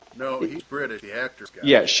No, he's British. The actor's guy.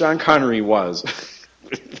 Yeah, Sean Connery was.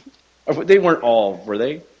 They weren't all, were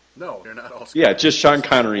they? No, they're not all. Yeah, just Sean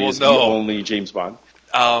Connery is the only James Bond.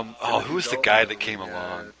 Who was the guy that came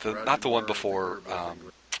along? Not the one before,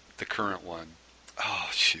 the current one. Oh,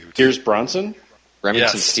 shoot. Pierce Bronson?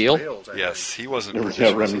 Remington Steele? Yes, he wasn't British.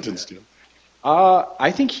 Yeah, Remington Steele.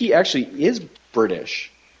 I think he actually is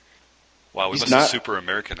British. Wow, we must have super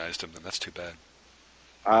Americanized him, then that's too bad.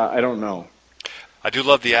 I don't know. I do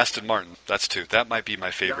love the Aston Martin. That's two. That might be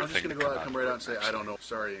my favorite thing. I'm just going to come right out and say, I don't know.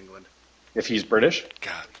 Sorry, England. If he's British?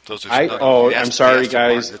 God, those are... I'm sorry,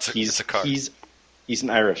 guys. It's a car. He's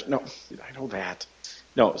an Irish. No, I know that.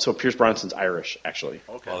 No, so Pierce Bronson's Irish, actually.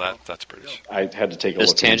 Okay. Well, that's British. I had to take a look.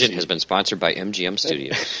 This tangent has been sponsored by MGM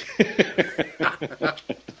Studios.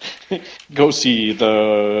 Go see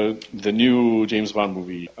the new James Bond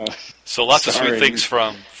movie. So lots of sweet things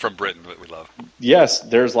from Britain that we love. Yes,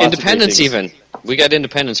 there's lots Independence of things. even. We got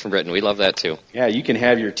independence from Britain. We love that too. Yeah, you can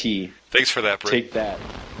have your tea. Thanks for that, Britain. Take that.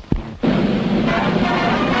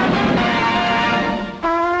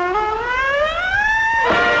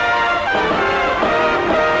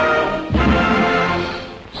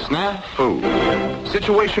 Snafu.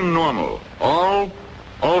 Situation normal. All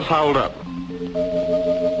fouled up.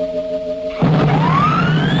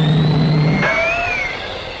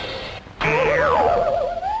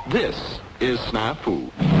 This is Snafu.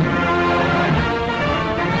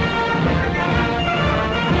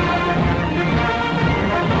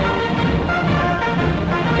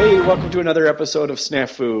 Hey, welcome to another episode of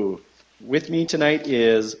Snafu. With me tonight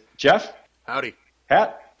is Jeff. Howdy.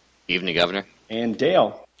 Pat. Evening, Governor. And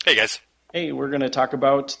Dale. Hey, guys. Hey, we're going to talk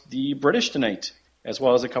about the British tonight, as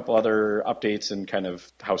well as a couple other updates and kind of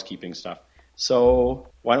housekeeping stuff. So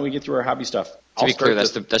why don't we get through our hobby stuff? To be clear,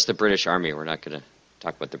 that's the British Army. We're not going to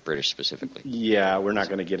talk about the British specifically. Yeah, we're not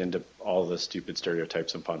going to get into all the stupid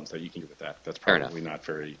stereotypes and puns that you can do with that. That's probably not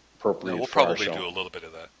very appropriate. No, we'll for our probably show. do a little bit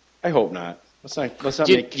of that. I hope not. Let's not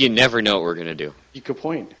make. You never know what we're going to do. You could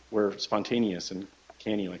point. We're spontaneous and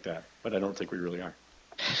canny like that, but I don't think we really are.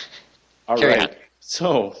 All Carry right. on.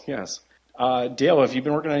 So yes, Dale, have you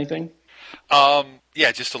been working on anything?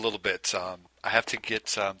 Yeah, just a little bit. I have to get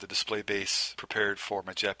the display base prepared for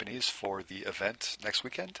my Japanese for the event next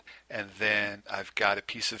weekend. And then I've got a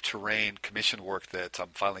piece of terrain commission work that I'm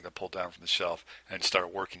finally going to pull down from the shelf and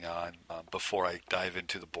start working on before I dive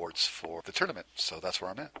into the boards for the tournament. So that's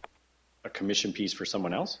where I'm at. A commission piece for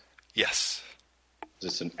someone else? Yes.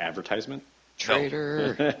 Is this an advertisement?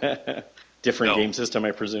 Traitor. Different game system,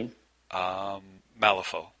 I presume?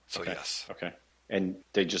 Malifaux, so okay. Yes. Okay. And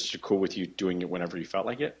they just are cool with you doing it whenever you felt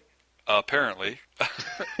like it? Apparently,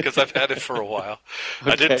 because I've had it for a while.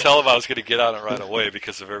 Okay. I didn't tell them I was going to get on it right away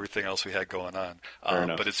because of everything else we had going on.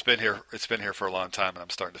 But it's been here for a long time, and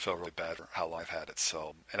I'm starting to feel really bad for how long I've had it.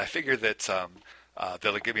 So, and I figured that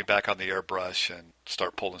they'll get me back on the airbrush and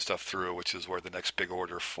start pulling stuff through, which is where the next big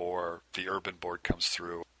order for the urban board comes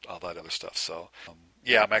through, all that other stuff. So,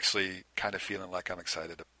 yeah, I'm actually kind of feeling like I'm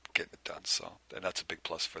excited about getting it done. So, and that's a big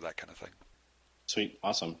plus for that kind of thing. Sweet,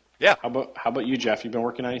 awesome. Yeah. How about you, Jeff? You been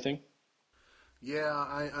working on anything? Yeah,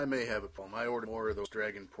 I may have a problem. I ordered more of those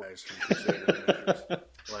Dragon Prize from Crusader miniatures,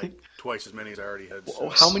 like twice as many as I already had. So.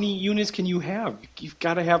 How many units can you have? You've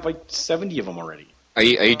got to have like 70 of them already. Are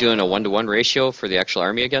you doing a 1-to-1 ratio for the actual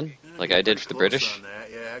army again, like I did for the British? On that.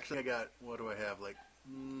 Yeah, actually, I got, what do I have, like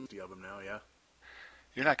 50 of them now, yeah.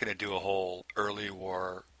 You're not going to do a whole early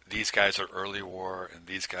war, these guys are early war, and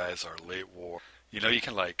these guys are late war. You know, you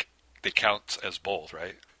can, they count as both,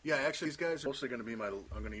 right? Yeah, actually, these guys are mostly going to be I'm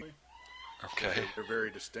going to... Okay. They're very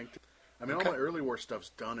distinctive. I mean, all my early war stuff's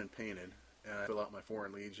done and painted, and I fill out my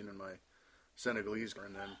Foreign Legion and my Senegalese,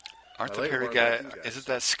 and then... Aren't the Perry guys, isn't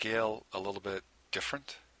that scale a little bit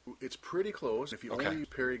different? It's pretty close if you only use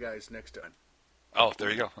Perry guys next time. Oh, there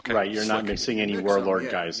you go. Okay. Right, you're not mixing any Warlord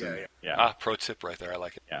guys. Yeah. Pro tip right there. I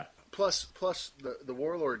like it. Yeah. Plus the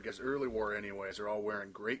Warlord guys, early war anyways, are all wearing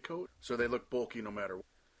greatcoat, so they look bulky no matter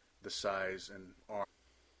the size and arm.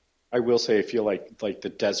 I will say I feel like the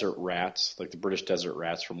Desert Rats, like the British Desert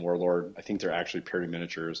Rats from Warlord, I think they're actually Perry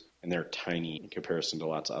miniatures, and they're tiny in comparison to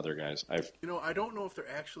lots of other guys. I don't know if they're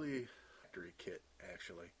actually factory kit.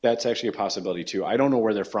 Actually, that's actually a possibility too. I don't know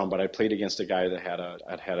where they're from, but I played against a guy that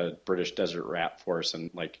had a British Desert Rat force, and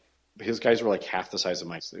his guys were like half the size of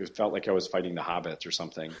mine. It felt like I was fighting the Hobbits or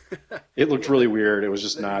something. It looked really weird. It was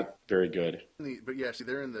just not very good. But yeah, see,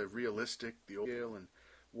 they're in the realistic, the old scale, and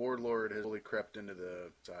Warlord has really crept into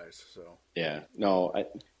the size. So yeah, no,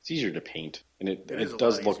 it's easier to paint, and it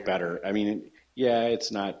does look better. I mean,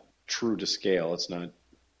 it's not true to scale. It's not.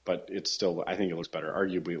 But it's still, I think it looks better.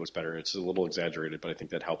 Arguably, it looks better. It's a little exaggerated, but I think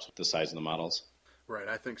that helps with the size of the models. Right,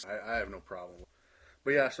 I think so. I have no problem.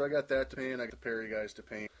 But yeah, so I got that to paint. I got the Perry guys to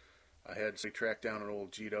paint. I had to track down an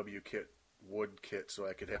old GW kit, wood kit, so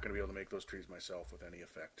I could be able to make those trees myself with any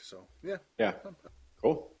effect. So yeah. Yeah.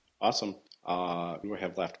 Cool. Awesome. Who do I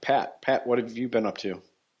have left? Pat. Pat, what have you been up to?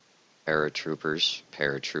 Paratroopers,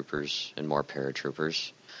 and more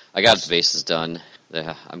paratroopers. I got the bases done.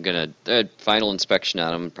 I'm going to final inspection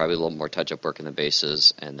on them, probably a little more touch-up work in the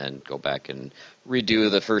bases, and then go back and redo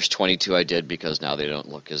the first 22 I did because now they don't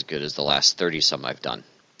look as good as the last 30-some I've done.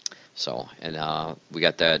 So, and we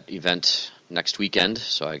got that event next weekend,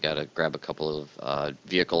 so I got to grab a couple of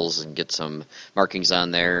vehicles and get some markings on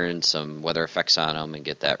there and some weather effects on them and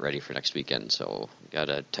get that ready for next weekend. So, got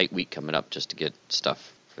a tight week coming up just to get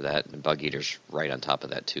stuff for that, and Bug Eater's right on top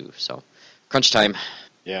of that too. So, crunch time.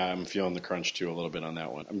 Yeah, I'm feeling the crunch too a little bit on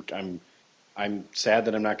that one. I'm sad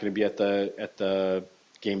that I'm not going to be at the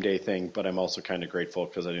game day thing, but I'm also kind of grateful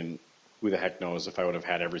because I didn't. Who the heck knows if I would have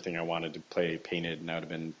had everything I wanted to play painted, and I would have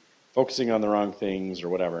been focusing on the wrong things or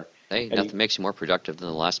whatever. Hey, nothing makes you more productive than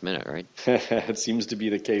the last minute, right? It seems to be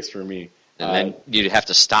the case for me. And then you'd have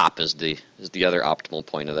to stop is the other optimal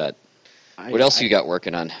point of that. What else you got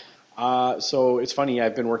working on? So it's funny.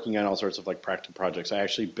 I've been working on all sorts of like practical projects. I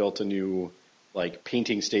actually built a new like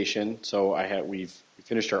painting station. So we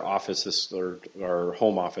finished our office our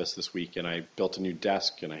home office this week, and I built a new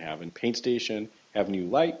desk, and I have a paint station, have new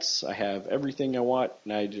lights, I have everything I want,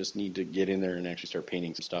 and I just need to get in there and actually start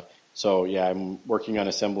painting some stuff. So yeah, I'm working on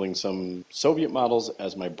assembling some Soviet models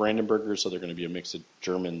as my Brandenburgers. So they're going to be a mix of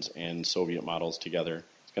Germans and Soviet models together.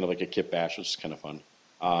 It's kind of like a kit bash, which is kind of fun.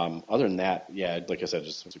 Other than that, yeah, like I said,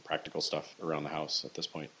 just some practical stuff around the house at this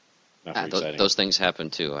point. Nothing exciting. Those things happen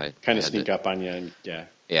too. I kind of sneak up on you, and yeah.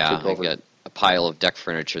 Yeah, I got a pile of deck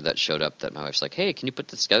furniture that showed up that my wife's like, "Hey, can you put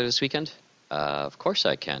this together this weekend?" Of course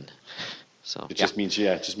I can. So it just means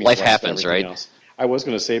life happens, right? Else. I was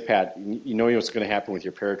going to say, Pat, you know what's going to happen with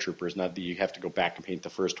your paratroopers, not that you have to go back and paint the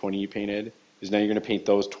first 20 you painted, is now you're going to paint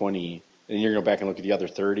those 20, and then you're going to go back and look at the other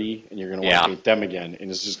 30, and you're going to want to paint them again,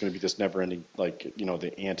 and it's just going to be this never-ending, like,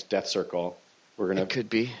 the ant death circle. It could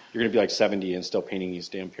be. You're going to be like 70 and still painting these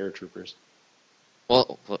damn paratroopers.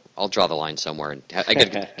 Well, I'll draw the line somewhere, and I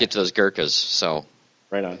got to get to those Gurkhas, so.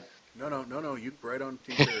 Right on. No, you right on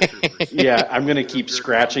Team Paratroopers. Yeah, I'm going to keep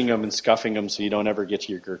scratching them and scuffing them so you don't ever get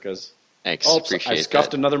to your Gurkhas. Thanks, appreciate that. I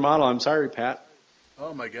scuffed another model. I'm sorry, Pat.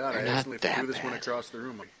 Oh my God! I accidentally threw this one across the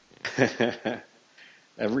room.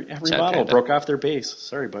 every model broke off their base.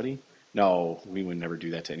 Sorry, buddy. No, we would never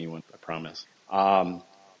do that to anyone. I promise.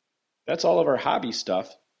 That's all of our hobby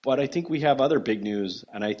stuff. But I think we have other big news,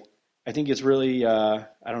 and I think it's really I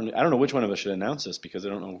don't know which one of us should announce this because I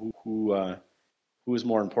don't know who is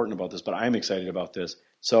more important about this. But I'm excited about this.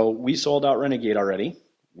 So we sold out Renegade already,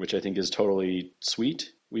 which I think is totally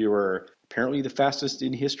sweet. We were apparently the fastest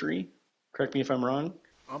in history. Correct me if I'm wrong.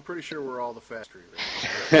 I'm pretty sure we're all the faster.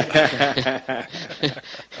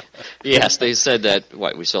 Yes, they said that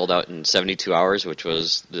we sold out in 72 hours, which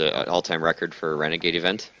was the all-time record for a Renegade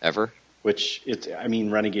event ever. Which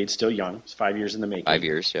Renegade's still young. It's 5 years in the making. 5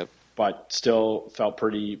 years, yep. But still felt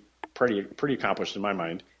pretty accomplished in my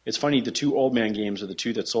mind. It's funny, the two Old Man games are the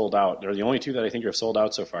two that sold out. They're the only two that I think have sold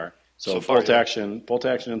out so far. Bolt Action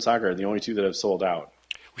and Saga are the only two that have sold out.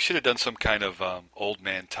 We should have done some kind of Old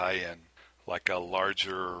Man tie-in, like a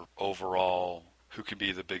larger overall, who can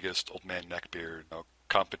be the biggest Old Man neckbeard,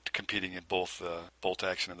 competing in both the Bolt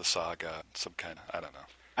Action and the Saga, some kind of, I don't know.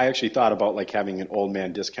 I actually thought about like having an Old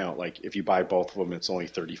Man discount, like if you buy both of them, it's only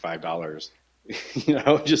 $35.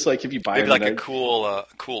 Just like if you buy maybe like a cool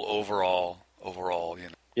overall,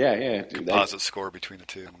 Yeah. Composite score between the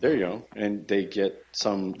two. There you go. And they get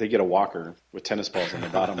a walker with tennis balls on the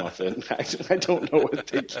bottom of it. I don't know what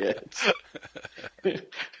they get.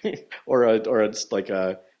 or it's like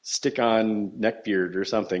a stick-on neckbeard or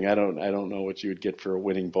something. I don't know what you would get for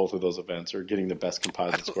winning both of those events or getting the best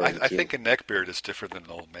composite score. I think a neckbeard is different than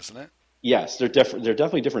an Old Man, isn't it? Yes, they're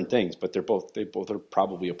definitely different things, but they both are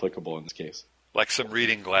probably applicable in this case. Like some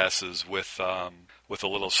reading glasses with a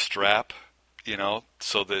little strap.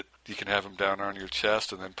 So that you can have them down on your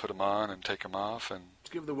chest and then put them on and take them off. And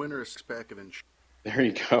let's give the winner a six-pack of insurance. There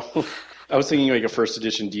you go. I was thinking like a first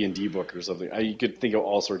edition D&D book or something. You could think of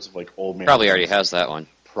all sorts of like Old Man. Probably already has that one.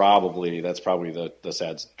 Probably. That's probably the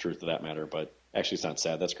sad truth of that matter. But actually, it's not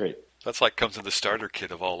sad. That's great. That's like comes in the starter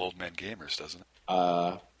kit of all Old Man gamers, doesn't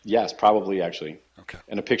it? Yes, probably actually. Okay.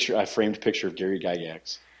 And a framed picture of Gary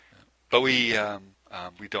Gygax. But we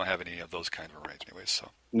don't have any of those kind of arrangements anyways, so.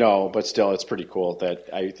 No, but still, it's pretty cool that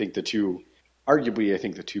I think the two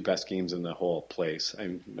best games in the whole place.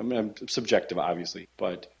 I'm subjective, obviously,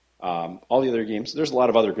 but all the other games, there's a lot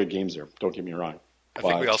of other good games there. Don't get me wrong, I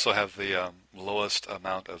think we also have the lowest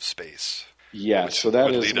amount of space. Yeah, which so that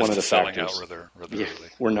would is lead one us of the to selling factors. out rather Yeah, early.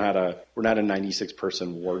 we're not a 96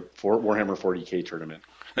 person Warhammer 40K tournament,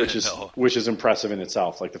 which is No. which is impressive in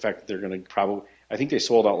itself. Like the fact that they're going to probably, I think they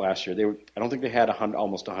sold out last year. I don't think they had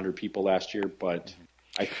almost 100 people last year, but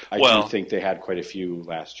I do think they had quite a few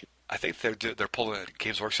last year. I think they're pulling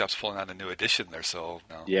Games Workshop's pulling out a new edition there, so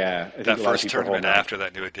Yeah, I think that a lot of first people are tournament holding out. after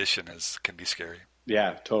that new edition can be scary.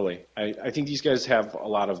 Yeah, totally. I think these guys have a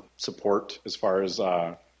lot of support as far as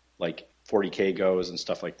like 40K goes and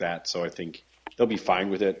stuff like that. So I think they'll be fine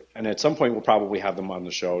with it. And at some point, we'll probably have them on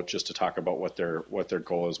the show just to talk about what their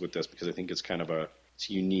goal is with this, because I think it's kind of it's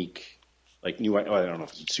unique, like new. I don't know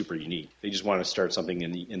if it's super unique. They just want to start something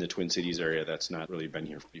in the Twin Cities area that's not really been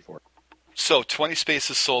here before. So 20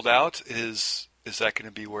 spaces sold out. Is that going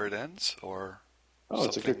to be where it ends, or? Oh,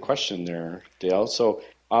 it's a good question there, Dale. So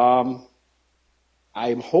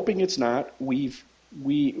I'm hoping it's not. We're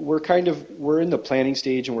in the planning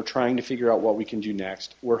stage, and we're trying to figure out what we can do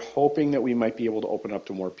next. We're hoping that we might be able to open up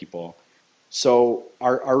to more people. So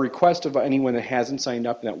our request of anyone that hasn't signed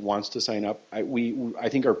up and that wants to sign up, I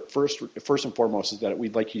think our first and foremost is that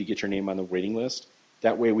we'd like you to get your name on the waiting list.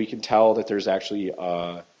 That way we can tell that there's actually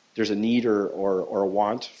there's a need or a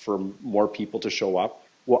want for more people to show up.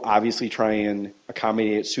 We'll obviously try and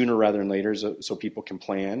accommodate it sooner rather than later so people can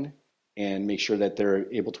plan and make sure that they're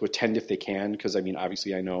able to attend if they can. Because, I mean,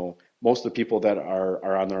 obviously I know most of the people that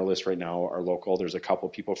are on our list right now are local. There's a couple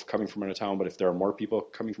of people coming from out of town, but if there are more people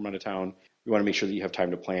coming from out of town, we want to make sure that you have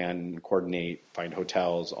time to plan, coordinate, find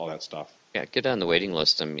hotels, all that stuff. Yeah, get on the waiting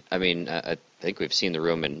list. I mean, I think we've seen the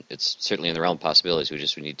room, and it's certainly in the realm of possibilities.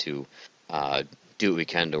 We need to do what we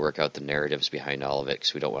can to work out the narratives behind all of it,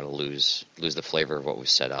 because we don't want to lose the flavor of what was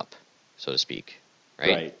set up, so to speak.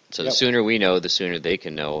 Right? So the sooner we know, the sooner they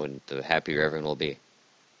can know, and the happier everyone will be.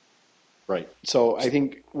 Right. So I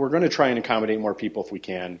think we're going to try and accommodate more people if we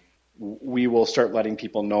can. We will start letting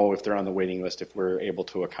people know if they're on the waiting list if we're able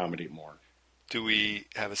to accommodate more. Do we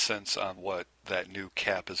have a sense on what that new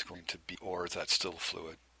cap is going to be, or is that still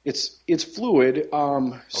fluid? It's fluid.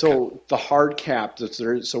 So the hard cap that's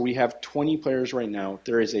there. So we have 20 players right now.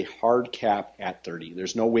 There is a hard cap at 30.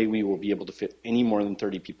 There's no way we will be able to fit any more than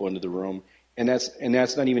 30 people into the room, and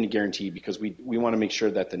that's not even a guarantee, because we want to make sure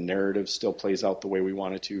that the narrative still plays out the way we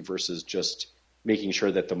want it to, versus just making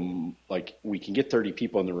sure that we can get 30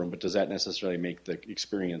 people in the room, but does that necessarily make the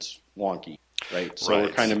experience wonky, right? So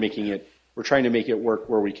we're kind of we're trying to make it work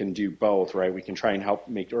where we can do both, right? We can try and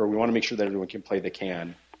we want to make sure that everyone can play that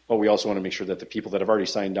can, but we also want to make sure that the people that have already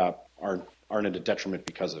signed up aren't at a detriment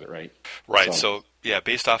because of it, right? Right. So yeah,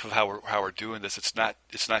 based off of how we're doing this, it's not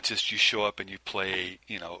just you show up and you play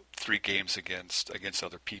 3 games against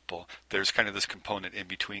other people. There's kind of this component in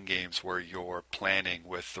between games where you're planning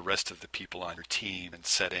with the rest of the people on your team and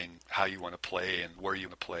setting how you want to play and where you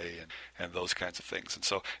want to play and those kinds of things. And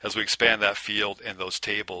so as we expand that field and those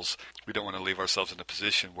tables, we don't want to leave ourselves in a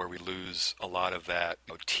position where we lose a lot of that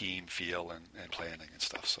team feel and planning and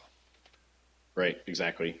stuff. So. Right.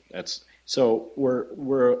 Exactly. So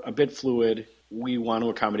we're a bit fluid. We want to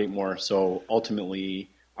accommodate more. So ultimately,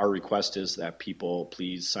 our request is that people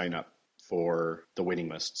please sign up for the waiting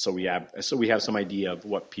list, so we have some idea of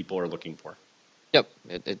what people are looking for. Yep.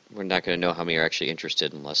 We're not going to know how many are actually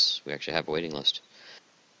interested unless we actually have a waiting list.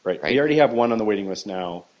 Right. We already have one on the waiting list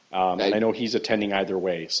now, and I know he's attending either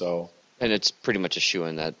way. So. And it's pretty much a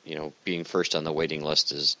shoo-in that, being first on the waiting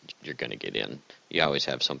list is you're going to get in. You always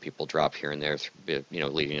have some people drop here and there,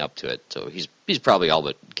 leading up to it. So he's probably all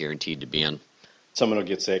but guaranteed to be in. Someone will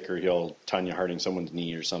get sick, or he'll Tanya Harding someone's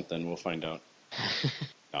knee or something. We'll find out.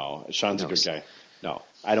 No, Sean's a good guy. No,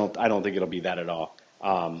 I don't think it'll be that at all.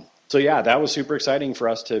 So yeah, that was super exciting for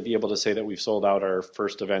us to be able to say that we've sold out our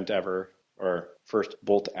first event ever, or first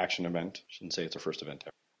bolt action event. I shouldn't say it's our first event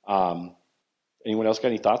ever. Anyone else got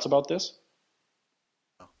any thoughts about this?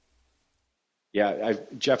 No. Yeah,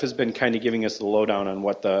 Jeff has been kind of giving us the lowdown on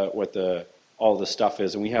what all the stuff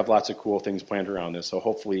is, and we have lots of cool things planned around this. So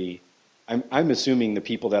hopefully, I'm assuming the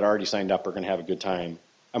people that already signed up are going to have a good time.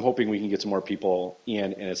 I'm hoping we can get some more people in,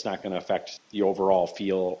 and it's not going to affect the overall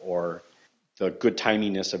feel or the good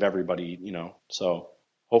timiness of everybody. So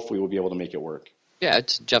hopefully we'll be able to make it work. Yeah,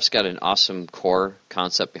 Jeff's got an awesome core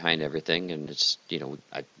concept behind everything, and it's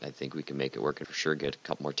I think we can make it work and for sure get a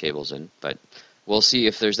couple more tables in. But we'll see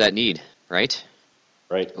if there's that need, right?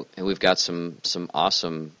 Right. And we've got some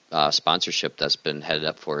awesome sponsorship that's been headed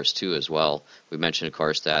up for us too as well. We mentioned, of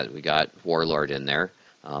course, that we got Warlord in there.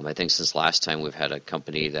 I think since last time we've had a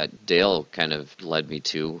company that Dale kind of led me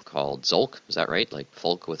to called Zolk. Is that right? Like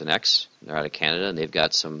Folk with an X. They're out of Canada, and they've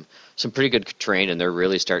got some pretty good terrain, and they're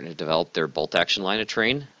really starting to develop their bolt action line of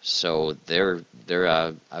terrain. So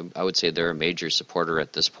I would say they're a major supporter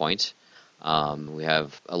at this point. We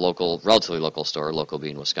have a relatively local store, local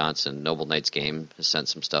being Wisconsin. Noble Knights Game has sent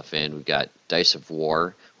some stuff in. We've got Dice of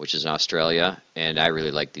War, which is in Australia, and I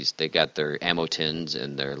really like these. They got their ammo tins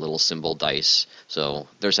and their little symbol dice, so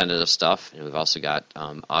they're sending us stuff. And we've also got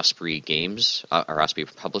Osprey Games, or Osprey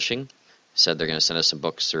Publishing, said they're going to send us some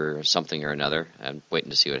books or something or another. I'm waiting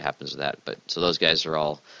to see what happens with that. But so those guys are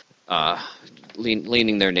all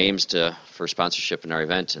leaning their names for sponsorship in our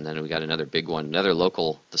event. And then we got another big one, another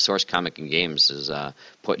local. The Source Comic and Games is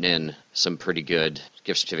putting in some pretty good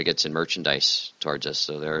gift certificates and merchandise towards us.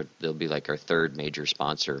 So they'll be like our third major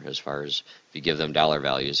sponsor as far as if you give them dollar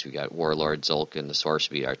values. We got Warlord, Zolk, and the Source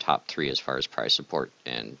will be our top three as far as prize support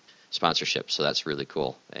and sponsorship. So that's really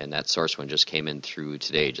cool. And that Source one just came in through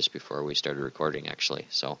today, just before we started recording, actually.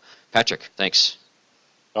 So Patrick, thanks.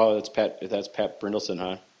 Oh, that's Pat Brindleson,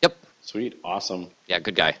 huh? Yep. Sweet, awesome. Yeah,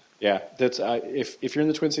 good guy. Yeah, that's if you're in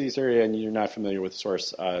the Twin Cities area and you're not familiar with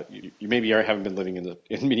Source, you maybe haven't been living in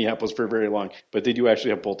Minneapolis for very long, but they do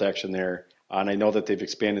actually have bolt action there, and I know that they've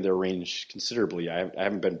expanded their range considerably. I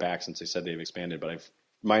haven't been back since they said they've expanded, but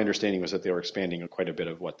my understanding was that they were expanding quite a bit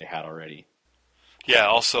of what they had already. Yeah.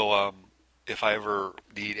 Also, if I ever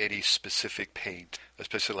need any specific paint,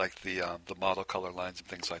 especially like the model color lines and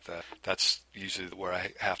things like that, that's usually where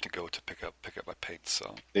I have to go to pick up my paint.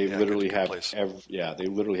 So they literally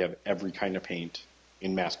have every kind of paint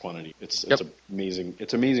in mass quantity. It's amazing.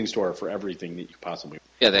 It's an amazing store for everything that you possibly.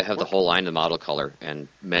 Yeah, they have the whole line of model color and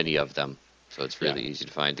many of them. So it's really easy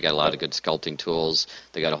to find. They got a lot of good sculpting tools.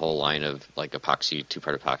 They got a whole line of like epoxy,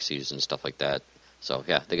 2-part epoxies and stuff like that. So,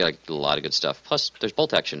 yeah, they got a lot of good stuff. Plus, there's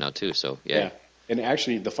bolt action now, too, so, yeah. And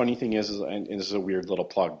actually, the funny thing is and this is a weird little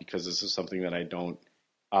plug because this is something that I don't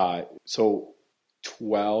so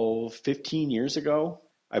 15 years ago,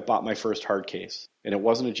 I bought my first hard case. And it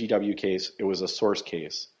wasn't a GW case, it was a Source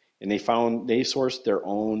case. And they sourced their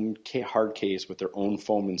own hard case with their own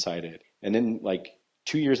foam inside it. And then, like,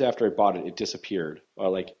 2 years after I bought it, it disappeared.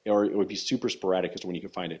 Or it would be super sporadic as to when you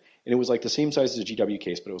could find it. And it was like the same size as a GW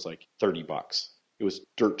case, but it was like $30. It was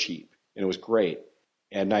dirt cheap, and it was great.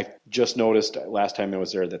 And I just noticed last time I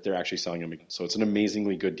was there that they're actually selling them again. So it's an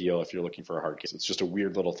amazingly good deal if you're looking for a hard case. It's just a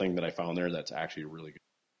weird little thing that I found there that's actually really good.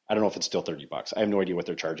 I don't know if it's still $30. I have no idea what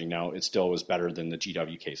they're charging now. It still was better than the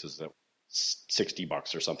GW cases that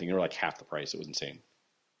 $60 or something. They were like half the price. It was insane.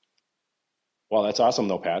 Well, that's awesome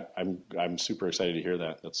though, Pat. I'm super excited to hear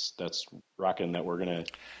that. That's rocking that we're gonna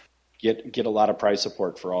get a lot of prize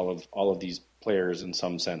support for all of these players in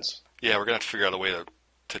some sense. Yeah, we're gonna have to figure out a way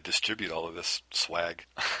to distribute all of this swag.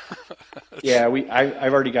 Yeah,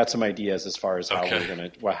 I've already got some ideas as far as how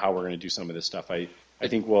we're gonna do some of this stuff. I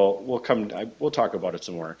think we'll talk about it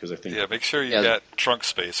some more because I think make sure you got trunk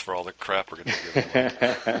space for all the crap we're gonna give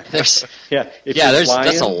away.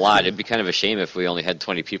 That's a lot. It'd be kind of a shame if we only had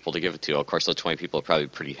 20 people to give it to. Of course, those 20 people are probably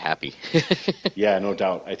pretty happy. Yeah, no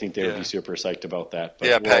doubt. I think they would be super psyched about that. But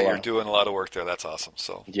yeah, Pat, you're doing a lot of work there. That's awesome.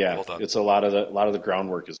 So well done. It's a lot of the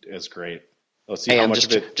groundwork is great. Let's see how much I'm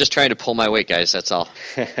just, of it. Just trying to pull my weight, guys. That's all.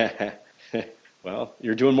 Well,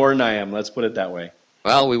 you're doing more than I am. Let's put it that way.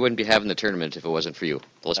 Well, we wouldn't be having the tournament if it wasn't for you.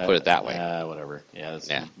 Let's put it that way. Whatever. Yeah,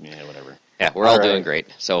 whatever. Yeah, we're all doing great.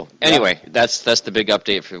 So anyway, that's the big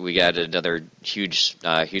update. We got another huge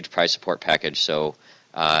prize support package. So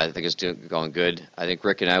I think it's going good. I think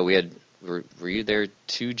Rick and I, were you there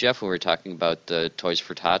too, Jeff, when we were talking about the Toys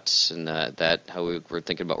for Tots and how we were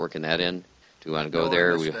thinking about working that in? Do we want to go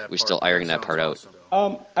there? We still ironing that part out.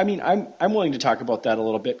 I mean, I'm willing to talk about that a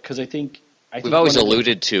little bit because I think we've always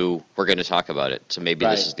alluded to we're going to talk about it. So maybe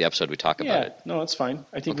this is the episode we talk about it. No, that's fine.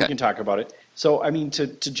 I think we can talk about it. So, I mean, to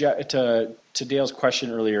Dale's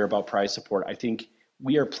question earlier about prize support, I think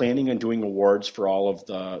we are planning on doing awards for all of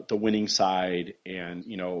the winning side and,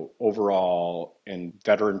 overall and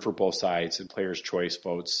veteran for both sides and players' choice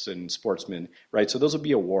votes and sportsmen, right? So those will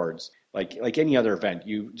be awards. Like any other event,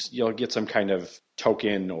 you'll get some kind of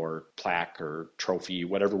token or plaque or trophy,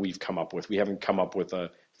 whatever we've come up with. We haven't come up with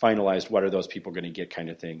a finalized what are those people going to get kind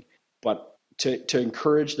of thing. But to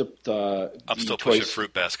encourage I'm still pushing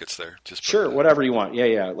fruit baskets there. Just sure, whatever you want.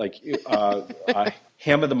 Yeah. Like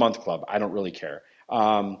Ham of the Month Club. I don't really care.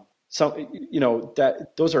 Those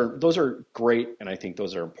are great, and I think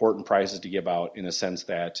those are important prizes to give out in a sense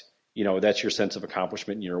that that's your sense of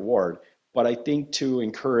accomplishment and your award. But I think to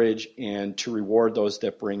encourage and to reward those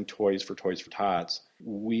that bring Toys for Tots,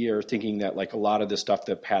 we are thinking that like a lot of the stuff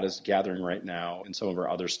that Pat is gathering right now and some of our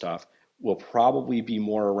other stuff will probably be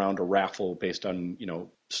more around a raffle based on,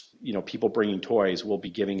 people bringing toys. We'll be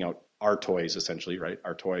giving out our toys essentially, right?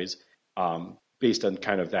 Our toys based on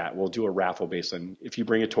kind of that. We'll do a raffle based on if you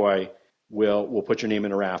bring a toy, we'll put your name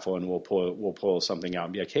in a raffle and we'll pull something out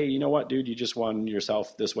and be like, hey, you know what, dude, you just won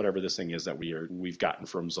yourself this, whatever this thing is that we've gotten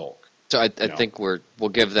from Zolk. So I think we'll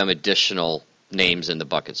give them additional names in the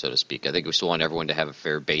bucket, so to speak. I think we still want everyone to have a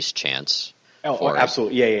fair base chance. Oh,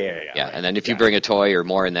 absolutely. Yeah. Right. And then if you bring a toy or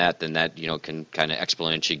more in that, then that, can kind of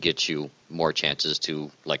exponentially get you more chances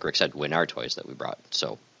to, like Rick said, win our toys that we brought.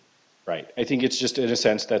 So. Right. I think it's just, in a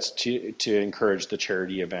sense, that's to encourage the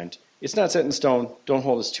charity event. It's not set in stone. Don't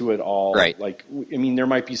hold us to it all. Right. Like, I mean, there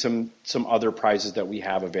might be some other prizes that we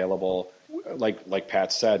have available. Like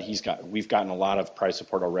Pat said, we've gotten a lot of prize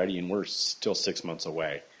support already, and we're still 6 months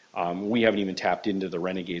away. We haven't even tapped into the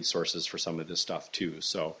Renegade sources for some of this stuff too.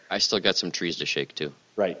 So I still got some trees to shake too.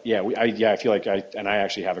 Right. Yeah. I feel like I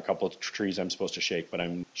actually have a couple of trees I'm supposed to shake, but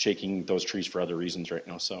I'm shaking those trees for other reasons right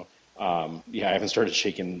now. So I haven't started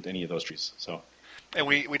shaking any of those trees. So. And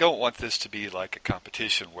we don't want this to be like a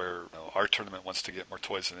competition where our tournament wants to get more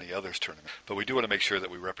toys than any other's tournament. But we do want to make sure that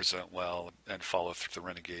we represent well and follow through the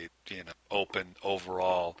Renegade being an open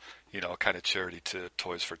overall, kind of charity to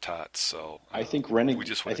Toys for Tots. So I think we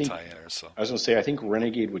just want to tie in there. So I was going to say I think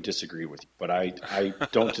Renegade would disagree with you, but I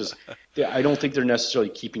don't I don't think they're necessarily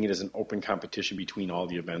keeping it as an open competition between all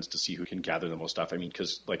the events to see who can gather the most stuff. I mean,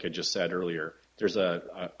 because like I just said earlier, there's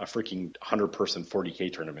a freaking 100-person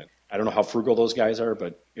 40K tournament. I don't know how frugal those guys are,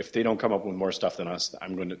 but if they don't come up with more stuff than us,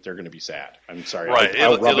 they're going to be sad. I'm sorry. Right.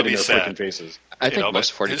 I'll rub it in their freaking faces. I think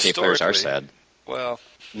most 40K players are sad. Well,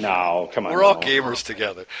 no, come on. We're all gamers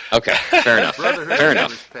together. Okay, fair enough. Fair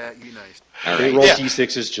enough. Pat, you nice. All they right. roll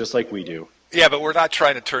D6s just like we do. Yeah, but we're not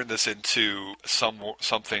trying to turn this into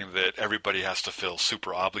something that everybody has to feel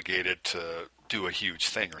super obligated to do a huge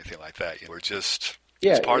thing or anything like that. We're just...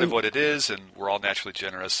 Yeah, it's part of what it is, and we're all naturally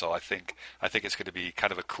generous. So I think it's going to be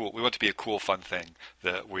kind of a cool. We want it to be a cool, fun thing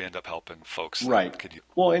that we end up helping folks. Right.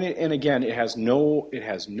 Well, and again, it has no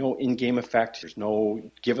in-game effect. There's no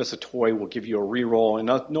give us a toy, we'll give you a reroll,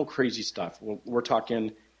 and no crazy stuff. We're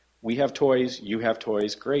talking. We have toys, you have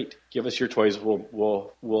toys. Great, give us your toys.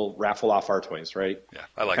 We'll raffle off our toys. Right. Yeah,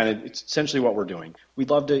 I like it. It's essentially what we're doing.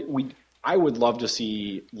 I would love to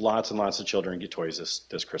see lots and lots of children get toys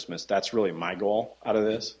this Christmas. That's really my goal out of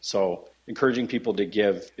this. So encouraging people to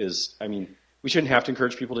give we shouldn't have to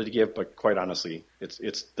encourage people to give, but quite honestly,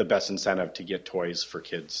 it's the best incentive to get toys for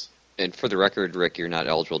kids. And for the record, Rick, you're not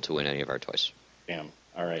eligible to win any of our toys. Damn.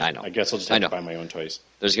 All right. I know. I guess I'll just have to buy my own toys.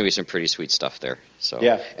 There's going to be some pretty sweet stuff there. So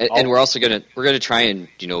yeah. And we're also going to try and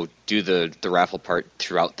do the raffle part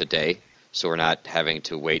throughout the day, so we're not having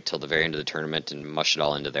to wait till the very end of the tournament and mush it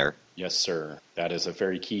all into there. Yes, sir. That is a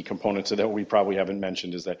very key component to that we probably haven't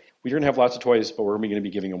mentioned is that we're going to have lots of toys, but we're going to be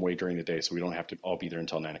giving them away during the day, so we don't have to all be there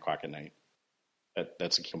until 9 o'clock at night.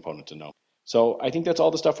 That's a key component to know. So I think that's all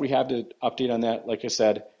the stuff we have to update on that. Like I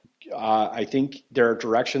said, I think there are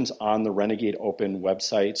directions on the Renegade Open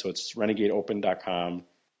website, so it's renegadeopen.com.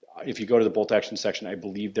 If you go to the Bolt Action section, I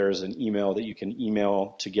believe there's an email that you can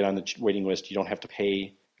email to get on the waiting list. You don't have to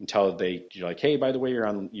pay until you're like, hey, by the way,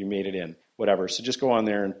 you made it in. Whatever. So just go on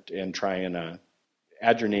there and try and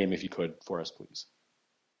add your name if you could for us, please.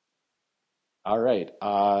 All right.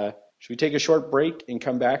 Should we take a short break and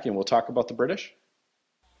come back and we'll talk about the British?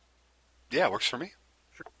 Yeah, works for me.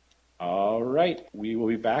 Sure. All right. We will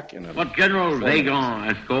be back in a What General Weygand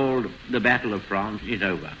has called the Battle of France is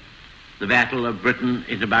over. The Battle of Britain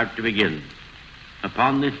is about to begin.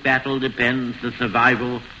 Upon this battle depends the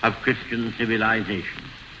survival of Christian civilization.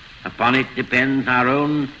 Upon it depends our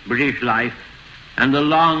own British life and the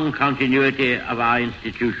long continuity of our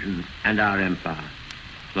institutions and our empire.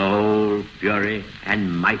 The whole fury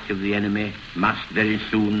and might of the enemy must very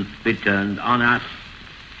soon be turned on us.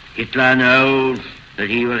 Hitler knows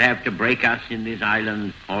that he will have to break us in this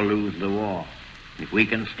island or lose the war. If we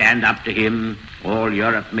can stand up to him, all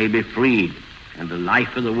Europe may be freed, and the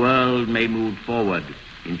life of the world may move forward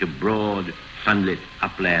into broad, sunlit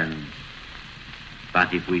uplands.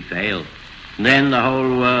 But if we fail, then the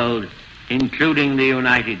whole world, including the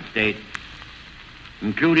United States,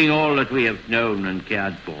 including all that we have known and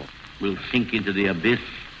cared for, will sink into the abyss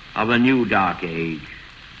of a new dark age,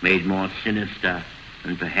 made more sinister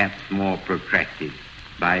and perhaps more protracted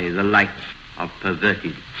by the lights of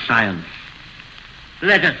perverted science.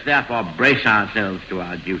 Let us therefore brace ourselves to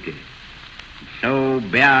our duty, so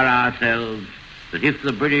bear ourselves that if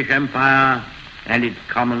the British Empire and its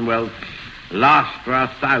commonwealths last for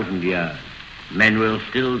 1,000 years, men will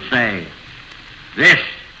still say, this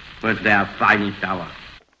was their finest hour.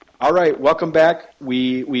 All right, welcome back.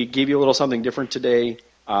 We gave you a little something different today,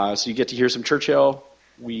 so you get to hear some Churchill.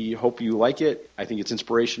 We hope you like it. I think it's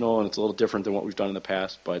inspirational, and it's a little different than what we've done in the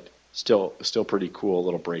past, but still pretty cool,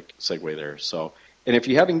 little break segue there. So, and if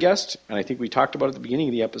you haven't guessed, and I think we talked about it at the beginning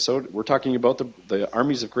of the episode, we're talking about the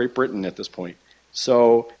armies of Great Britain at this point.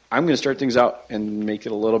 So I'm going to start things out and make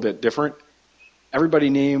it a little bit different. Everybody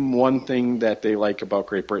name one thing that they like about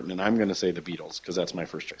Great Britain, and I'm going to say the Beatles, because that's my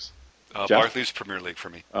first choice. Barclays Premier League for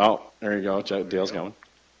me. Oh, there you go. Dale's going.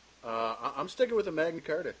 I'm sticking with the Magna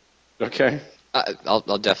Carta. Okay. I'll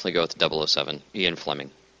definitely go with 007, Ian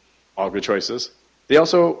Fleming. All good choices. They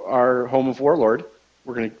also are home of Warlord.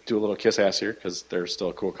 We're going to do a little kiss ass here because they're still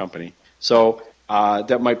a cool company. So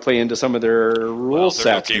that might play into some of their rule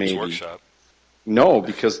sets, no Games maybe. Workshop. No,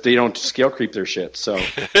 because they don't scale creep their shit. So,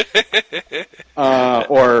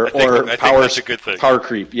 or power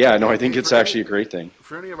creep. Yeah, no, I think it's actually a great thing.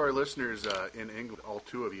 For any of our listeners in England, all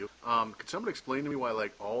two of you, could someone explain to me why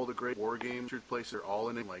like all the great war games places are all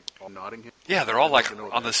in like Nottingham? Yeah, they're all like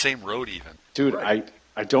on the same road even. Dude, Right.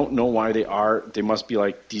 I don't know why they are. They must be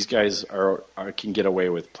like these guys can get away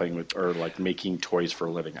with playing with or like making toys for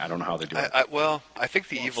a living. I don't know how they do it. I think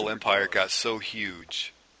the evil empire got so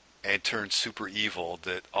huge and turned super evil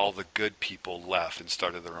that all the good people left and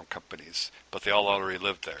started their own companies. But they all already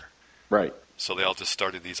lived there. Right. So they all just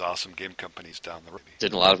started these awesome game companies down the road.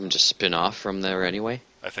 Didn't a lot of them just spin off from there anyway?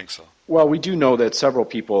 I think so. Well, we do know that several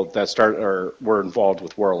people that were involved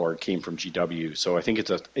with Warlord came from GW. So I think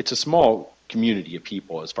it's a small community of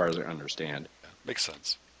people as far as I understand. Yeah, makes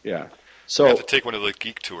sense. Yeah. We So have to take one of the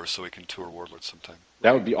geek tours so we can tour Warlord sometime.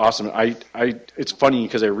 that would be awesome. It's funny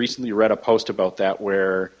because I recently read a post about that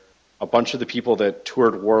where a bunch of the people that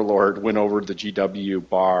toured Warlord went over to the GW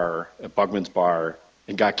bar at Bugman's Bar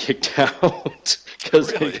and got kicked out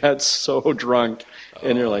because Really? they got so drunk.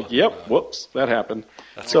 And they're like, yep, whoops, that happened.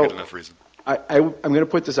 That's So a good enough reason. I'm going to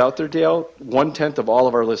put this out there, Dale. 1/10 of all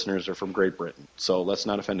of our listeners are from Great Britain. So let's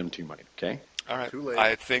not offend them too much, okay? All right. Too late.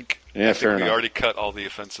 I think fair we enough. already cut all the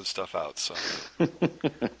offensive stuff out. So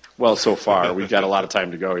Well, so far we've got a lot of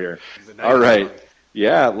time to go here. The night All is right, young.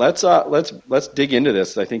 yeah, let's dig into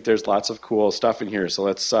this. I think there's lots of cool stuff in here. So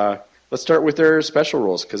let's start with their special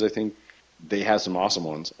rules because I think they have some awesome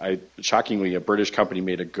ones. Shockingly, a British company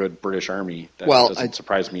made a good British army. That doesn't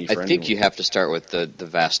surprise me. I think you have to start with the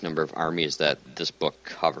vast number of armies that this book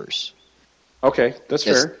covers. Okay, that's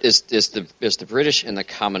fair. Is the British and the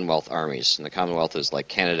Commonwealth armies, and the Commonwealth is like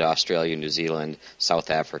Canada, Australia, New Zealand,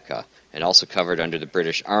 South Africa, and also covered under the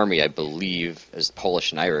British Army, I believe, as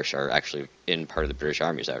Polish and Irish are actually in part of the British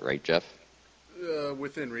Army. Is that right, Jeff?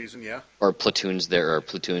 Within reason, yeah. Or platoons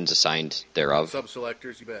assigned thereof.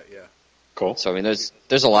 Sub-selectors, you bet, yeah. Cool. So I mean,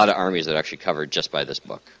 there's a lot of armies that are actually covered just by this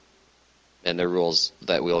book, and the rules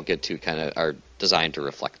that we'll get to kind of are designed to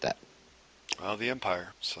reflect that. well, the Empire.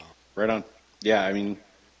 So Right on. Yeah, I mean,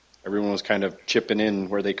 everyone was kind of chipping in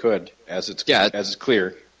where they could as it's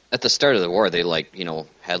clear. At the start of the war, they had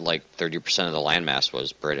 30% of the landmass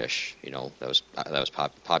was British. That was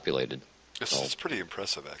populated. it's pretty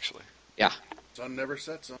impressive, actually. Yeah, Sun never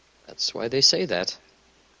sets on. that's why they say that.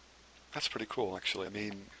 That's pretty cool, actually.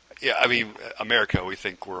 America, we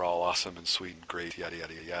think we're all awesome and sweet and great, yada,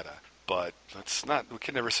 yada, yada. But we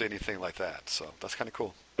can never say anything like that, so that's kind of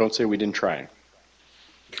cool. Don't say we didn't try.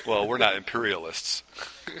 Well, we're not imperialists.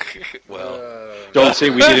 Don't say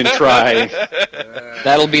we didn't try.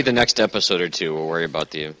 That'll be the next episode or two. We'll worry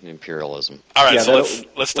about the imperialism. All right, Yeah, so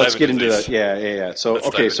let's dive get into these. that. Yeah. So Let's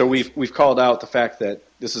okay, dive so into we've called out the fact that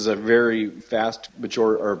this is a very vast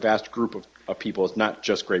group of people. It's not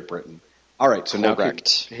just Great Britain. All right, so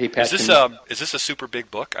Correct. now, hey Pat, Is this a super big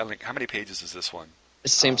book? I think how many pages is this one?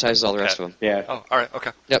 It's the same size as all the rest of them. yeah, Oh, all right,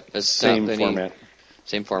 okay. Yep, it's same not any- format.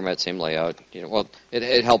 Same format, same layout.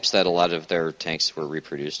 It helps that a lot of their tanks were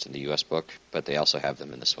reproduced in the U.S. book, but they also have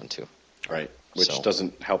them in this one too. Right, which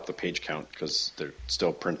doesn't help the page count because they're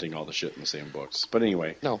still printing all the shit in the same books. But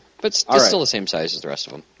anyway. No, but it's All right. still the same size as the rest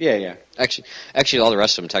of them. Yeah. Actually, all the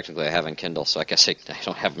rest of them technically I have on Kindle, so I guess I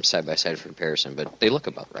don't have them side by side for comparison, but they look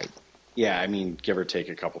about right. Yeah, I mean, give or take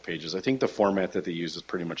a couple pages. I think the format that they use is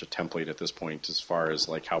pretty much a template at this point as far as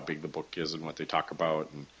like how big the book is and what they talk about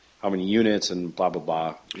and how many units and blah, blah,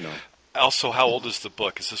 blah, Also, how old is the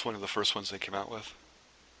book? Is this one of the first ones they came out with?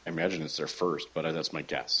 I imagine it's their first, but that's my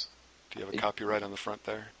guess. Do you have a copyright on the front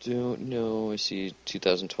there? Don't know. I see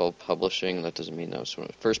 2012 publishing. That doesn't mean that was when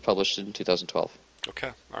it first published in 2012.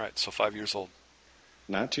 Okay, all right, so 5 years old.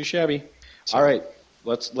 Not too shabby. All right.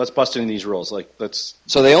 let's bust into these rules.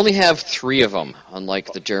 So they only have 3 of them,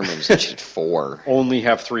 unlike the Germans, which had 4. Only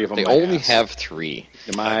have 3 of them. They only have 3.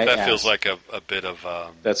 That feels like a bit of.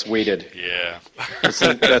 That's weighted. Yeah.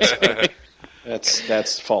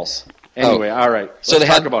 That's false. Anyway, all right. So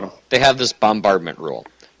talk about them. They have this bombardment rule,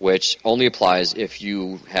 which only applies if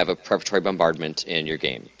you have a preparatory bombardment in your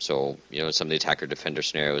game. So, some of the attacker-defender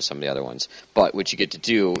scenarios, some of the other ones. But what you get to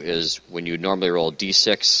do is when you normally roll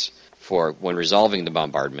d6 for when resolving the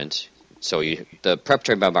bombardment, the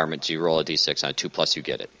preparatory bombardment, you roll a d6 on a 2+, you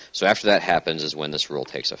get it. So after that happens is when this rule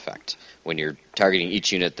takes effect. When you're targeting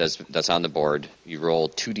each unit that's on the board, you roll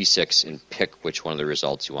 2d6 and pick which one of the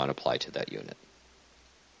results you want to apply to that unit.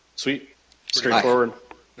 Sweet. Straightforward.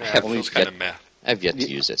 I've yet to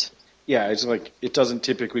use it. Yeah, it's it doesn't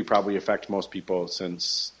typically probably affect most people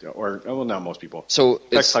not most people. So it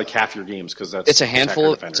affects like half your games because it's a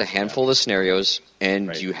handful. It's a handful of scenarios,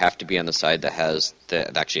 and you have to be on the side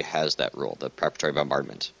that actually has that rule, the preparatory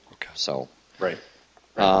bombardment. Okay. So right.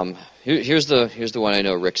 Here's the one I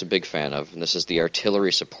know Rick's a big fan of, and this is the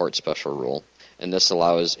artillery support special rule, and this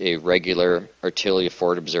allows a regular artillery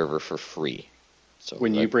forward observer for free. So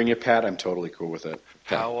when you bring it, Pat, I'm totally cool with it.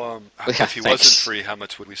 If he wasn't free, how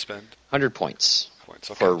much would we spend? 100 points.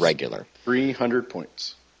 Okay. For regular. 300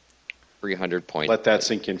 points. 300 points. Let that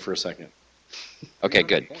sink in for a second. Okay,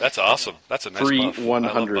 good. That's awesome. That's a nice buff.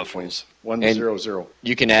 100 points. 100.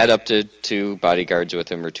 You can add up to 2 bodyguards with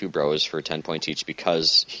him or 2 bros for 10 points each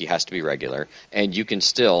because he has to be regular. And you can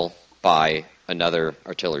still buy another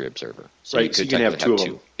artillery observer. So you can have 2 of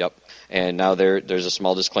them. Yep. And now there's a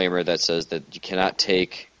small disclaimer that says that you can't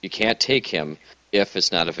take him if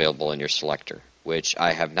it's not available in your selector, which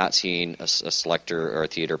I have not seen a selector or a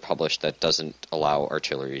theater published that doesn't allow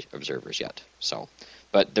artillery observers yet. So,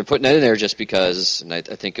 but they're putting that in there just because, and I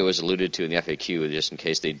think it was alluded to in the FAQ, just in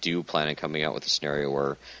case they do plan on coming out with a scenario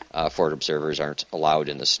where forward observers aren't allowed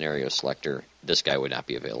in the scenario selector, this guy would not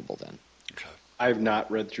be available then. Okay. I've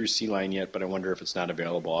not read through C-Line yet, but I wonder if it's not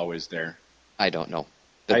available always there. I don't know.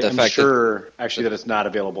 I'm sure that it's not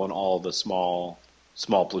available in all the small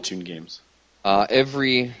platoon games.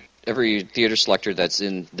 Every theater selector that's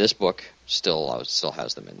in this book still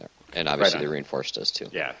has them in there, and obviously the Reinforced does too.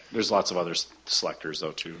 Yeah, there's lots of other selectors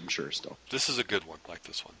though too. I'm sure still. This is a good one, like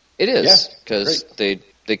this one. It is because they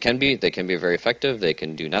can be very effective. They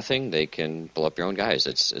can do nothing. They can blow up your own guys.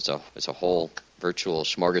 It's a whole virtual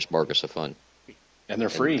smorgasbord of fun, and they're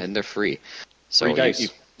free. And they're free. So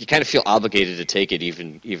you kind of feel obligated to take it,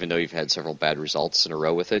 even though you've had several bad results in a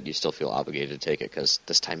row with it. You still feel obligated to take it because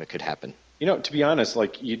this time it could happen. To be honest,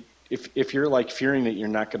 if you're fearing that you're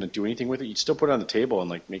not going to do anything with it, you'd still put it on the table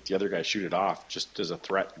and make the other guy shoot it off just as a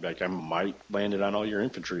threat. I might land it on all your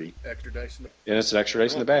infantry. Extra dice. And it's an extra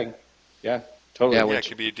dice in the bag. Yeah, totally. Yeah, it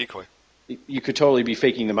could be a decoy. You could totally be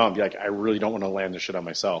faking them out and be like, I really don't want to land this shit on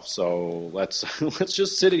myself, so let's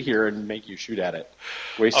just sit it here and make you shoot at it.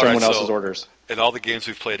 Waste someone else's orders. In all the games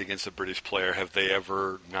we've played against a British player, have they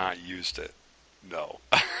ever not used it? No.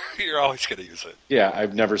 You're always going to use it. Yeah,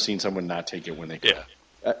 I've never seen someone not take it when they can.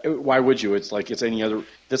 Yeah. Why would you? It's like it's any other.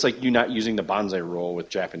 That's like you not using the Banzai rule with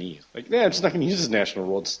Japanese. I'm just not going to use this national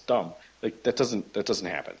rule. It's dumb. That doesn't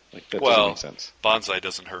happen. That doesn't make sense. Banzai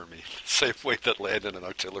doesn't hurt me. Same way that landing an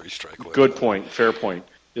artillery strike would. Good point. Fair point.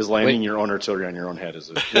 Is landing your own artillery on your own head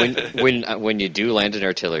is when you do land an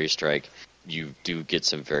artillery strike, you do get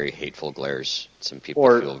some very hateful glares. Some people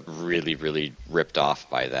feel really, really ripped off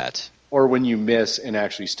by that. Or when you miss and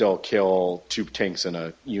actually still kill 2 tanks in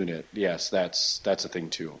a unit. Yes, that's a thing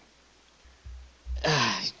too.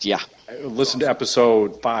 Yeah. Listen to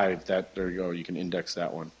episode 5. There you go. You can index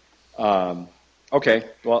that one. Okay.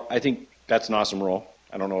 Well, I think that's an awesome rule.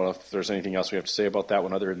 I don't know if there's anything else we have to say about that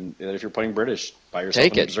one other than if you're playing British, buy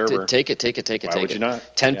yourself an observer. Take it. Why would you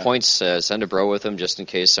not? 10 points, send a bro with them just in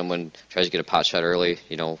case someone tries to get a pot shot early.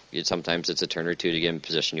 Sometimes it's a turn or two to get in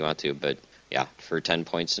position you want to, but yeah, for 10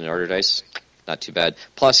 points in order dice, not too bad.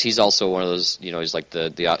 Plus, he's also one of those, he's like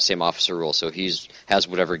the same officer rule, so has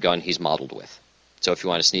whatever gun he's modeled with. So if you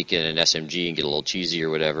want to sneak in an SMG and get a little cheesy or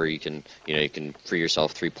whatever, you can free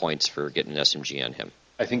yourself 3 points for getting an SMG on him.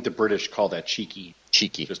 I think the British call that cheeky.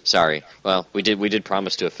 Cheeky. Sorry. Well, we did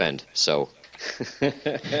promise to offend, so.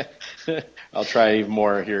 I'll try even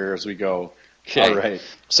more here as we go. Okay. All right.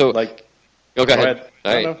 So, go ahead.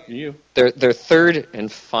 All right. No, you. Their third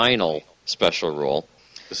and final special rule.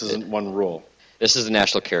 This isn't one rule. This is the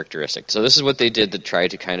national characteristic. So this is what they did to try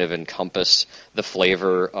to kind of encompass the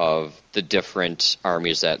flavor of the different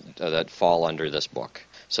armies that fall under this book.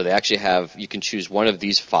 So they actually have, you can choose one of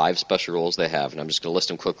these 5 special rules they have, and I'm just going to list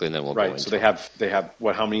them quickly, and then we'll go into so they have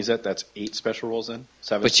what? How many is that? That's 8 special rules then.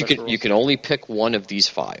 7. But you can only pick one of these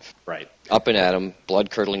 5. Right. Up and Atom,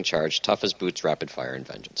 Blood Curdling Charge, Tough as Boots, Rapid Fire, and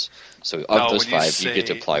Vengeance. So of those 5, you get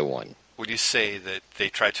to apply one. When you say that they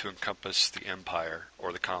try to encompass the Empire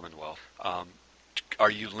or the Commonwealth, are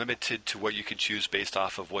you limited to what you can choose based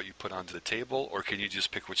off of what you put onto the table, or can you just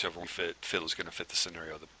pick whichever one is going to fit the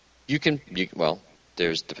scenario?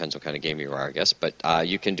 Depends what kind of game you are, I guess, but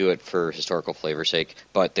you can do it for historical flavor's sake.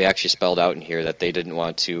 But they actually spelled out in here that they didn't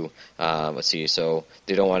want to, so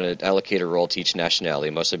they don't want to allocate a role to each nationality,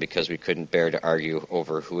 mostly because we couldn't bear to argue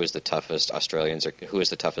over who is the toughest Australians, or who is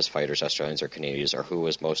the toughest fighters, Australians or Canadians, or who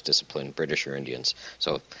was most disciplined, British or Indians.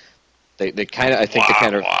 So they kind of,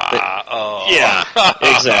 yeah,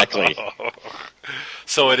 exactly.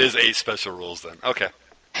 So it is 8 special rules then. Okay.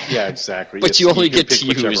 Yeah, exactly. But you only get to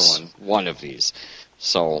use one of these.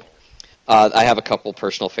 So I have a couple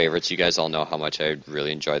personal favorites. You guys all know how much I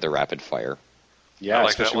really enjoy the Rapid Fire. Yeah,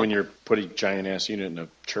 especially when you're putting a giant-ass unit in a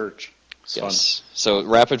church. It's fun. So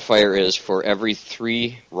Rapid Fire is for every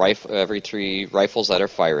 3 rifles that are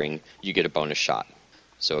firing, you get a bonus shot.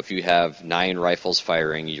 So if you have 9 rifles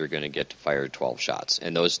firing, you're going to get to fire 12 shots.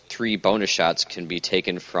 And those 3 bonus shots can be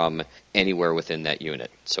taken from anywhere within that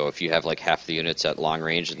unit. So if you have like half the units at long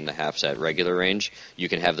range and the half's at regular range, you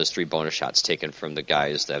can have those 3 bonus shots taken from the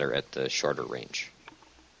guys that are at the shorter range.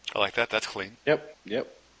 I like that. That's clean.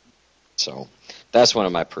 Yep. So that's one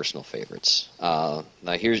of my personal favorites. Now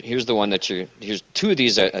here's the one here's 2 of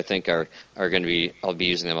these I think are going to be, I'll be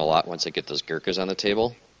using them a lot once I get those Gurkhas on the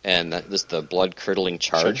table. And this is the Blood Curdling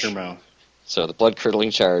Charge. Shut your mouth. So the Blood Curdling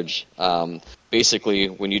Charge, basically,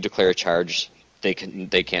 when you declare a charge, they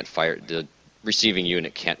can't fire. The receiving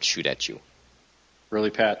unit can't shoot at you. Really,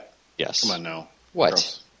 Pat? Yes. Come on now. What?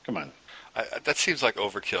 Gross. Come on. That seems like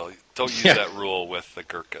overkill. Don't use that rule with the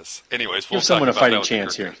Gurkhas. Anyways, we'll give someone a fighting that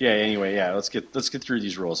chance here. Yeah. Anyway, let's get through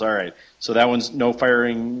these rules. All right. So that one's no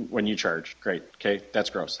firing when you charge. Great. Okay, that's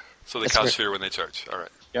gross. So they cause fear when they charge. All right.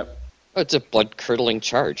 Yep. It's a blood-curdling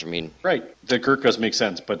charge. I mean, right. The Gurkhas make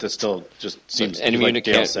sense, but that still just seems enemy unit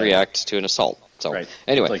can't react to an assault. So right.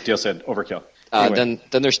 Anyway, like Dale said, overkill. Anyway.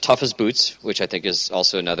 Then there's Tough as Boots, which I think is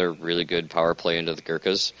also another really good power play into the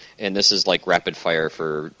Gurkhas, and this is like rapid fire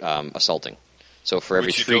for assaulting. So for every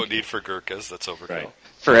which you don't need for Gurkhas, that's overkill. Right.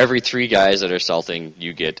 For every 3 guys that are assaulting,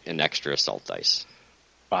 you get an extra assault dice.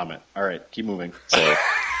 Bomb it. All right, keep moving. So.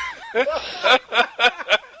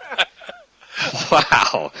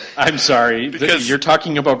 Wow. I'm sorry. You're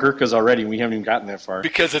talking about Gurkhas already. We haven't even gotten that far.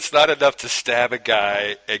 Because it's not enough to stab a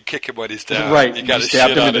guy and kick him when he's down. Right. You got to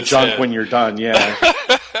stab him in the junk when you're done, yeah.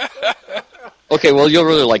 Okay, well, you'll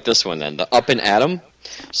really like this one then. The Up and Atom.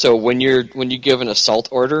 So when you give an assault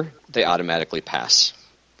order, they automatically pass.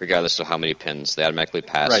 Regardless of how many pins, they automatically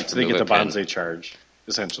pass. Right, so they get the bombs they charge,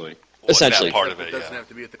 essentially. Essentially. Part of it, it doesn't have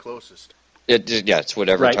to be at the closest. It's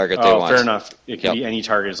whatever target they want. Fair enough. It can be any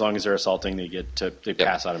target. As long as they're assaulting, they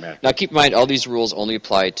pass automatically. Now, keep in mind, all these rules only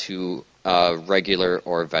apply to regular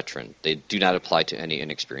or veteran. They do not apply to any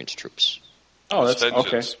inexperienced troops. Oh, that's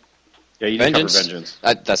okay. Yeah, you didn't cover Vengeance.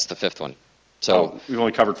 That's the 5th one. So we've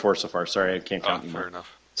only covered 4 so far. Sorry, I can't count anymore. Fair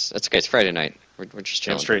enough. That's okay. It's Friday night. We're just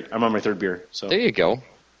chilling. I'm straight. I'm on my 3rd beer. So there you go.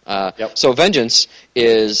 So Vengeance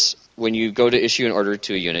is when you go to issue an order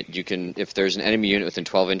to a unit, you can, if there's an enemy unit within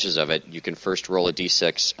 12 inches of it, you can first roll a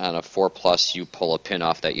d6. On a 4+, you pull a pin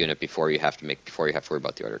off that unit before you have to worry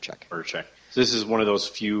about the order check. So this is one of those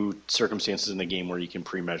few circumstances in the game where you can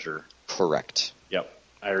pre-measure. Correct. Yep,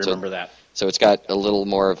 I remember that. So it's got a little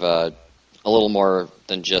more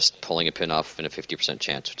than just pulling a pin off and a 50%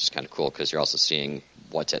 chance, which is kind of cool because you're also seeing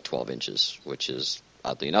what's at 12 inches, which is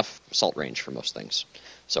oddly enough assault range for most things.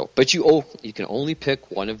 So, but you can only pick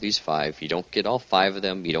one of these 5. You don't get all 5 of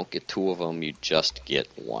them. You don't get 2 of them. You just get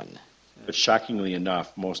 1. But shockingly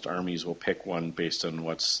enough, most armies will pick one based on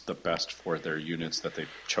what's the best for their units that they've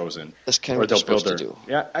chosen. That's kind of what they're supposed to do.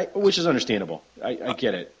 Yeah, which is understandable. I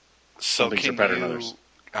get it. So some things are better than others.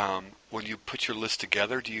 When you put your list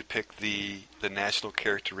together, do you pick the national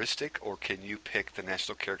characteristic, or can you pick the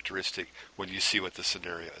national characteristic when you see what the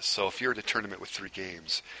scenario is? So if you're at a tournament with 3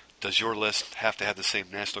 games, does your list have to have the same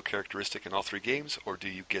national characteristic in all 3 games, or do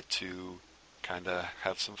you get to kind of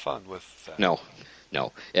have some fun with that? No.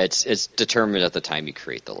 It's determined at the time you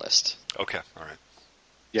create the list. Okay, all right.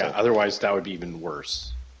 Yeah, otherwise that would be even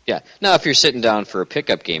worse. Yeah. Now, if you're sitting down for a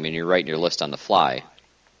pickup game and you're writing your list on the fly,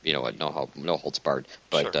 you know what? No holds barred.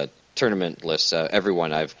 But sure. Tournament lists,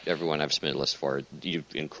 everyone I've submitted lists for, you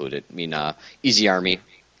include it. I mean, Easy Army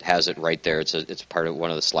has it right there. It's part of one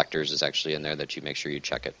of the selectors is actually in there that you make sure you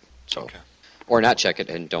check it. So, okay. Or not check it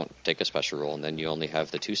and don't take a special rule, and then you only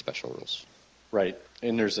have the 2 special rules. Right,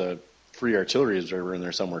 and there's a free artillery observer in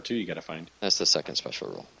there somewhere too. You got to find. That's the second special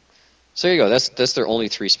rule. So there you go. That's their only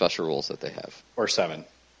 3 special rules that they have. Or 7.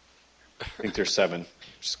 I think there's 7.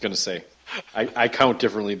 Just gonna say, I count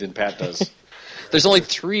differently than Pat does. There's only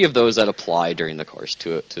 3 of those that apply during the course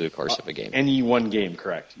to the course of a game. Any one game,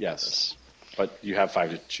 correct? Yes, but you have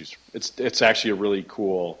 5 to choose. It's actually a really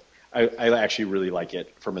cool. I actually really like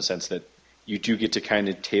it from a sense that you do get to kind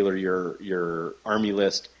of tailor your army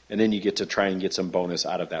list, and then you get to try and get some bonus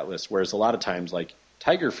out of that list. Whereas a lot of times, like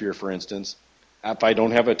Tiger Fear, for instance, if I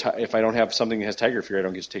don't have something that has Tiger Fear, I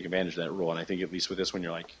don't get to take advantage of that rule. And I think at least with this one,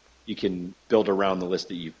 you can build around the list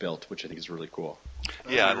that you've built, which I think is really cool.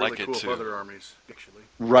 Yeah, I like really it cool too. With other armies, actually.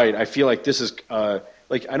 Right. I feel like this is I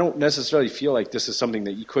don't necessarily feel like this is something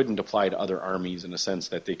that you couldn't apply to other armies in a sense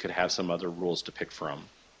that they could have some other rules to pick from.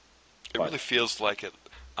 It really feels like it.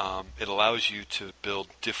 It allows you to build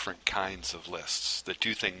different kinds of lists that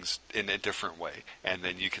do things in a different way, and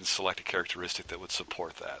then you can select a characteristic that would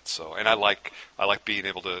support that. So, and I like being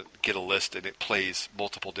able to get a list and it plays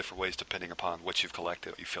multiple different ways depending upon what you've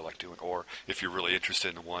collected, what you feel like doing, or if you're really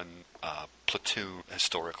interested in one platoon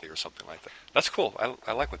historically or something like that. That's cool.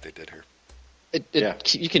 I like what they did here.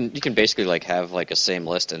 You can basically have a same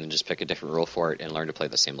list and then just pick a different rule for it and learn to play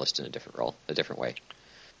the same list in a different way.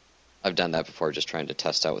 I've done that before, just trying to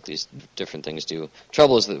test out what these different things do.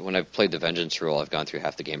 Trouble is that when I've played the Vengeance rule, I've gone through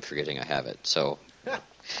half the game forgetting I have it. So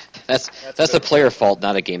that's the player fault,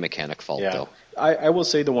 not a game mechanic fault, though. I will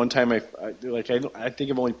say the one time I think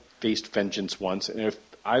I've only faced Vengeance once, and if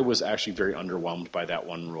I was actually very underwhelmed by that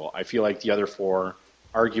one rule. I feel like the other 4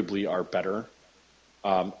 arguably are better.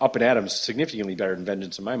 Up and Adam's significantly better than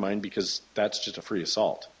Vengeance in my mind because that's just a free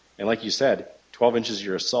assault. And like you said, 12 inches is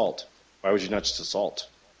your assault. Why would you not just assault?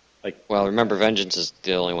 Well, remember, Vengeance is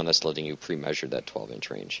the only one that's letting you pre-measure that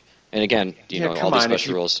 12-inch range. And again, all these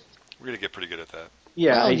special rules. We're going to get pretty good at that.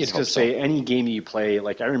 Yeah, well, I used to say any game you play,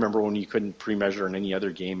 I remember when you couldn't pre-measure in any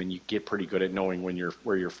other game, and you get pretty good at knowing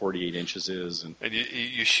where your 48 inches is. And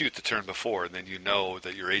you shoot the turn before, and then you know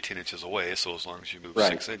that you're 18 inches away, so as long as you move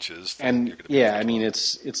 6 inches, then you're going to be I mean,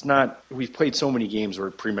 it's not, we've played so many games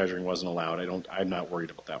where pre-measuring wasn't allowed. I'm not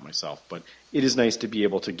worried about that myself, but it is nice to be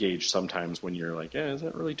able to gauge sometimes when you're like, is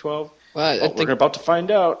that really 12? Well, we're about to find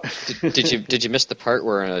out. Did you miss the part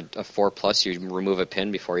where in a 4+ you remove a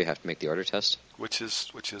pin before you have to make the order test? Which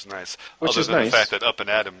is nice. Which the fact that up and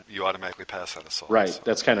Adam, you automatically pass that assault. Right. So.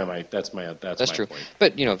 That's kind of my my true. point.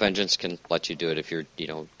 But Vengeance can let you do it if you're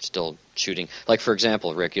still shooting. Like for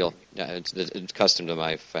example, Rick, it's custom to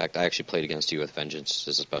my fact. I actually played against you with Vengeance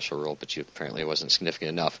as a special rule, but apparently it wasn't significant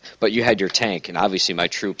enough. But you had your tank, and obviously my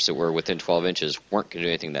troops that were within 12 inches weren't going to do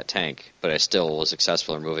anything to that tank. But I still was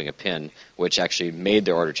successful in removing a pin, which actually made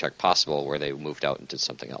their order check possible, where they moved out and did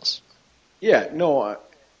something else. Yeah. No.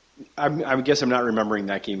 I guess I'm not remembering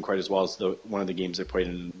that game quite as well as one of the games I played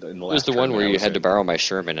in the last. It was the one where you had to borrow my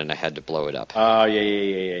Sherman and I had to blow it up. Oh,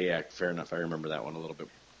 yeah. Fair enough. I remember that one a little bit.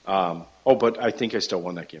 But I think I still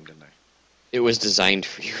won that game, didn't I? It was designed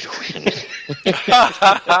for you to win.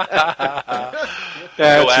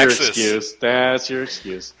 That's your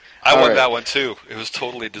excuse. I won that one too. It was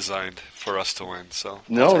totally designed for us to win. So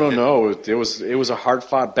no. It was a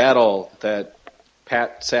hard-fought battle that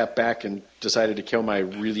Pat sat back and decided to kill my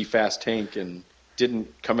really fast tank and didn't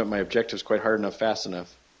come at my objectives quite hard enough, fast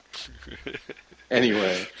enough.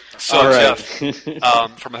 Anyway. So, all right.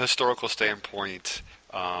 Jeff, from a historical standpoint,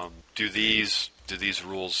 do these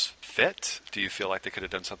rules fit? Do you feel like they could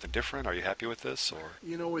have done something different? Are you happy with this? Or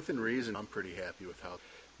Within reason, I'm pretty happy with how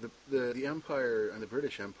the Empire and the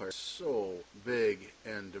British Empire is so big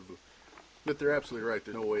and that they're absolutely right.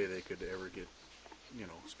 There's no way they could ever get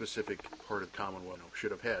specific part of the Commonwealth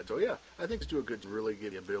should have had. So yeah, I think it's do a good, really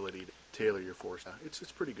get the ability to tailor your force. It's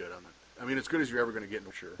pretty good on that. I mean, as good as you're ever going to get,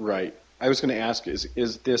 for sure. Right. I was going to ask,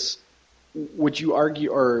 is this? Would you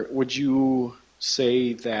argue, or would you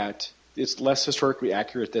say that it's less historically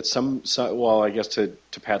accurate that some well, I guess to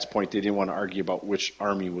Pat's point, they didn't want to argue about which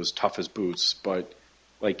army was tough as boots, but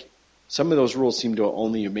some of those rules seem to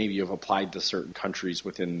only maybe have applied to certain countries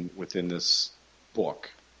within this book.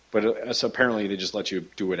 But apparently they just let you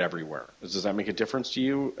do it everywhere. Does that make a difference to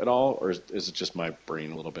you at all, or is it just my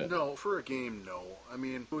brain a little bit? No, for a game, no. I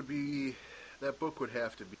mean, that book would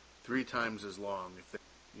have to be 3 times as long if they,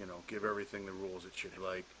 give everything the rules it should,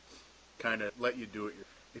 kind of let you do it.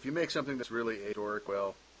 If you make something that's really historic,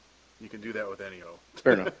 well, you can do that with any O.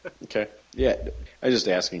 Fair enough. Okay. Yeah, I was just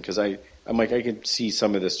asking because I'm I can see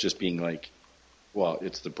some of this just being Well,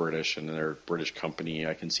 it's the British, and they're a British company.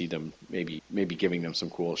 I can see them maybe giving them some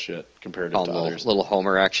cool shit compared to others. Little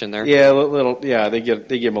Homer action there. Yeah, they give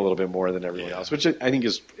them a little bit more than everyone else, which I think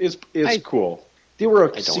is cool. They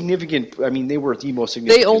were significant. I mean, they were the most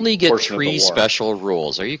significant. They only get portion 3 of the war. special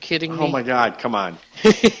rules. Are you kidding me? Oh my God! Come on.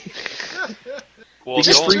 Well,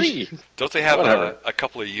 don't they have a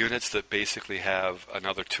couple of units that basically have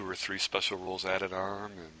another 2 or 3 special rules added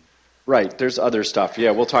on? And... Right. There's other stuff.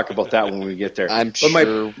 Yeah, we'll talk about that when we get there.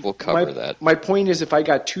 We'll cover that. My point is, if I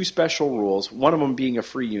got 2 special rules, one of them being a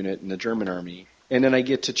free unit in the German army, and then I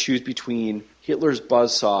get to choose between Hitler's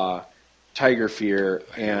Buzzsaw, Tiger Fear,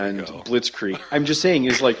 and Blitzkrieg. I'm just saying,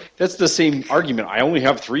 that's the same argument. I only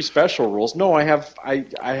have 3 special rules. No, I have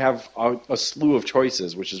a slew of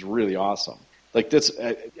choices, which is really awesome. I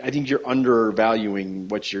think you're undervaluing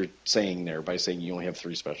what you're saying there by saying you only have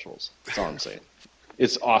 3 specials. That's all I'm saying.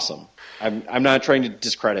 It's awesome. I'm not trying to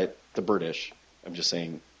discredit the British. I'm just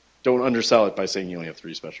saying, don't undersell it by saying you only have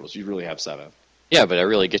 3 specials. You really have 7. Yeah, but I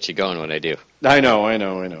really get you going when I do. I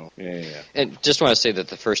know. Yeah. And just want to say that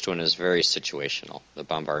the first one is very situational. The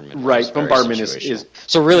bombardment. Right, bombardment is.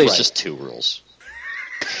 So really, it's just 2 rules.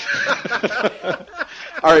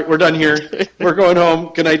 All right, we're done here. We're going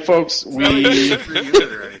home. Good night, folks.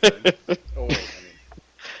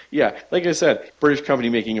 Yeah, like I said, British company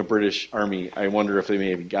making a British army. I wonder if they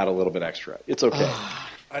maybe got a little bit extra. It's okay.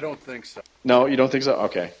 I don't think so. No, you don't think so?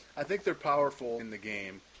 Okay. I think they're powerful in the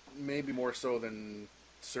game, maybe more so than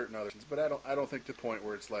certain others, but I don't think to the point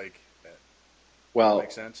where it's like that. Well, that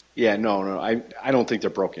makes sense. Yeah, no, I don't think they're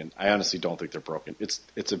broken. I honestly don't think they're broken.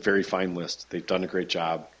 It's a very fine list. They've done a great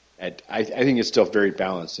job. I think it's still very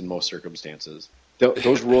balanced in most circumstances.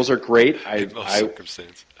 Those rules are great. In most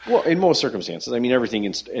circumstances. Well, in most circumstances. I mean, everything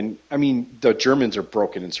the Germans are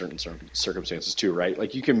broken in certain circumstances too, right?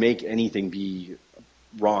 Like, you can make anything be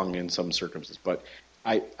wrong in some circumstances, but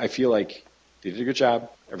I feel like they did a good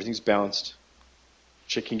job. Everything's balanced.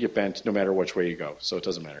 Shit can get bent no matter which way you go, so it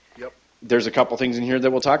doesn't matter. Yep. There's a couple things in here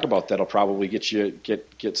that we'll talk about that'll probably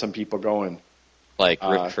get some people going. Like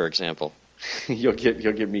Rick, for example. You'll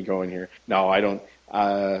get me going here. No, I don't.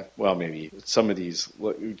 Well, maybe some of these.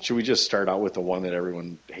 Should we just start out with the one that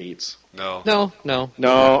everyone hates? No. All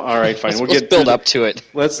right, fine. Let's build up to it.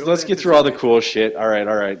 Let's get through all the cool shit. All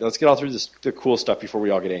right. Let's get all through the cool stuff before we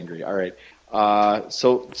all get angry. All right.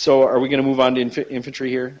 So are we going to move on to infantry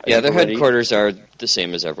here? Yeah, their headquarters are the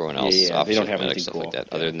same as everyone else. Yeah, they don't have anything stuff cool like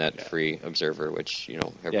that, other than that free observer, which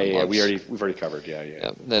everyone loves. We've already covered.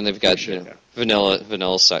 Yeah. Then they've got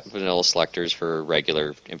vanilla selectors for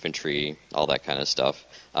regular infantry, all that kind of stuff.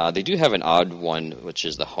 They do have an odd one, which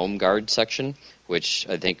is the Home Guard section, which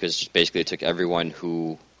I think is basically took everyone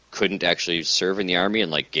who couldn't actually serve in the army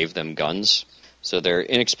and gave them guns. So they're an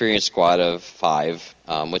inexperienced squad of 5.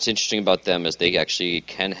 What's interesting about them is they actually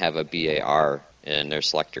can have a BAR in their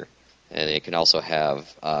selector, and they can also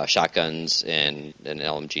have shotguns and an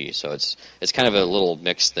LMG. So it's kind of a little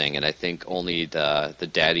mixed thing, and I think only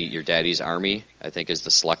your daddy's army, I think, is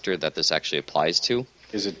the selector that this actually applies to.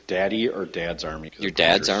 Is it daddy or dad's army? Your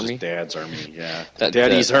dad's army? Dad's army, yeah.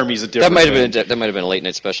 Daddy's army is a different That might have been a late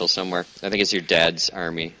night special somewhere. I think it's your dad's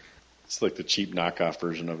army. It's like the cheap knockoff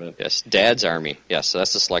version of it. Yes, Dad's Army. Yes, so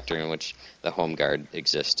that's the selector in which the Home Guard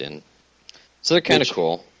exists in. So they're kind of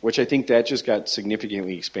cool. Which I think that just got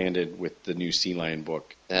significantly expanded with the new Sea Lion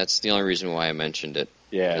book. That's the only reason why I mentioned it.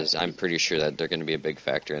 Yeah. Because I'm pretty sure that they're going to be a big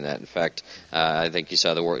factor in that. In fact, I think you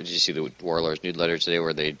saw did you see the Warlords newsletter today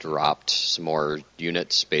where they dropped some more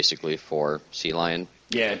units basically for Sea Lion?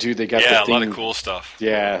 Yeah, dude, they got a lot of cool stuff.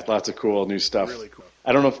 Yeah, lots of cool new stuff. Really cool.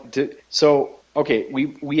 I don't know if... Okay,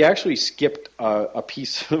 we actually skipped a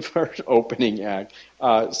piece of our opening act.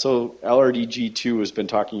 So LRDG2 has been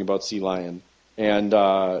talking about Sea Lion, and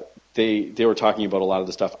they were talking about a lot of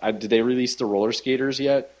the stuff. Did they release the roller skaters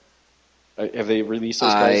yet? Have they released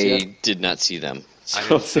those guys yet? I did not see them. I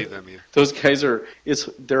didn't see them either. Those guys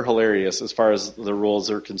they're hilarious as far as the rules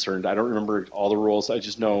are concerned. I don't remember all the rules. I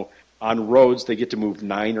just know on roads they get to move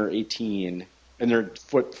 9 or 18, and they're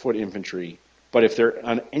foot infantry. But if they're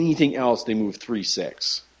on anything else, they move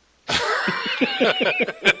 3-6.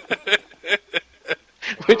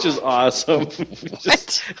 Which is awesome.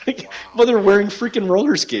 Well, they're wearing freaking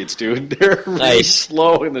roller skates, dude. They're really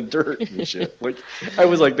slow in the dirt and shit. I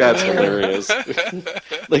was like, that's hilarious.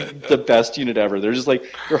 The best unit ever. They're just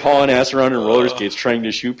they're hauling ass around in roller skates trying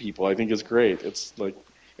to shoot people. I think it's great. It's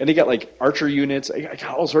and they got archer units. I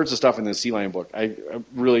got all sorts of stuff in the Sea Lion book. I'm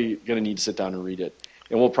really going to need to sit down and read it.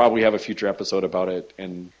 And we'll probably have a future episode about it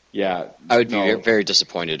and Yeah, I would be very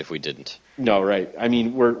disappointed if we didn't. No, right. I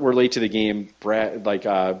mean, we're late to the game. Brad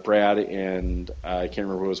and I can't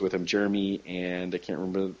remember who was with him. Jeremy and I can't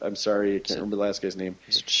remember. I'm sorry, I can't remember the last guy's name.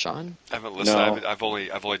 Is it Sean? I haven't listened. No. I've only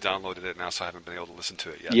downloaded it now, so I haven't been able to listen to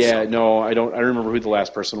it yet. Yeah, so. no, I don't. I remember who the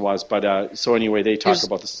last person was, but so anyway, they talk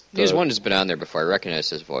about this. He's one who's been on there before. I recognize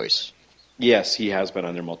his voice. Yes, he has been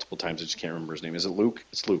on there multiple times. I just can't remember his name. Is it Luke?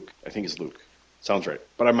 It's Luke. I think it's Luke. Sounds right,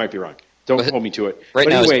 but I might be wrong. Don't hold me to it. Right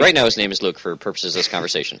now, his name is Luke for purposes of this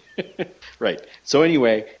conversation. Right. So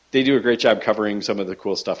anyway, they do a great job covering some of the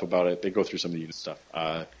cool stuff about it. They go through some of the unit stuff.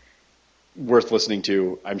 Worth listening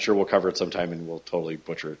to. I'm sure we'll cover it sometime, and we'll totally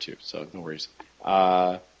butcher it too. So no worries.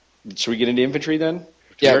 Should we get into infantry then?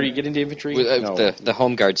 Did we already get into infantry? No. The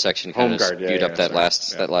home guard section kind of spewed up that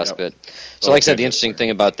last bit. So, like I said, the interesting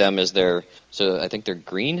thing about them is I think they're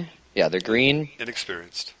green. Yeah, they're green.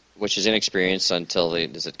 Inexperienced. Which is inexperienced until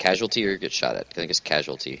is it casualty or get shot at? I think it's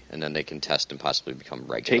casualty, and then they can test and possibly become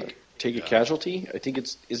regular. Take a casualty? I think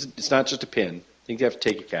it's not just a pin. I think they have to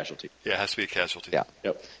take a casualty. Yeah, it has to be a casualty. Yeah.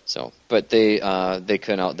 Yep. So, but they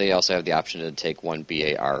also have the option to take one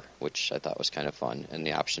BAR, which I thought was kind of fun, and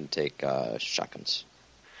the option to take shotguns.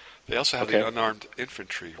 They also have the unarmed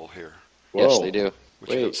infantry here. Whoa. Yes, they do.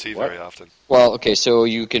 Which you don't see very often. Well, okay, so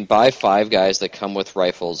you can buy 5 guys that come with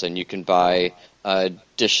rifles, and you can buy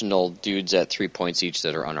additional dudes at 3 points each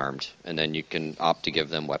that are unarmed, and then you can opt to give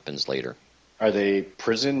them weapons later. Are they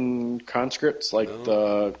prison conscripts like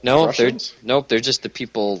the Russians? They're just the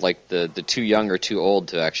people like the too young or too old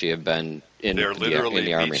to actually have been in the army. They're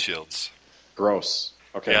literally meat shields. Gross.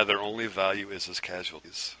 Okay. Yeah, their only value is as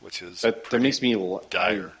casualties, which is that makes me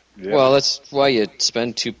dire. Yeah. Well, that's why you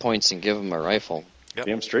spend 2 points and give them a rifle. Yep.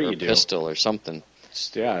 Damn straight or you do. A pistol or something.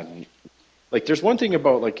 Yeah. Like, there's one thing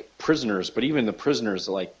about, like, prisoners, but even the prisoners,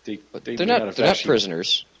 like, they're not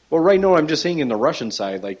prisoners. Well, right, no, I'm just saying in the Russian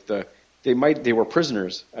side, like, they were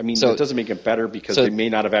prisoners. I mean, that doesn't make it better because they may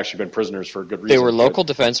not have actually been prisoners for a good reason. They were local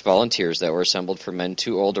defense volunteers that were assembled for men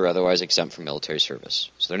too old or otherwise exempt from military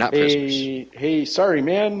service. So they're not prisoners. Hey, sorry,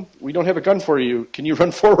 man, we don't have a gun for you. Can you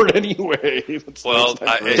run forward anyway?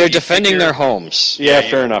 They're defending their homes. Yeah,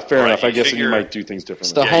 fair enough. I guess you might do things differently.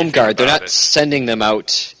 It's the home guard. They're not sending them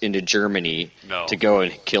out into Germany to go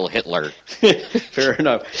and kill Hitler. Fair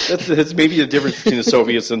enough. That's maybe the difference between the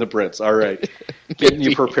Soviets and the Brits. All right. Getting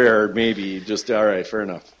you prepared, maybe. Just, all right, fair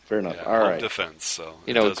enough. Yeah, all right. Defense, so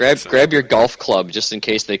grab your golf club just in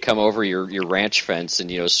case they come over your ranch fence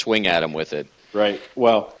and swing at them with it. Right.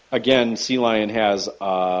 Well, again, Sea Lion has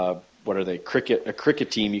what are they? A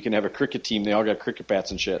cricket team. You can have a cricket team. They all got cricket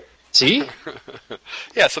bats and shit. See?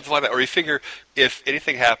 Yeah, something like that. Or you figure if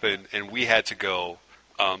anything happened and we had to go,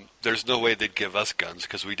 there's no way they'd give us guns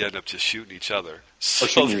because we'd end up just shooting each other. So or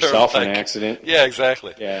shooting yourself in an accident. Yeah,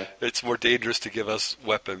 exactly. Yeah. It's more dangerous to give us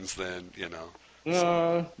weapons than,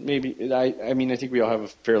 Maybe. I mean, I think we all have a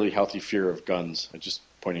fairly healthy fear of guns. I'm just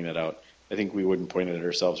pointing that out. I think we wouldn't point it at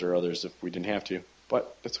ourselves or others if we didn't have to.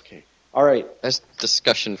 But that's okay. All right. That's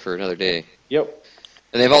discussion for another day. Yep.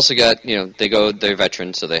 And they've also got, they're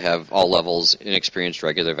veterans, so they have all levels, inexperienced,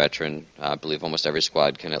 regular veteran. I believe almost every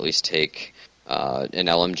squad can at least take an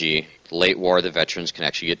LMG. Late war, the veterans can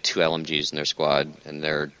actually get 2 LMGs in their squad, and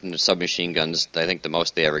their submachine guns, I think the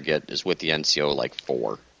most they ever get is with the NCO, like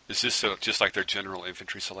 4. Is this just like their general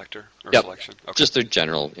infantry selector or yep. selection? Okay. Just their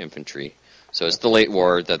general infantry. So it's the late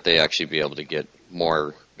war that they actually be able to get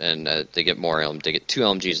more, and they get more. They get 2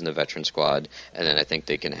 LMGs in the veteran squad, and then I think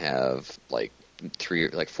they can have like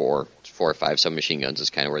 4 or 5 submachine guns is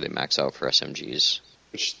kind of where they max out for SMGs.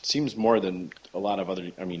 Which seems more than a lot of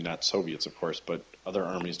other, I mean, not Soviets, of course, but other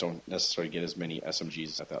armies don't necessarily get as many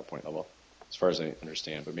SMGs at that point level, as far as I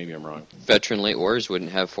understand, but maybe I'm wrong. Veteran late wars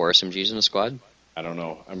wouldn't have 4 SMGs in a squad? I don't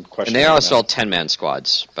know. I'm questioning. And they also all 10-man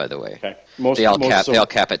squads, by the way. Okay. They all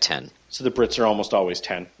cap at 10. So the Brits are almost always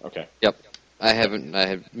 10. Okay. Yep.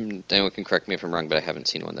 Anyone can correct me if I'm wrong, but I haven't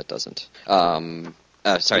seen one that doesn't. The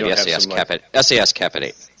SAS cap at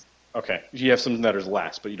 8. Okay. You have some that are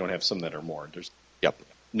less, but you don't have some that are more. There's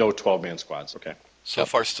no 12-man squads. Okay. So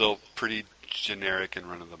far, still pretty generic and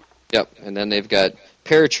run of them. Yep. And then they've got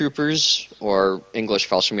paratroopers or English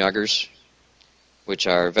Fallschirmjägers, which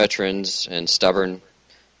are veterans and stubborn.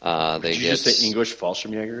 Did you just say English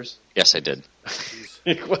Fallschirmjägers? Yes, I did.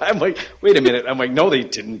 I'm like, wait a minute. I'm like, no, they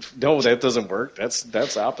didn't. No, that doesn't work.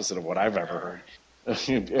 That's opposite of what I've ever heard.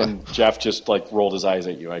 And Jeff just rolled his eyes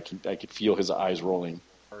at you. I could feel his eyes rolling.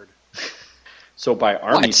 So by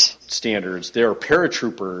Army standards, there are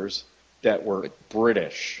paratroopers that were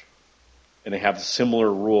British. and they have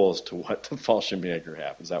similar rules to what the Fallschirmjäger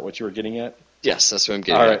have. Is that what you were getting at? Yes, that's what I'm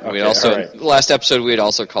getting at. Okay, We also last episode we had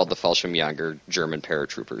also called the Fallschirmjäger German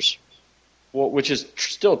paratroopers. Well, which is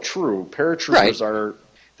still true. Paratroopers are.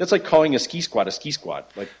 That's like calling a ski squad.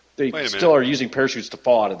 Like they still are using parachutes to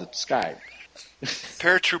fall out of the sky.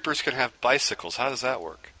 Paratroopers can have bicycles. How does that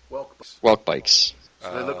work? Welk bikes.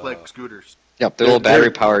 So they look like scooters. Yep, they're little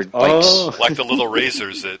battery-powered bikes. Oh. Like the little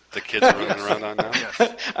razors that the kids are running around on now?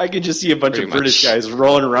 Yes. I can just see a bunch of British guys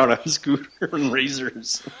rolling around on a scooter and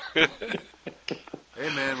razors. Hey,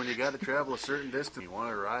 man, when you got to travel a certain distance, you want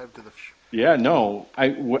to arrive to the... Yeah, no.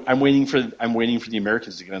 I'm waiting for the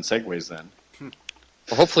Americans to get on segways then.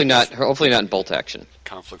 Well, hopefully not in bolt action.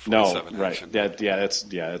 Conflict 47 right. action.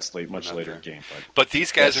 That's late, much later game. But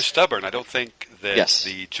these guys are stubborn. I don't think that Yes.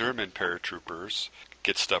 the German paratroopers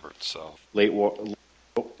get stubborn. So Late war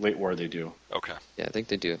they do. okay. Yeah, I think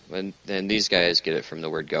they do. And then these guys get it from the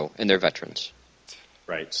word go, and they're veterans.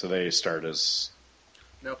 Right, so they start as...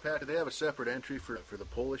 Now, Pat, do they have a separate entry for the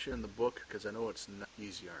Polish in the book? Because I know it's not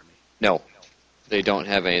Easy Army. No, they don't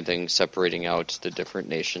have anything separating out the different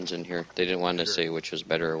nations in here. They didn't want to say which was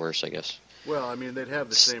better or worse, I guess. Well, I mean, they'd have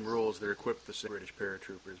the same rules. They're equipped with the same British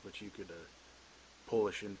paratroopers, but you could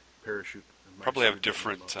Polish and parachute. Probably have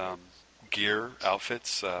different gear,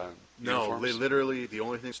 outfits, No, uniforms? they literally, the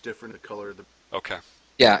only thing that's different is the color of the... Okay.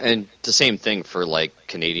 Yeah, and the same thing for like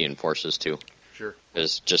Canadian forces too. Sure.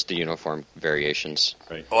 Is just the uniform variations.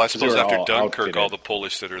 Right. Well, I suppose They're after all Dunkirk, outfitted. all the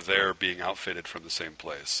Polish that are there being outfitted from the same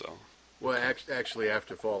place. So Well, actually,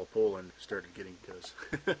 after the fall of Poland, started getting because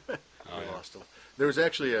yeah. lost a lot. There was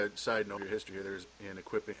actually a side note in your history here. There's in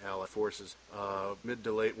equipping Allied forces. Mid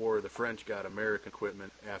to late war, the French got American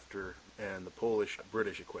equipment and the Polish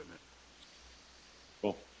British equipment.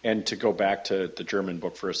 Cool. And to go back to the German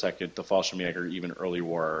book for a second, the Fallschirmjäger, even early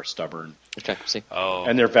war, are stubborn. Okay, see. Oh,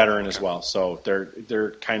 And they're veteran as well, so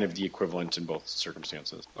they're kind of the equivalent in both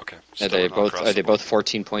circumstances. okay. Are they both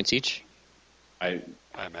 14 points each? I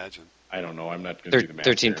imagine. I don't know. I'm not going to do the math.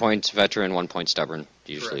 13 here. points veteran, 1 point stubborn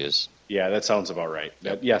usually is. Yeah, that sounds about right.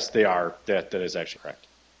 Yes, they are. That is actually correct.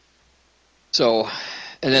 So,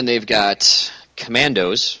 and then they've got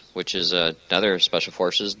commandos, which is another special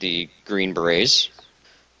forces, the Green Berets.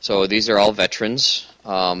 So these are all veterans.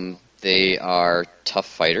 They are tough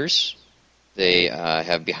fighters. They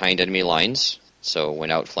have behind enemy lines. So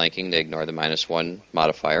when outflanking, they ignore the -1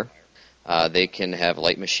 modifier. They can have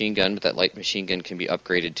light machine gun, but that light machine gun can be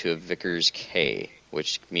upgraded to a Vickers K,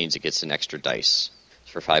 which means it gets an extra dice.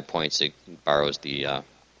 For 5 points, it borrows the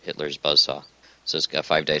Hitler's buzzsaw. So it's got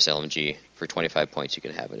 5 dice LMG. For 25 points, you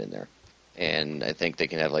can have it in there. And I think they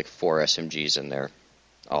can have like 4 SMGs in there.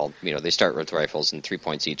 They start with rifles and 3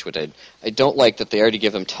 points each, which I don't like that they already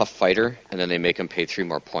give them tough fighter, and then they make them pay 3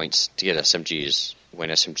 more points to get SMGs when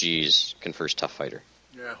SMGs confers tough fighter.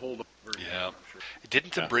 Yeah, hold up. Yeah. I'm sure.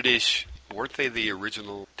 Didn't the British, weren't they the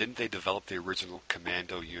original, didn't they develop the original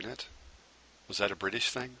commando unit? Was that a British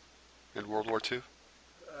thing in World War II?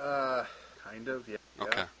 Kind of, yeah.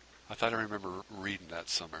 Okay. I thought I remember reading that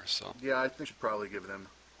somewhere, so. Yeah, I think you should probably give them.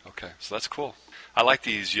 Okay, so that's cool. I like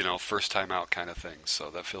these, first time out kind of things, so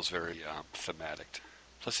that feels very thematic.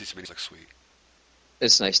 Plus these minis look sweet.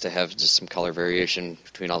 It's nice to have just some color variation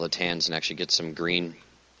between all the tans and actually get some green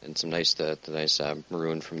and some nice the nice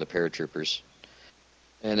maroon from the paratroopers.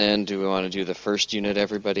 And then, do we want to do the first unit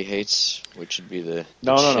everybody hates, which would be the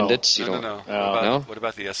Chindits? No. What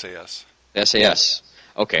about the SAS? SAS.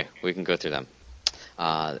 Okay, we can go through them.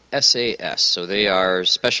 SAS, so they are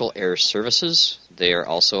Special Air Services. They are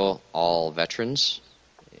also all veterans.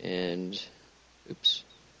 And, oops,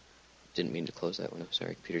 didn't mean to close that one. I'm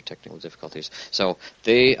sorry, computer technical difficulties. So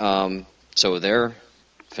they're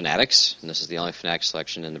fanatics, and this is the only fanatic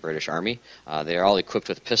selection in the British Army. They are all equipped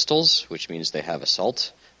with pistols, which means they have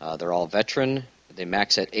assault. They're all veteran. They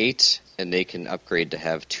max at 8, and they can upgrade to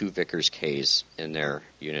have 2 Vickers Ks in their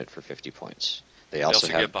unit for 50 points. They also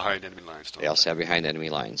get behind enemy lines. They also have behind enemy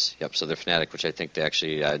lines. Yep. So they're fanatic, which I think they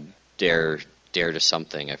actually dare to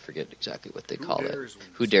something. I forget exactly what they call it.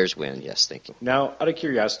 Who dares win? Yes, thank you. Now, out of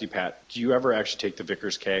curiosity, Pat, do you ever actually take the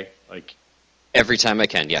Vickers K? Like every time I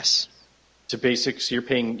can, yes. To basics,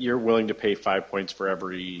 you're willing to pay 5 points for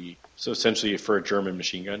every. So essentially, for a German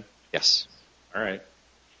machine gun. Yes. All right.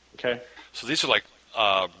 Okay. So these are like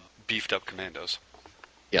beefed up commandos.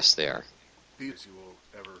 Yes, they are. These you will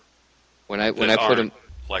ever. When I put them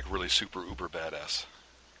like really super uber badass.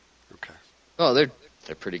 Okay. Oh, they're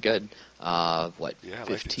pretty good. Yeah,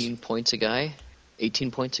 15 points a guy,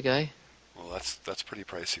 18 points a guy. Well, that's pretty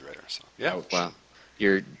pricey right there. So yeah. Wow.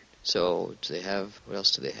 So do they have? What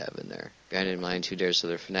else do they have in there? Behind enemy line, 2 dares, so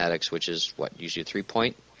they're fanatics, which is what usually a 3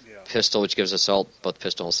 point. Yeah. Pistol, which gives assault. Both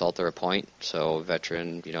pistol and assault are a point. So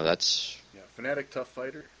veteran, that's... Yeah, fanatic tough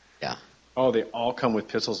fighter. Yeah. Oh, they all come with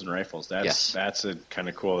pistols and rifles. Yes. That's kind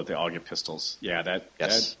of cool that they all get pistols. Yeah,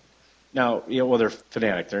 Yes. Now, well, they're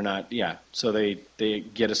fanatic. They're not, So they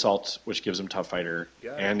get assault, which gives them tough fighter,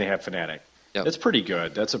 and they have fanatic. Yep. That's pretty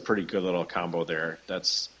good. That's a pretty good little combo there.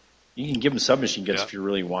 You can give them submachine guns if you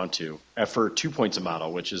really want to, for 2 points a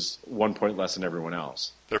model, which is 1 point less than everyone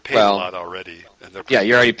else. They're paying a lot already. And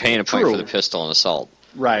you're already paying a point for the pistol and assault.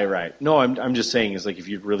 Right. No, I'm just saying is like if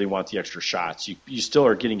you really want the extra shots, you still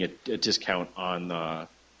are getting a discount on the.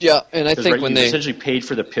 Yeah, and I think when they essentially paid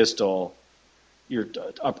for the pistol, you're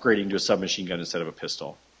upgrading to a submachine gun instead of a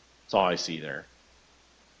pistol. That's all I see there.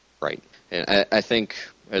 Right, and I think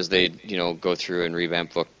as they go through and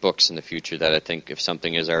revamp books in the future, that I think if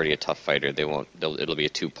something is already a tough fighter, it'll be a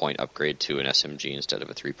 2 point upgrade to an SMG instead of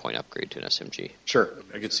a 3 point upgrade to an SMG. Sure,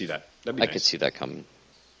 I could see that. That'd be nice. Could see that coming.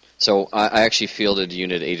 So I actually fielded a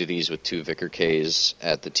unit 8 of these with 2 Vickers Ks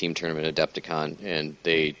at the team tournament at Adepticon, and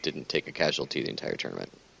they didn't take a casualty the entire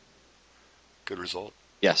tournament. Good result.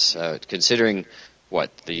 Yes, considering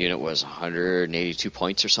the unit was 182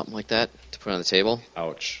 points or something like that to put on the table.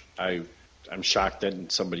 Ouch. I'm shocked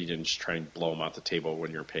that somebody didn't just try and blow them off the table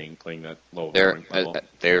when you're playing that low level.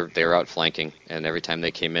 They're outflanking, and every time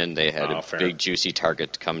they came in, they had a fair. big juicy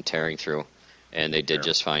target come tearing through, and they did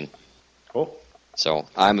just fine. Cool. So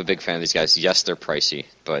I'm a big fan of these guys. Yes, they're pricey,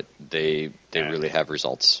 but they really have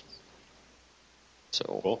results.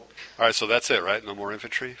 So cool. All right, so that's it, right? No more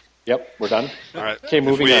infantry. Yep, we're done. All right. Okay,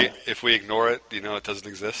 moving on. If we ignore it, it doesn't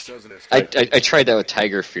exist. I tried that with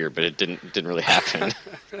Tiger Fear, but it didn't really happen.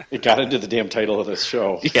 It got into the damn title of this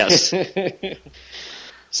show. Yes.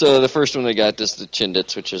 So the first one they got is the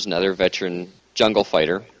Chindits, which is another veteran jungle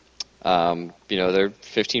fighter. They're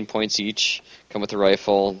 15 points each, come with a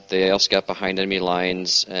rifle. They also got behind enemy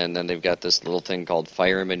lines, and then they've got this little thing called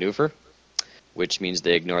fire and maneuver, which means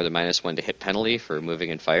they ignore the -1 to hit penalty for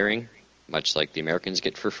moving and firing, much like the Americans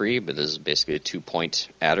get for free, but this is basically a 2 point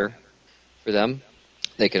adder for them.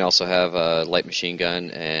 They can also have a light machine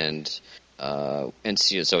gun, and so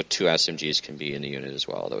 2 SMGs can be in the unit as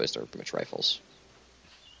well, otherwise they're pretty much rifles.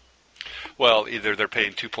 Well, either they're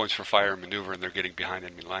paying 2 points for fire and maneuver and they're getting behind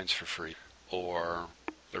enemy lines for free, or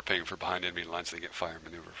they're paying for behind enemy lines and they get fire and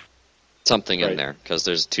maneuver. Something in there, because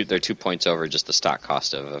they're 2 points over just the stock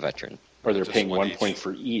cost of a veteran. Or they're paying 1 point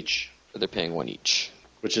for each. Or they're paying 1 each.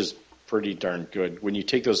 Which is pretty darn good. When you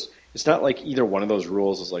take those, it's not like either one of those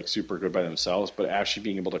rules is like super good by themselves, but actually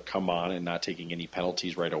being able to come on and not taking any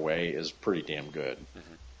penalties right away is pretty damn good.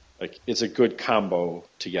 Mm-hmm. Like it's a good combo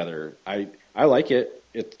together. I like it.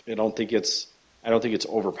 I don't think it's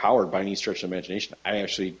overpowered by any stretch of the imagination. I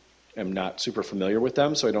actually am not super familiar with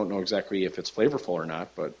them, so I don't know exactly if it's flavorful or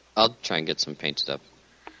not. But I'll try and get some painted up.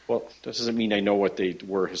 Well, this doesn't mean I know what they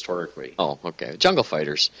were historically. Oh, okay. Jungle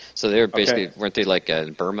fighters. So they were basically, weren't they like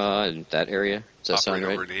in Burma and that area? Does that sound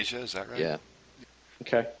right? Over in Asia, is that right? Yeah.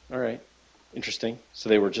 Okay, all right. Interesting. So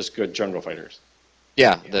they were just good jungle fighters.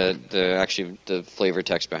 Yeah, the flavor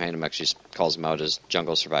text behind them actually calls them out as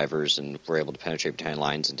jungle survivors and were able to penetrate behind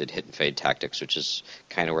lines and did hit and fade tactics, which is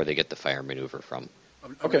kind of where they get the fire maneuver from.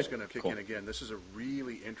 I'm just going to kick in again. This is a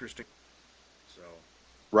really interesting...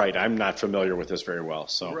 Right, I'm not familiar with this very well.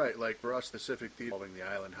 So right, like for us, Pacific Theater involving the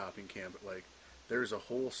island hopping camp, like there's a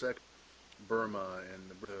whole section, Burma and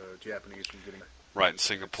the Japanese from getting right in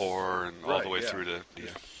Singapore and all the way through to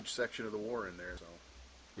huge section of the war in there. So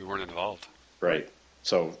we weren't involved. Right.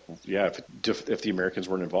 So yeah, if the Americans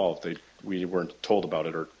weren't involved, we weren't told about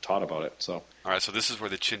it or taught about it. So all right, so this is where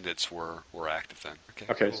the Chindits were active then.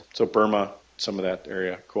 Okay. Cool. So Burma, some of that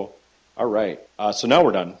area, cool. All right. So now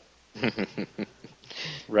we're done.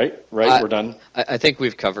 Right, we're done. I think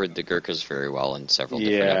we've covered the Gurkhas very well in several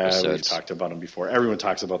different episodes. Yeah, we've talked about them before. Everyone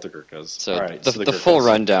talks about the Gurkhas. So, all right, the full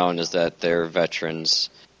rundown is that they're veterans.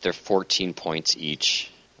 They're 14 points each.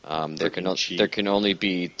 There can only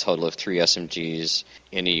be a total of 3 SMGs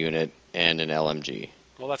in a unit and an LMG.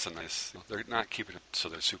 Well, that's a nice... They're not keeping it so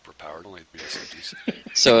they're super powered. Only 3 SMGs.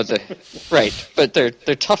 But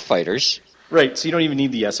they're tough fighters. Right, so you don't even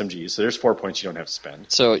need the SMGs. So there's 4 points you don't have to spend.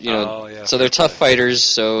 So so they're tough fighters.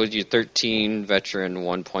 So you 13 veteran,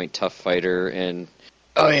 1 point tough fighter, and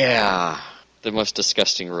the most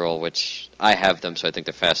disgusting rule, which I have them, so I think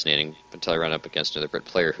they're fascinating. Until I run up against another Brit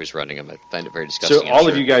player who's running them, I find it very disgusting. So all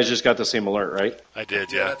of you guys just got the same alert, right? I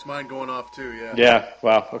did, yeah. That's mine going off too. Yeah. Yeah.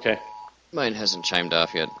 Wow. Okay. Mine hasn't chimed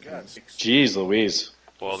off yet. God, jeez Louise.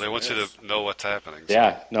 Well, they want you to know what's happening. So.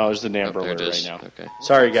 Yeah, no, there's the Amber alert right now. Okay.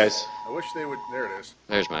 Sorry, guys. I wish they would. There it is.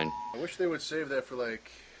 There's mine. I wish they would save that for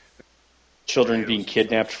like children being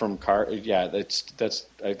kidnapped from car. Yeah, this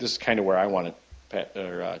is kind of where I want it, Pat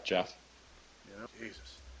or Jeff. Yeah,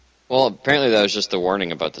 Jesus. Well, apparently that was just the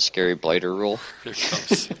warning about the scary blighter rule. Here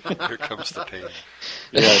comes the pain.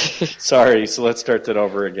 Yeah, sorry. So let's start that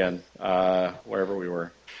over again. Wherever we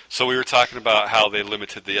were. So we were talking about how they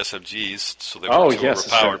limited the SMGs, so they were too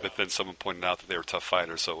overpowered. Right. But then someone pointed out that they were tough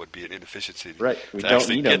fighters, so it would be an inefficiency to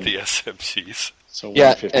actually get the SMGs. So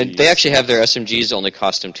yeah, and they actually have their SMGs only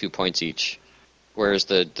cost them 2 points each, whereas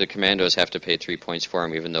the commandos have to pay 3 points for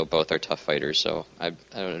them, even though both are tough fighters. So I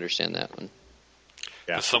don't understand that one.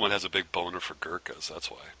 Yeah. Someone has a big boner for Gurkhas,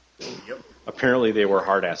 that's why. Yep. Apparently they were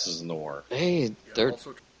hard asses in the war. Hey,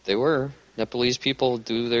 they were. Nepalese people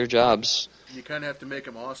do their jobs. You kind of have to make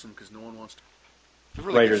them awesome because no one wants to. There's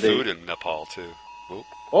really good food in Nepal too. Oop.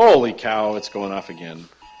 Holy cow! It's going off again.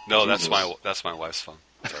 No, Jesus. that's my wife's phone.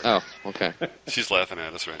 Sorry. Oh, okay. She's laughing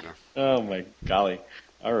at us right now. Oh my golly!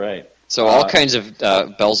 All right. So all kinds of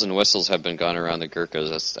bells and whistles have been gone around the Gurkhas.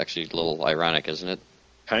 That's actually a little ironic, isn't it?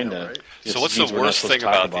 Kinda. Yeah, right? So what's the worst thing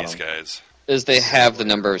about these guys? Is they have the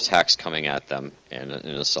number of attacks coming at them in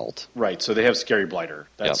an assault. Right, so they have Scary Blighter.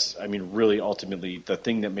 That's, I mean, really, ultimately, the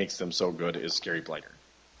thing that makes them so good is Scary Blighter.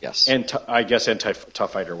 Yes. And I guess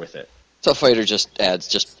Tough Fighter with it. Tough Fighter just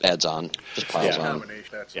adds on, just piles on.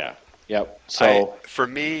 Yeah. Yep. So for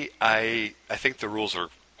me, I think the rules are,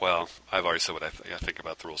 well, I've already said what I think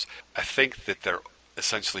about the rules. I think that they're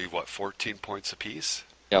essentially, 14 points apiece?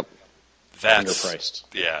 Yep. That's underpriced.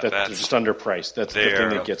 Yeah, they're just underpriced. That's the thing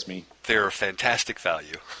that gets me. They're a fantastic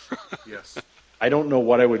value. Yes. I don't know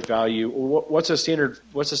what I would value. What's a standard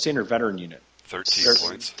veteran unit? 13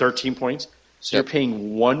 points. 13 points. So you're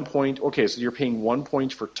paying 1 point. Okay, so you're paying 1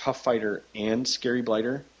 point for Tough Fighter and Scary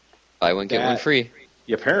Blighter. Buy one get one free.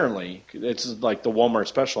 Yeah, apparently, it's like the Walmart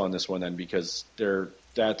special on this one then because I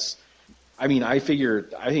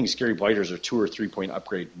think Scary Blighters are 2 or 3 point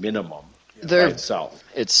upgrade minimum. By itself.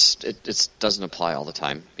 It doesn't apply all the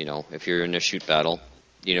time. If you're in a shoot battle,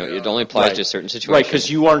 it only applies to a certain situation. Right, because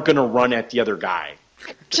you aren't going to run at the other guy.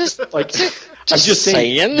 Just I'm just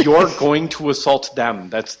saying you're going to assault them.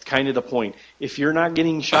 That's kind of the point. If you're not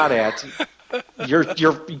getting shot at,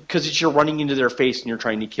 because you're running into their face and you're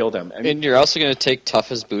trying to kill them. And you're also going to take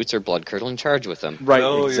tough as boots or blood curdling charge with them. Right,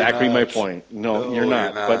 no, exactly my point. No, you're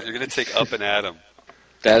not. But you're going to take up and at them.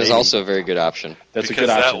 That is also a very good option. That's because a good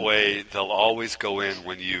option. That way they'll always go in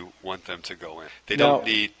when you want them to go in. They don't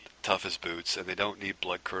need toughest boots and they don't need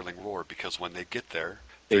blood curdling roar because when they get there,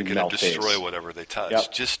 they're going to destroy whatever they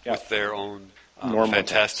touch with their own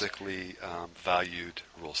fantastically valued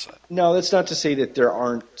rule set. No, that's not to say that there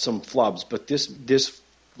aren't some flubs, but this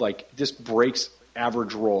breaks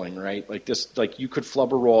average rolling, right? You could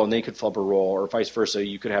flub a roll and they could flub a roll, or vice versa.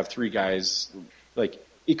 You could have 3 guys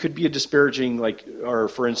it could be a disparaging, or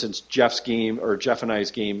for instance, Jeff and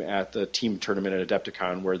I's game at the team tournament at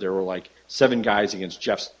Adepticon where there were 7 guys against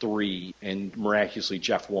Jeff's 3 and miraculously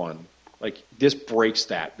Jeff won. This breaks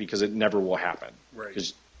that because it never will happen. Right.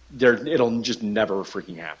 Because it'll just never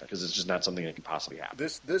freaking happen because it's just not something that can possibly happen.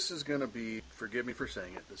 This is going to be, forgive me for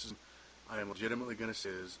saying it, I am legitimately going to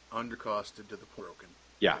say is undercosted to the broken.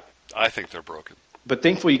 Yeah. I think they're broken. But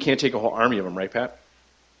thankfully you can't take a whole army of them, right, Pat?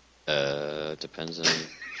 Depends on.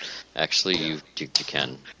 Actually, you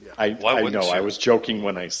can. Yeah. I know. I was joking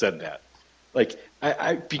when I said that.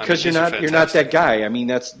 Because you're not fantastic. that guy. I mean,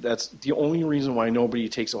 that's the only reason why nobody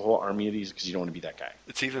takes a whole army of these because you don't want to be that guy.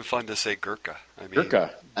 It's even fun to say Gurkha.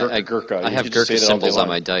 Gurkha. I have Gurkha symbols on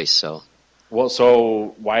my dice, so. Well,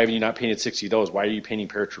 so why have you not painted 60 of those? Why are you painting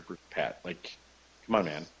paratroopers, Pat? Come on,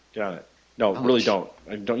 man, get on it. No, really don't.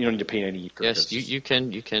 You don't need to paint any Gurkhas. Yes, you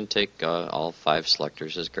can take all 5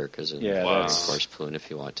 selectors as Gurkhas, and of course Poon if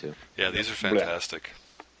you want to. Yeah, these are fantastic.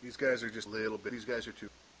 These guys are just a little bit. These guys are too.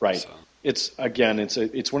 Right. So.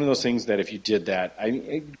 It's one of those things that if you did that,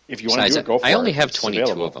 if you want to do it, go for it. I only have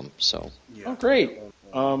 22 of them, so. Yeah. Oh, great.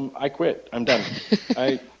 I quit. I'm done.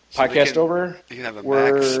 Podcast over. You can have a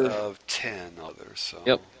max of 10 others. So.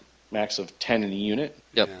 Yep. Max of 10 in a unit.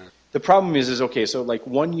 Yep. Yeah. The problem is okay. So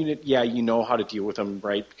one unit, you know how to deal with them,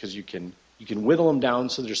 right? Because you can whittle them down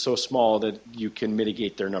so they're so small that you can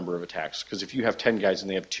mitigate their number of attacks. Because if you have 10 guys and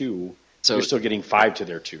they have 2, you're still getting 5 to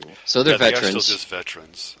their 2. So they're veterans. They're still just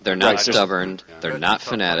veterans. They're not stubborn. They're not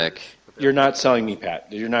fanatic. You're not selling me, Pat.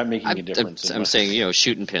 You're not making a difference. I'm saying,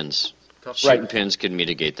 shooting pins. Shooting pins could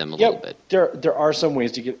mitigate them a little bit. There are some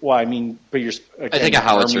ways to get. Well, I mean, but you're. Again, I think a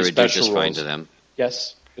howitzer would do just fine to them.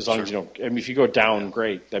 Yes, as long as you don't. I mean, if you go down,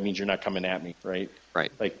 great. That means you're not coming at me, right?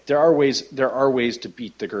 Right. There are ways to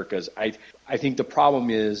beat the Gurkhas. I think the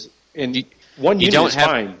problem is, and 1 unit is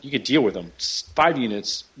fine. You could deal with them. 5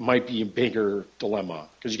 units might be a bigger dilemma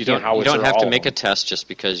because you don't have to make a test just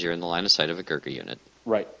because you're in the line of sight of a Gurkha unit.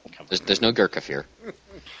 Right. There's no Gurkha fear.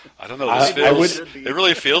 I don't know. It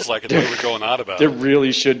really feels like it's what we're going on about. There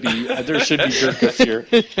really should be. There should be Gurkha fear.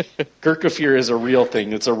 Gurkha fear is a real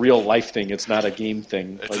thing. It's a real life thing. It's not a game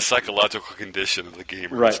thing. It's a psychological condition of the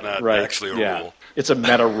gamer. Right, it's not right. actually a rule. It's a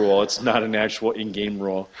meta rule. It's not an actual in-game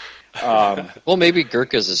rule. Well, maybe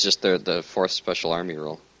Gurkhas is just the fourth special army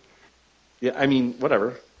rule. Yeah, I mean,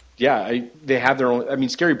 whatever. Yeah, they have their own. I mean,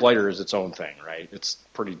 Scary Blighter is its own thing, right? It's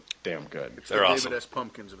pretty damn good. It's They're like awesome. David S.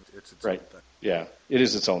 Pumpkins. It's its Right. own thing. Yeah, it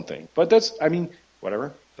is its own thing. But that's, I mean,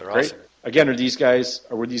 whatever. They're Great. awesome. Again, were these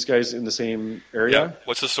guys in the same area? Yeah.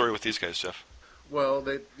 What's the story with these guys, Jeff? Well,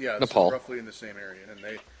 this Nepal. is roughly in the same area,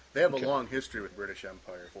 and they have a long history with British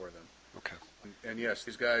Empire for them. Okay. And yes,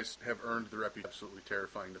 these guys have earned the reputation. Absolutely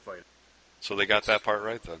terrifying to fight. So they got that part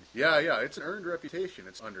right then. Yeah, it's an earned reputation.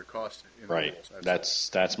 It's under cost. Right.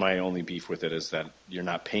 That's my only beef with it, is that you're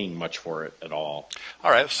not paying much for it at all. All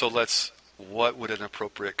right. So what would an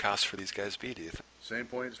appropriate cost for these guys be, do you think? Same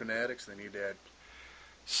point as Fanatics. They need to add.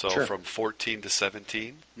 So Sure. from 14 to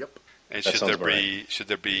 17? Yep. And That sounds about should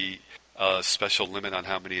there be a special limit on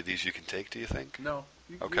how many of these you can take, do you think? No.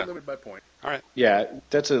 You're Okay. limited by point. All right. Yeah,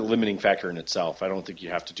 that's a limiting factor in itself. I don't think you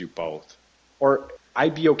have to do both. Or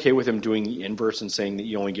I'd be okay with him doing the inverse and saying that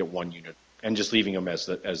you only get 1 unit and just leaving them as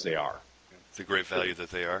they are. The great value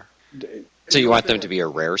that they are. So you want them to be a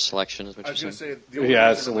rare selection, is what I you're was going saying? to say the only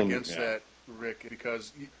Yeah, it's reason a I'm limit, against yeah. that, Rick,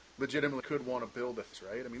 because you legitimately could want to build this,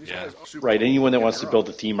 right? I mean, these Yeah. guys are super Right. Anyone that cool. wants to build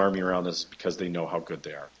a theme army around this because they know how good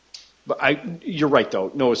they are. But you're right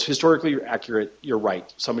though. No, it's historically accurate. You're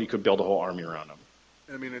right. Somebody could build a whole army around them.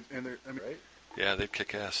 I mean, right? Yeah, they'd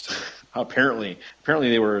kick ass too. Apparently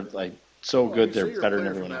they were like so Well, good. you say They're you're better a than player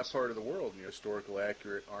everyone from else. that part of the world, and historical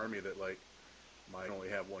accurate army that might only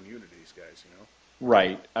have 1 unit. These guys,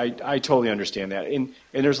 Right. I totally understand that. And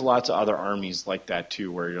there's lots of other armies like that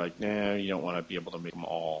too, where you're like, nah, you don't want to be able to make them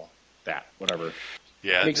all that. Whatever.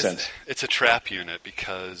 Yeah, Makes sense. It's a trap unit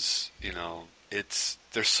because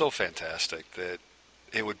they're so fantastic that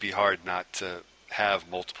it would be hard not to have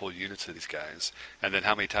multiple units of these guys. And then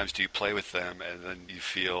how many times do you play with them and then you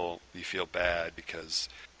feel bad because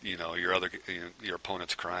your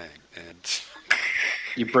opponent's crying and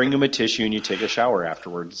You bring them a tissue and you take a shower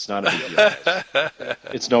afterwards. It's not a big deal.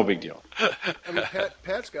 It's no big deal. I mean,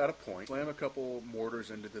 Pat's got a point. Slam a couple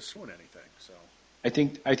mortars into this won't anything. So I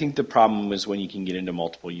think the problem is when you can get into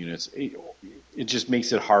multiple units. It just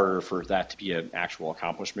makes it harder for that to be an actual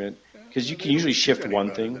accomplishment because you They can don't usually shoot shift any one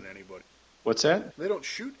better thing. than anybody. What's that? They don't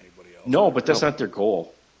shoot anybody else. No, but that's not their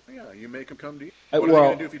goal. Yeah, you make them come to you. Well- What are they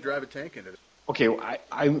going to do if you drive a tank into it? Okay,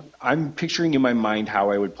 I'm picturing in my mind how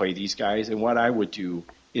I would play these guys, and what I would do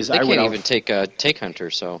is They I would can't even take a take hunter,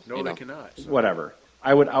 so No, they cannot. So. whatever.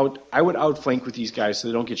 I would outflank with these guys so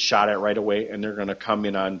they don't get shot at right away, and they're going to come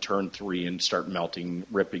in on turn 3 and start melting,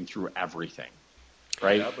 ripping through everything.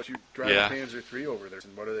 Right? Yeah, but you drive Yeah. a Panzer III over there,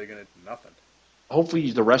 and what are they going to do? Nothing.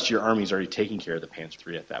 Hopefully, the rest of your army's already taking care of the Panzer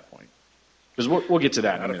III at that point. Because we'll get to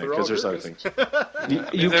that in a Not if minute, they're because all there's other Gurkhas.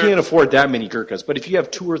 things. You can't afford that many Gurkhas, but if you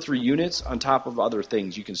have 2 or 3 units on top of other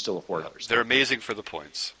things, you can still afford other stuff. they're amazing for the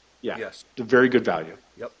points. Yeah, Yes. they're very good value.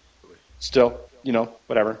 Yep. Still,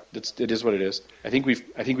 whatever. It is what it is. I think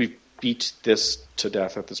we've beat this to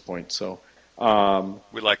death at this point. So,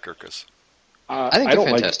 We like Gurkhas. I think they're don't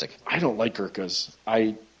fantastic. I don't like Gurkhas.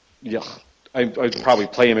 I'd probably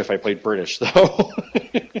play him if I played British, though.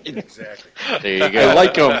 Exactly. There you go. I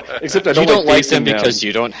like them, except I you don't like them basing because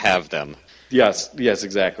you don't have them. Yes,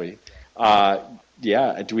 exactly.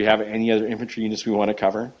 Yeah. Do we have any other infantry units we want to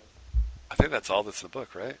cover? I think that's all that's in the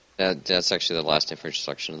book, right? That's actually the last infantry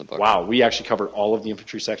section in the book. Wow, we actually covered all of the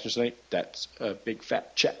infantry sections tonight. That's a big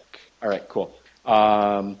fat check. All right, cool.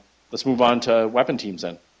 Let's move on to weapon teams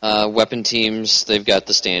then. Weapon teams, they've got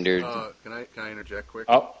the standard. Can I interject quick?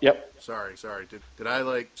 Oh, yep. Sorry. Did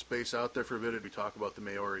I space out there for a bit? Did we talk about the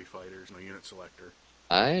Maori fighters and the unit selector?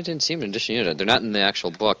 I didn't see them in addition unit. They're not in the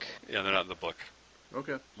actual book. Yeah, they're not in the book.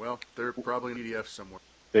 Okay. Well, they're probably in PDF somewhere.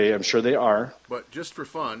 I'm sure they are. But just for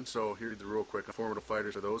fun, so here's the real quick. Formidable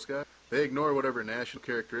fighters are those guys. They ignore whatever national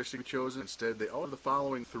characteristic you've chosen. Instead, they all have the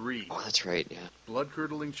following 3. Oh, that's right, yeah.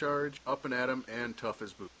 Blood-curdling charge, up and at 'em, and tough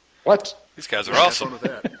as boots. What? These guys are Have fun awesome. with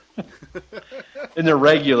that. And they're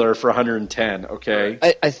regular for 110, okay?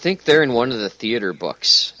 I think they're in one of the theater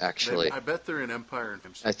books, actually. I bet they're in Empire and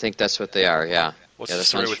Films. I think that's what they are, yeah. What's yeah, the that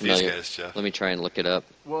story sounds with familiar. these guys, Jeff? Let me try and look it up.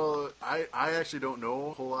 Well, I actually don't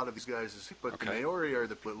know a whole lot of these guys, but the Okay. Maori are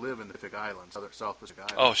the that live in the Pacific Islands, South Pacific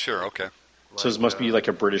Islands. Oh, sure, okay. So this must be like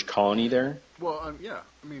a British colony there? Well, yeah.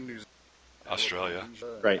 I mean, Australia.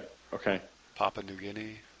 Right. Okay. Papua New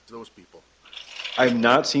Guinea. Those people. I've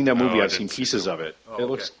not seen that movie. No, I I've seen didn't see pieces that. of it. Oh,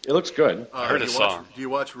 It looks good. I heard a song. Do you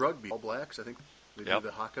watch rugby? All Blacks, I think they Yep. do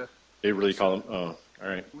the haka. They really call them. Oh, all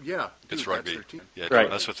right. Yeah, It's dude, rugby. That's their team. Yeah, Right.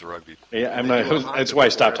 that's with the rugby. Yeah, I'm They not. do a haka That's why I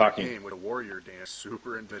stopped before every talking. game with a warrior dance,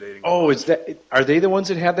 super intimidating. Oh, is that? Are they the ones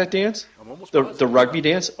that have that dance? I'm almost The positive. rugby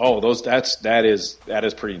dance? Oh, that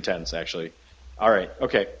is pretty intense, actually. All right.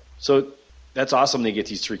 Okay. So that's awesome. They get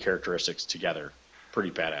these three characteristics together. Pretty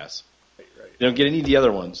badass. Right. You don't get any of the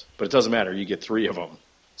other ones, but it doesn't matter. You get three of them.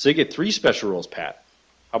 So you get 3 special rules, Pat.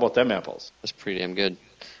 How about them apples? That's pretty damn good.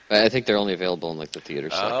 I think they're only available in like the theater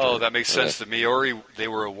sector. Oh, that makes sense. The Maori, they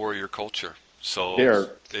were a warrior culture, so They are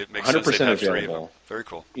it makes sense they'd 100% have 3 of them. available. Very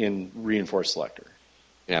cool. In reinforced selector.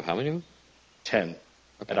 You have how many of them? 10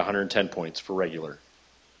 at 110 points for regular.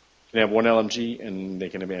 They have 1 LMG and they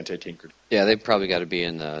can have anti-tanker. Yeah, they've probably got to be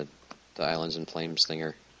in the Islands and Flames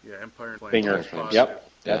thinger. Yeah, Empire and Flames. Thinger. Positive. Yep,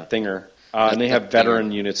 that Yeah. thinger. And they have that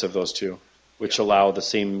veteran thinger. units of those two, which allow the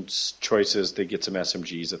same choices. They get some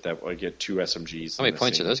SMGs at that. I get 2 SMGs. How many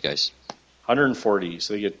points are those guys? 140.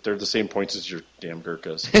 So they're the same points as your damn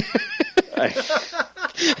Gurkhas.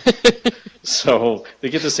 So they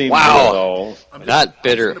get the same. Wow. deal, though. I'm Not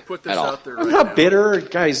bitter I'm just gonna put this at all. out there I'm right not now. bitter,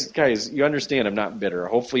 guys. You understand? I'm not bitter.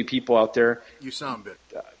 Hopefully, people out there. You sound bitter.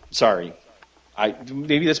 Sorry,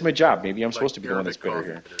 maybe that's my job. Maybe I'm supposed to be the one that's Arabic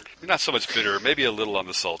bitter coffee here. You're not so much bitter, maybe a little on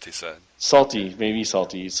the salty side. Salty, maybe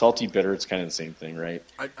salty. Salty, bitter. It's kind of the same thing, right?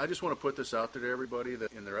 I just want to put this out there to everybody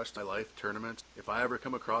that in the rest of my life tournaments, if I ever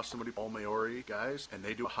come across somebody, all Maori guys, and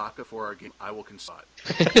they do a haka for our game, I will consult.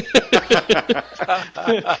 Right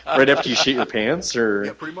after you shit your pants, or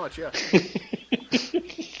Yeah, pretty much, yeah.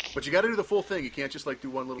 But you got to do the full thing. You can't just like do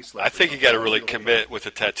one little slap. I think you got to really commit with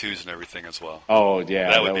the tattoos and everything as well. oh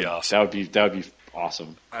yeah, That would be awesome. That would be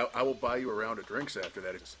awesome. I will buy you a round of drinks after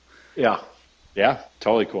that. Yeah,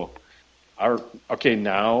 totally cool. Okay,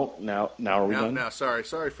 now are we done? Now, sorry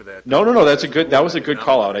for that. No. That was a good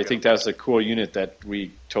call out. I think that's a cool unit that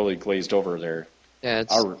we totally glazed over there. Yeah,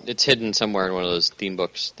 it's hidden somewhere in one of those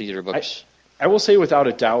theater books. I will say without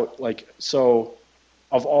a doubt, so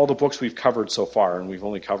of all the books we've covered so far, and we've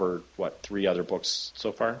only covered, 3 other books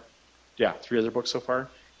so far? Yeah, 3 other books so far.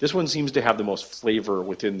 This one seems to have the most flavor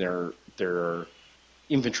within their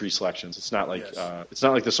infantry selections. It's not like it's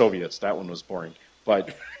not like the Soviets. That one was boring.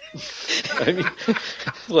 But I mean,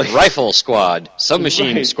 Rifle squad,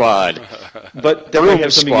 submachine Right. squad, but that might room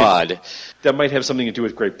have something squad. that might have something to do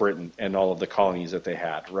with Great Britain and all of the colonies that they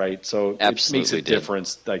had, right? So it makes Absolutely a did.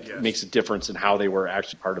 difference. Makes a difference in how they were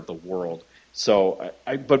actually part of the world. So,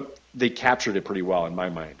 but they captured it pretty well in my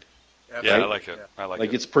mind. Yeah, Right? I like it. I like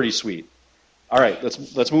it. It's pretty sweet. All right,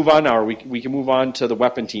 let's move on now. Or we can move on to the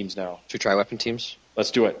weapon teams now. Should we try weapon teams?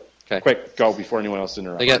 Let's do it. Okay. Quick, go before anyone else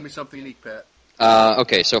interrupts. I got- Find me something unique, Pat.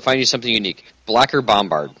 Okay, so find you something unique. Blacker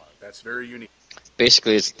Bombard. That's very unique.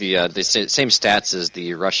 Basically, it's the same stats as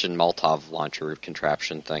the Russian Molotov launcher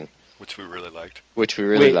contraption thing, Which we really liked. which we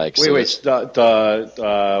really like. So Wait.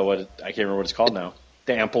 The what? I can't remember what it's called now.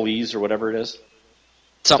 The Ampelese or whatever it is.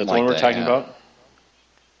 something That's the like one we're that, talking yeah. about.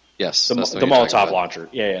 Yes, The that's what Molotov you're talking about. launcher.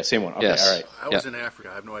 Yeah, same one. Okay, Yes. all right. I was in Africa.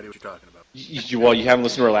 I have no idea what you're talking about. Well, you haven't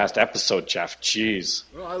listened to our last episode, Jeff. Jeez.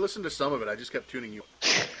 Well, I listened to some of it. I just kept tuning you.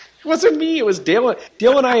 It wasn't me. It was Dale.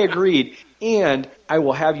 Dale and I agreed, and I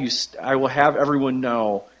will have everyone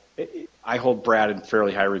know. I hold Brad in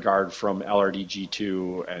fairly high regard from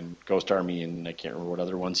LRDG2 and Ghost Army, and I can't remember what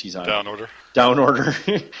other ones he's on. Down order. Down Order.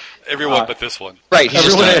 Everyone but this one. Right, he's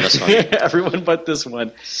just on this one. Everyone but this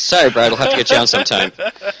one. Sorry, Brad, we'll have to get you on sometime.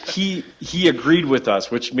 He agreed with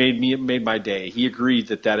us, which made my day. He agreed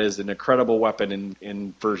that is an incredible weapon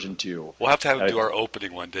in version 2. We'll have to have him do our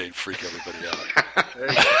opening one day and freak everybody out.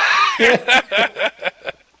 There you go.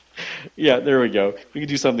 Yeah, there we go. We could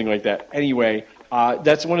do something like that. Anyway,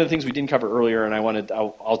 that's one of the things we didn't cover earlier, and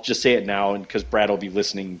I'll just say it now, and because Brad will be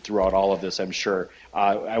listening throughout all of this, I'm sure.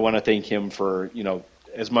 I want to thank him for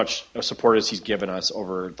as much support as he's given us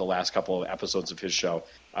over the last couple of episodes of his show.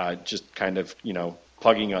 Just kind of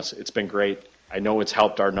plugging us. It's been great. I know it's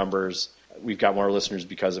helped our numbers. We've got more listeners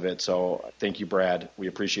because of it. So thank you, Brad. We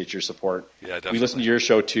appreciate your support. Yeah, definitely. We listen to your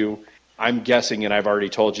show too. I'm guessing, and I've already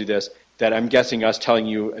told you this, that I'm guessing us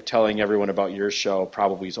telling everyone about your show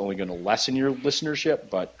probably is only going to lessen your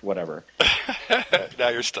listenership, but whatever. Now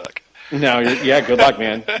you're stuck. Good luck,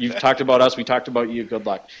 man. You've talked about us. We talked about you. Good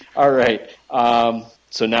luck. All right.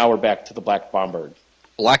 So now we're back to the Black Bombard.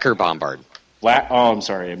 Blacker Bombard. I'm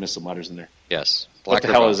sorry. I missed some letters in there. Yes. What the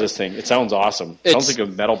hell is this thing? It sounds awesome. It sounds like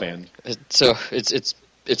a metal band. So it's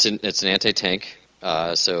an anti-tank.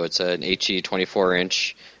 So it's an HE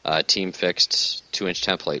 24-inch team fixed 2-inch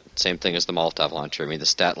template. Same thing as the Molotov launcher. I mean, the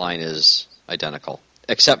stat line is identical,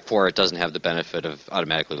 except for it doesn't have the benefit of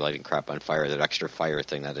automatically lighting crap on fire, that extra fire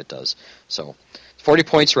thing that it does. So, 40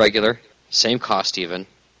 points regular, same cost even.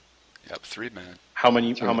 Yep, 3 man. How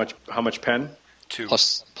much pen? 2.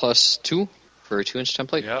 Plus 2 for a 2-inch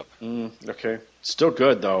template? Yep. Okay. Still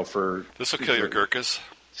good, though, for... This will kill your Gurkhas.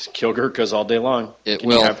 Kill Gurkhas all day long.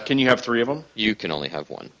 Can you have 3 of them? You can only have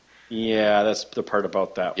 1. Yeah, that's the part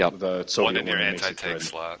about that. Yep. The Soviet one in your makes it anti-tank good.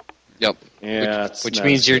 slot. Yep. Yeah, which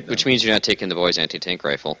means you're not taking the boys' anti-tank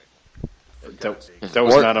rifle. That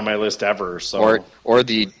was not on my list ever. So or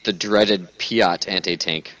the dreaded Piat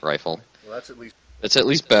anti-tank rifle. Well, that's at least... It's at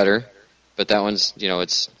least better, but that one's,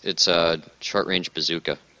 it's a short-range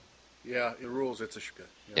bazooka. Yeah, in rules it's a shotgun.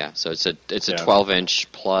 Yeah, so it's a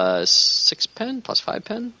 12-inch plus 6 pen, plus 5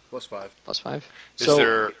 pen? Plus 5. Plus 5. Is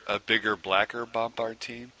there a bigger, blacker Bombard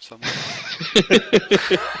team somewhere?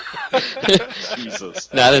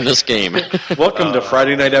 Jesus. Not in this game. Welcome to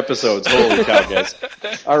Friday night episodes. Holy cow, guys.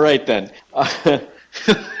 All right, then.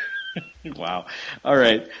 Wow. All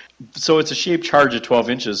right. So it's a shaped charge at 12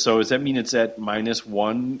 inches. So does that mean it's at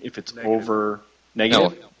 -1 if it's over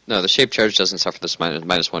negative? No, the shaped charge doesn't suffer this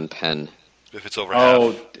 -1 pen. If it's over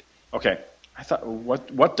half. Okay. I thought,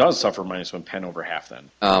 what does suffer -1 pen over half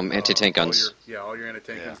then? Anti-tank guns. All your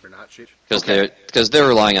anti-tank guns are not shaped. Because they're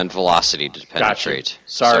relying on velocity to penetrate. Gotcha.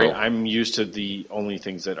 Sorry, I'm used to the only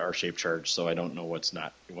things that are shape charged, so I don't know what's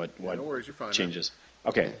not what no worries, you're fine, changes.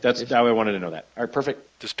 Okay, that's now I wanted to know that. All right,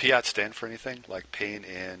 perfect. Does PIAT stand for anything? Like pain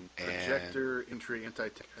in and... Projector, entry,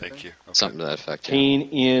 anti-tank. Thank you. Okay. Something to that effect. Yeah. Pain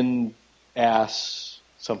in ass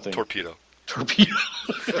something. Torpedo.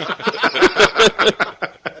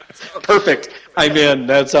 Perfect. I'm in.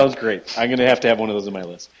 That sounds great. I'm going to have one of those on my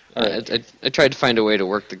list. All right. I tried to find a way to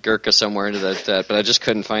work the Gurkha somewhere into that, but I just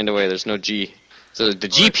couldn't find a way. There's no G. So the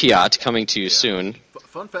G Piat coming to you soon.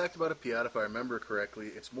 Fun fact about a Piat, if I remember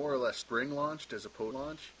correctly, it's more or less spring launched as opposed to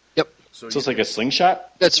launch. Yep. So it's like a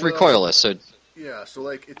slingshot? That's recoilless. So yeah, so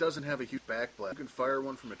like it doesn't have a huge backblast. You can fire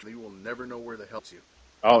one from it, you will never know where the hell it's you.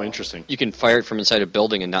 Oh, interesting. You can fire it from inside a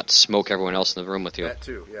building and not smoke everyone else in the room with you. That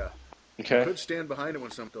too, yeah. Okay. You could stand behind it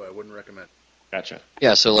when something, though I wouldn't recommend. Gotcha.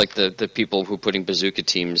 Yeah, so like the people who putting bazooka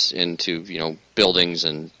teams into buildings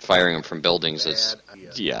and firing them from buildings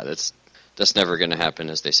that's never going to happen,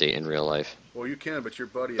 as they say in real life. Well, you can, but your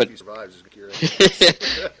buddy, if he survives, is going to cure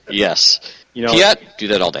it. Yes. Piat, do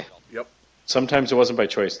that all day. Yep. Sometimes it wasn't by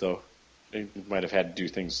choice, though. They might have had to do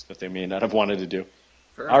things that they may not have wanted to do.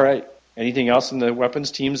 Fair all enough. Right. Anything else in the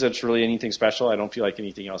weapons teams that's really anything special? I don't feel like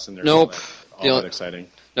anything else in there Nope. is all that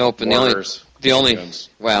exciting. Nope. And Mortars, the only guns.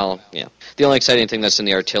 the only exciting thing that's in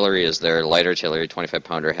the artillery is their light artillery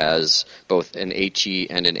 25-pounder has both an HE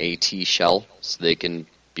and an AT shell, so they can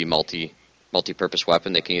be multi-purpose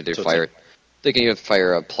weapon. They can either fire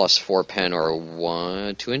a +4 pen or a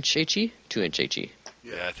 2-inch HE. 2-inch HE.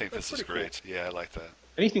 Yeah, I think this is great. Cool. Yeah, I like that.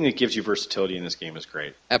 Anything that gives you versatility in this game is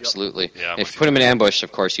great. Absolutely. Yep. Yeah, if you put them in ambush,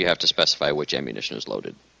 of course, you have to specify which ammunition is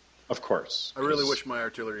loaded. Of course. I really wish my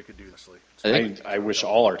artillery could do this. I wish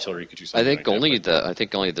all artillery could do something. I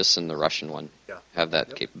think only this and the Russian one have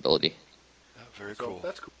that capability. Oh, very cool.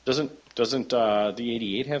 That's cool. Doesn't the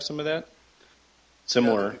 88 have some of that?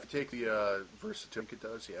 Similar. Yeah, if you take the versatility, it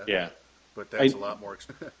does. Yeah. Yeah. But that's a lot more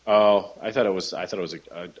expensive. Oh, I thought it was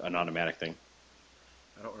an automatic thing.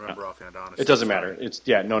 I don't remember offhand, honestly. It doesn't matter.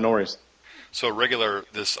 No worries. So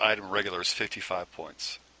this item regular is 55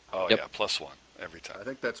 points. Oh yeah, +1 every time. I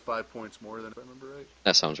think that's 5 points more than if I remember right.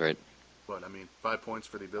 That sounds right. But I mean, 5 points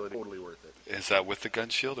for the ability, totally worth it. Is that with the gun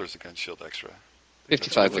shield or is the gun shield extra?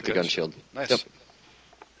 55 with the gun shield. Nice. Yep.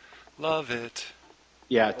 Love it.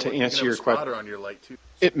 Yeah, to answer your question, on your light too.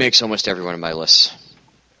 It makes almost every one of my lists.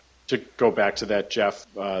 To go back to that, Jeff,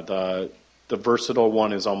 the versatile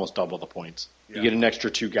one is almost double the points. Yeah. You get an extra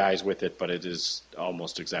 2 guys with it, but it is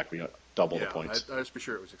almost exactly double the points. I was pretty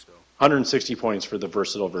sure it was expelled. 160 points for the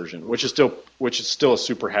versatile version, which is still a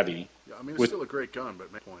super heavy. Yeah, I mean it's still a great gun,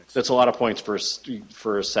 but make points. That's a lot of points for a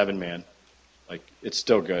 7-man. Like it's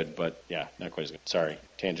still good, but yeah, not quite as good. Sorry,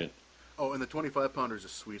 tangent. Oh, and the 25-pounders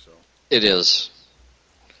is sweet, so. It is.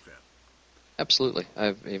 Yeah. Absolutely.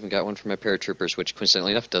 I've even got one for my paratroopers, which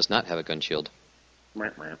coincidentally enough does not have a gun shield.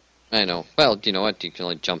 I know. Well, you know what? You can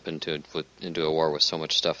only jump into a war with so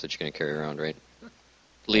much stuff that you're going to carry around, right?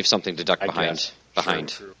 Leave something to duck behind.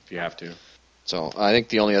 Sure, if you have to. So I think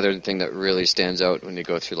the only other thing that really stands out when you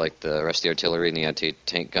go through like the rest of the artillery and the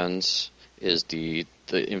anti-tank guns is the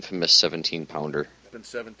infamous 17-pounder. Been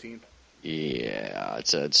 17. Yeah,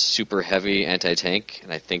 it's a super heavy anti-tank,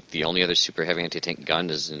 and I think the only other super heavy anti-tank gun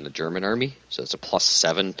is in the German army. So it's a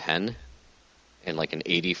 +7 pen. and like an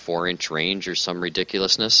 84-inch range or some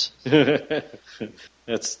ridiculousness.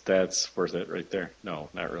 That's worth it right there. No,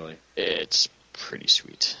 not really. It's pretty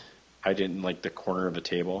sweet. I didn't like the corner of a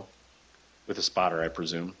table with a spotter, I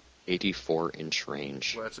presume. 84-inch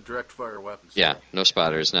range. Well, that's a direct fire weapon. Yeah, no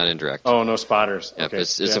spotters, not indirect. Oh, no spotters. Yeah, okay.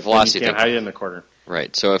 It's a velocity you can't thing. hide it in the corner.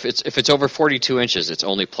 Right. So if it's over 42 inches, it's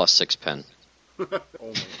only plus 6 pen.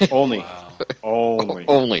 Only. Wow. Only.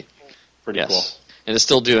 Only. Pretty Yes. cool. And it's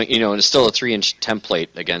still doing, and it's still a 3-inch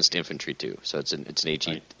template against infantry too. So it's an HE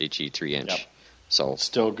Right. HE 3-inch. Yep. So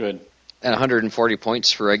Still good. at 140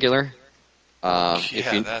 points for regular.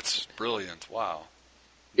 Yeah, that's brilliant. Wow.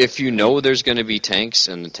 If you know there's going to be tanks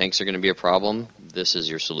and the tanks are going to be a problem, this is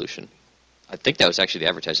your solution. I think that was actually the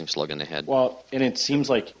advertising slogan they had. Well, and it seems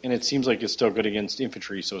like it's still good against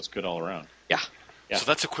infantry, so it's good all around. Yeah. Yeah. So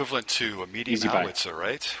that's equivalent to a medium Easy buy. howitzer,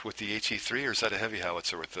 right? With the HE3, or is that a heavy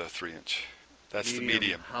howitzer with the 3-inch? That's the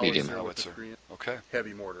medium. Medium howitzer. Okay.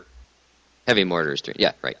 Heavy mortar. Heavy mortars.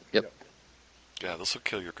 Yeah, right. Yep. Yeah, this will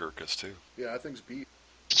kill your Gurkhas too. Yeah, that thing's beat.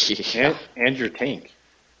 Yeah. And your tank.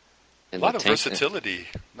 A And lot the of tank- versatility.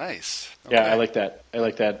 Nice. Yeah, Okay. I like that. I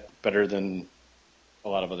like that better than a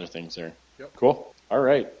lot of other things there. Yep. Cool. All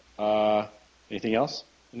right. Anything else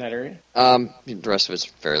in that area? The rest of it's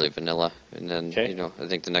fairly vanilla. And then, Okay. I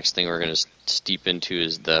think the next thing we're going to steep into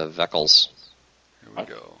is the Veckles. Here we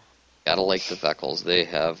go. Gotta like the Veckles. They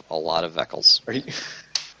have a lot of Veckles.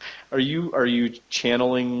 Are you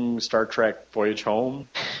channeling Star Trek Voyage Home?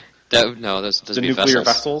 No, those The would be nuclear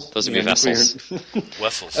vessels. vessels? Those would be Yeah, vessels.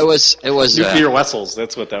 Wessels. It was Nuclear vessels.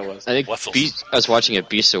 That's what that was. I think Wessels. I was watching a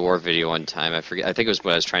Beast of War video one time. I forget. I think it was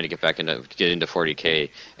when I was trying to get into 40K,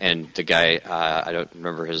 and the guy I don't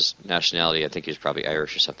remember his nationality. I think he was probably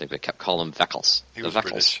Irish or something, but kept calling them Veckles. He The was Veckles.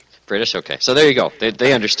 British. British. Okay, so there you go.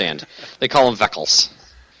 They understand. They call them Veckles.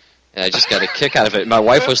 And I just got a kick out of it. My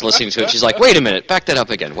wife was listening to it. She's like, "Wait a minute, back that up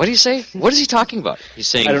again. What do you say? What is he talking about?" He's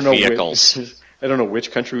saying I don't know vehicles. I don't know which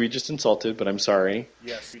country we just insulted, but I'm sorry.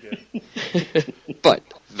 Yes, we did. But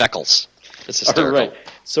Veckles. It's All hysterical. right.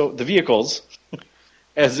 So the vehicles,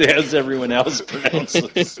 as everyone else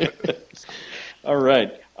pronounces. All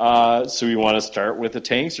right. So we want to start with the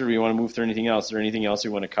tanks, or we want to move through anything else? Is there anything else we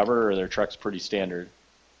want to cover, or are their trucks pretty standard?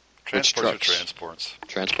 Transports or trucks? transports?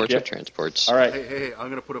 Transports Yep. or transports. All right. Hey, I'm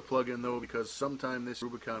going to put a plug in, though, because sometime this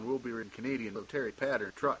Rubicon will be in Canadian military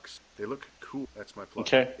pattern trucks. They look cool. That's my plug.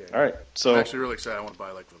 Okay. Yeah. All right. So I'm actually really excited. I want to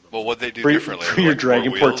buy like one of them. Well, what they do For your- differently? for your like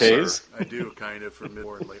Dragon more wheels, Portes? I do, kind of, for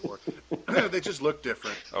mid-war and late war. They just look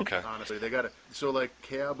different. Okay. Honestly, they got so like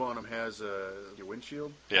cab on them has your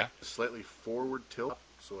windshield, Yeah. slightly forward tilt,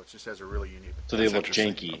 so it just has a really unique. So they That's look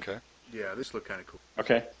interesting. janky. Okay. Yeah, this look kind of cool.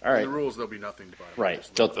 Okay. All In right. the rules, there'll be nothing to buy. Right.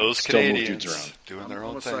 Just They'll look. Those still move Canadians dudes around. doing I'm their a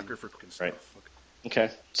own thing. sucker for cooking stuff. Right. Okay.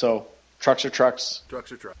 So trucks are trucks.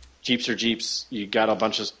 Trucks are trucks. Jeeps are Jeeps. You got a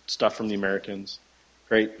bunch of stuff from the Americans.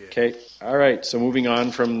 Great. Yeah. Okay. All right. So moving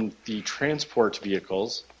on from the transport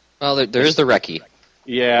vehicles. Well, there is the Recce,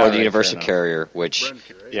 Yeah. or the right, Universal fair enough. Carrier, which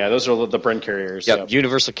Brenke, right? Yeah, those are the Bren carriers. Yep,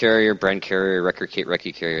 Universal Carrier, Bren Carrier,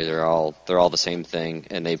 Recce Carrier, they're all the same thing,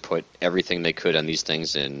 and they put everything they could on these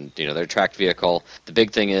things in, their tracked vehicle. The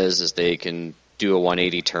big thing is they can do a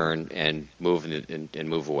 180 turn and move and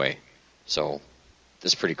move away. So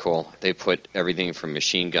this is pretty cool. They put everything from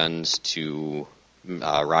machine guns to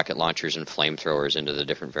rocket launchers and flamethrowers into the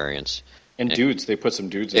different variants. And dudes, they put some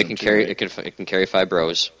dudes in It them can too, carry right? it can carry 5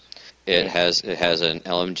 bros. It has an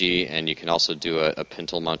LMG, and you can also do a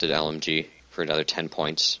pintle mounted LMG for another 10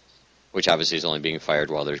 points, which obviously is only being fired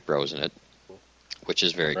while there's bros in it, which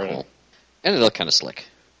is very Right cool. on. And they look kind of slick.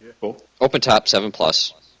 Cool. Open top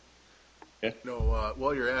 7+. No,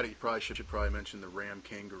 while you're at it, you probably should mention the Ram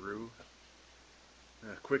Kangaroo.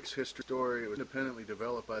 Quick history story. It was independently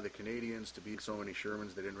developed by the Canadians to beat so many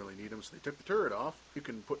Shermans they didn't really need them, so they took the turret off. You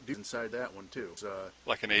can put dudes inside that one too. It's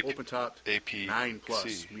Like an AP, open top AP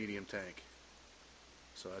 9+ medium tank.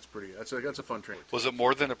 So that's a fun train. Was it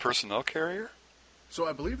more than a personnel carrier? So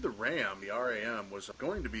I believe the Ram, the RAM, was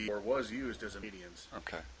going to be or was used as a medians.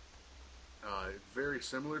 Okay. Very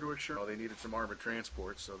similar to a Sherman. They needed some armored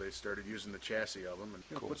transport, so they started using the chassis of them and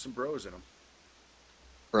Cool. put some bros in them.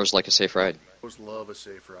 Bros like a safe ride. Bros love a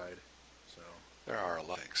safe ride. So There are a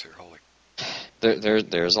lot of things here. Holy.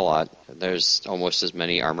 There's a lot. There's almost as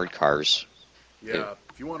many armored cars. yeah,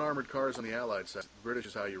 if you want armored cars on the Allied side, British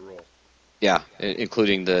is how you roll. Yeah,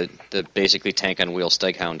 including the basically tank on wheel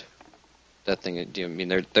Steghound. That thing. I mean,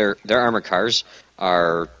 their armored cars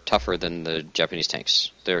are tougher than the Japanese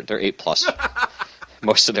tanks. They're 8+.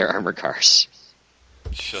 Most of their armored cars.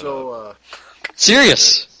 Shut up. So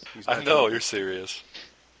Serious. he's I not know, gonna- you're serious.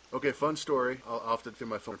 Okay, fun story. I'll have to do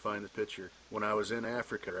my phone and find the picture. When I was in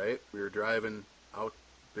Africa, right, we were driving out,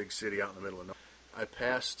 big city out in the middle of nowhere. I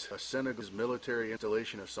passed a Senegalese military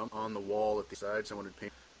installation of some on the wall at the side.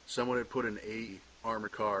 Someone had put an A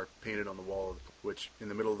armored car painted on the wall, which in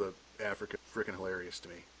the middle of the Africa, freaking hilarious to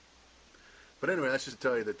me. But anyway, that's just to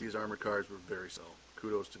tell you that these armored cars were very slow.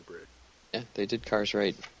 Kudos to the Brit. Yeah, they did cars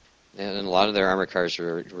right. And a lot of their armored cars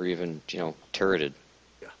were even, turreted.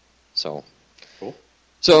 Yeah. So, cool.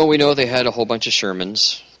 So we know they had a whole bunch of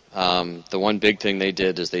Shermans. The one big thing they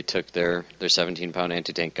did is they took their 17-pound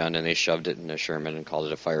anti-tank gun and they shoved it in a Sherman and called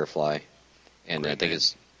it a Firefly. And I think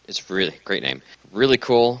it's really great name, really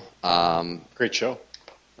cool. Great show.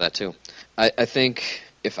 That too. I think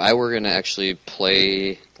if I were going to actually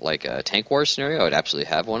play like a tank war scenario, I would absolutely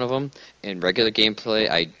have one of them. In regular gameplay,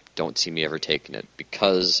 I don't see me ever taking it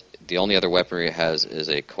because the only other weaponry it has is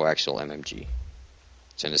a coaxial MMG.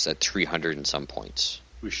 And it's at 300 and some points.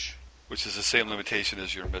 Whoosh. Which is the same limitation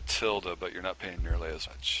as your Matilda, but you're not paying nearly as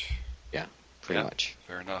much. Yeah, pretty much.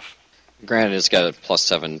 Fair enough. Granted, it's got a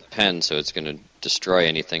 +7 pen, so it's going to destroy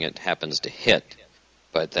anything it happens to hit.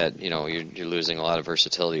 But that, you're losing a lot of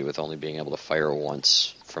versatility with only being able to fire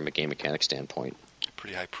once from a game mechanic standpoint.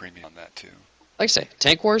 Pretty high premium on that, too. Like I say,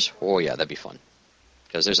 Tank Wars? Oh, yeah, that'd be fun.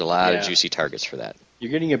 Because there's a lot of juicy targets for that.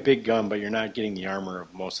 You're getting a big gun, but you're not getting the armor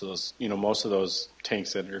of most of those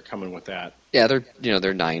tanks that are coming with that. Yeah,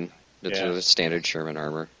 they're 9. It's a standard Sherman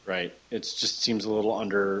armor. Right. It just seems a little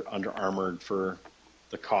under armored for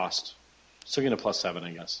the cost. Still getting a +7, I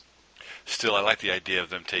guess. Still, I like the idea of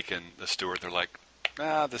them taking the Stuart. They're like,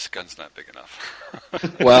 this gun's not big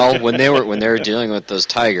enough. Well, when they were dealing with those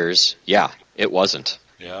Tigers, it wasn't.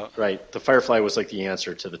 Yeah. Right. The Firefly was like the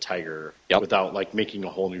answer to the Tiger. Yep. Without like making a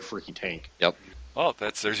whole new freaking tank. Yep. Oh,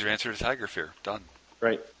 there's your answer to Tiger Fear. Done.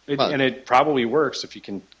 Right. And it probably works if you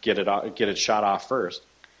can get it shot off first.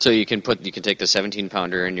 So you can take the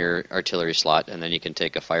 17-pounder in your artillery slot, and then you can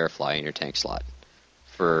take a Firefly in your tank slot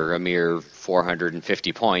for a mere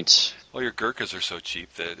 450 points. Well, your Gurkhas are so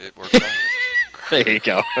cheap that it works out. There you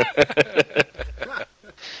go.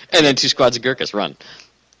 And then 2 squads of Gurkhas run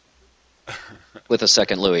with a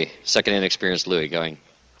second inexperienced Louis going.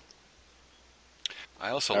 I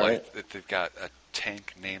also like that they've got a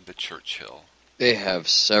tank named the Churchill. They have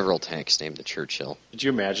several tanks named the Churchill. Did you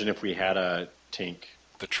imagine if we had a tank?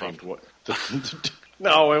 The Trump.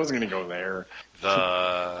 No, I wasn't going to go there.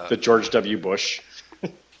 The George W. Bush.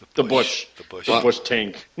 The Bush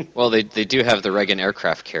tank. Well, they do have the Reagan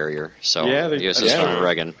aircraft carrier, so the USS Ronald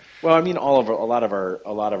Reagan. Well, I mean, a lot of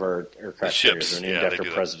our aircraft carriers are named after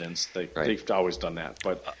presidents. They've always done that,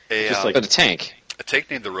 but but a tank. A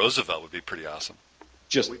tank named the Roosevelt would be pretty awesome.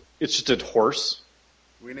 It's just a horse.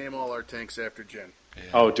 We name all our tanks after Jen. Yeah.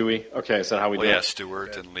 Oh, do we? Okay, is that how we do it? Yeah,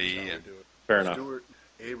 Stewart and Lee and fair enough. Stewart,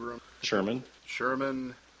 Abrams, Sherman.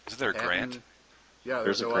 Isn't there a Grant? Yeah,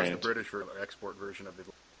 there's a Grant. The British export version of the.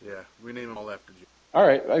 Yeah, we name them all after Jen. All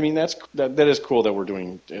right. I mean, that is cool that we're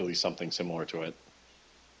doing at least something similar to it.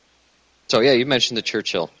 So yeah, you mentioned the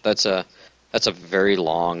Churchill. That's a very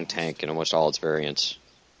long tank in almost all its variants,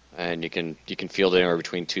 and you can field it anywhere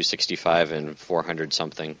between 265 and 400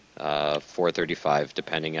 something, 435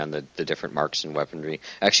 depending on the different marks and weaponry.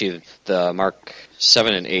 Actually, the Mark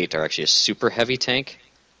 7 and 8 are actually a super heavy tank,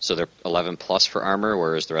 so they're 11 plus for armor,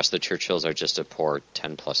 whereas the rest of the Churchills are just a poor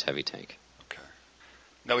 10 plus heavy tank. Okay.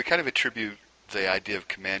 Now we kind of attribute the idea of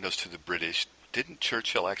commandos to the British. Didn't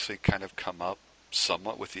Churchill actually kind of come up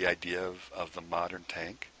somewhat with the idea of the modern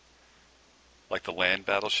tank? Like the land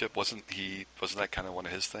battleship, wasn't that kind of one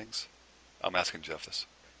of his things? I'm asking Jeff this.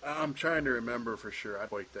 I'm trying to remember for sure. I don't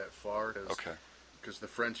quite that far. Okay. Because the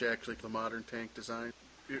French actually the modern tank design.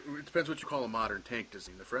 It depends what you call a modern tank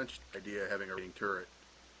design. The French idea of having a rating turret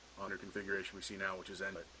on their configuration we see now, which is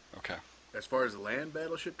N. Okay. As far as the land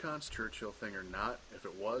battleship Churchill thing or not, if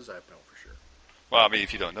it was, I know for sure. Well, I mean,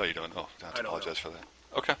 if you don't know, you don't know. I have to apologize for that.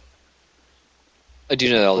 Okay. I do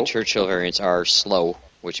know that all the Churchill variants are slow,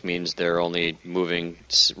 which means they're only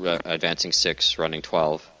advancing 6, running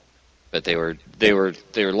 12. But they were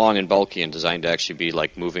long and bulky and designed to actually be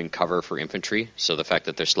like moving cover for infantry. So the fact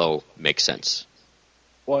that they're slow makes sense.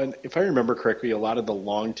 Well, and if I remember correctly, a lot of the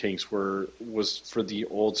long tanks was for the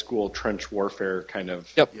old school trench warfare kind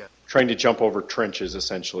of trying to jump over trenches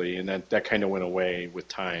essentially, and that kind of went away with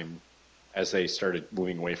time as they started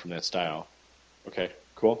moving away from that style. Okay,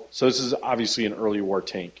 cool. So this is obviously an early war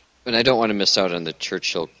tank. And I don't want to miss out on the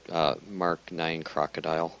Churchill Mark 9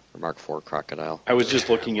 Crocodile, or Mark 4 Crocodile. I was just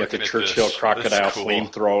looking at the Churchill Crocodile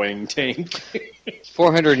flame-throwing tank.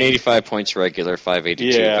 485 points regular,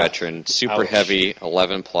 582 veteran, super heavy,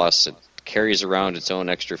 11 plus. It carries around its own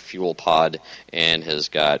extra fuel pod, and has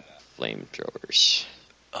got flamethrowers.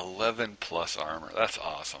 11 plus armor. That's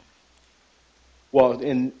awesome. Well,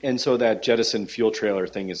 and so that jettison fuel trailer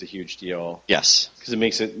thing is a huge deal. Yes. Because it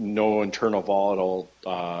makes it no internal volatile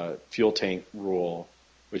fuel tank rule,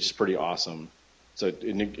 which is pretty awesome. So it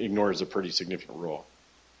ignores a pretty significant rule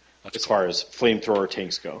as far as flamethrower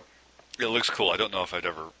tanks go. It looks cool. I don't know if I'd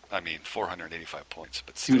ever... 485 points,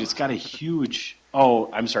 but still. Dude, it's got a huge...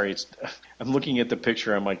 Oh, I'm sorry. I'm looking at the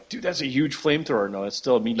picture. I'm like, dude, that's a huge flamethrower. No, it's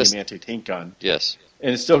still a medium anti-tank gun. Yes.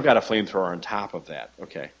 And it's still got a flamethrower on top of that.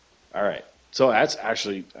 Okay. All right. So that's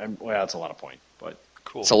actually... that's a lot of point, but...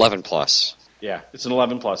 Cool. It's 11 plus. Yeah, it's an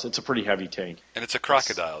 11 plus. It's a pretty heavy tank. And it's a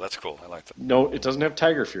crocodile. That's cool. I like that. No, it doesn't have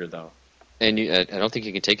Tiger Fear, though. And I don't think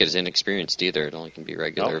you can take it as inexperienced either. It only can be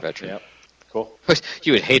regular veteran. Yep. Cool.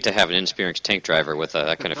 You would hate to have an inexperienced tank driver with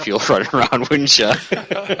that kind of fuel running around, wouldn't you?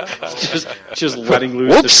 just letting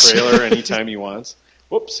loose the trailer anytime he wants.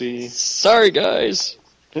 Whoopsie. Sorry, guys.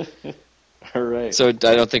 All right. So I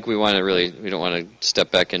don't think we don't want to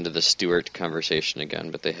step back into the Stuart conversation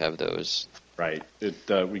again, but they have those. Right.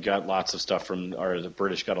 We got lots of stuff the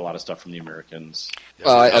British got a lot of stuff from the Americans. Yeah,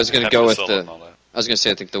 well, I was going to go with I was going to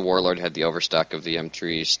say I think the Warlord had the overstock of the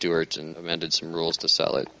M3 Stuart and amended some rules to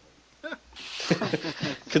sell it.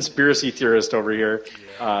 Conspiracy theorist over here.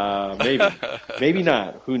 Maybe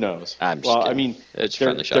not. Who knows?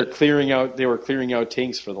 They're clearing out. They were clearing out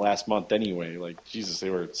tanks for the last month anyway. Like Jesus, they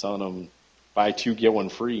were selling them buy 2 get 1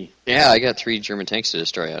 free. Yeah, I got 3 German tanks to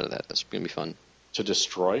destroy out of that. That's gonna be fun. To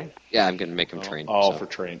destroy? Yeah, I'm gonna make them train. Oh, for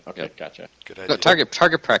train. Okay, yep. Gotcha. Good idea.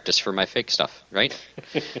 Target practice for my fake stuff, right?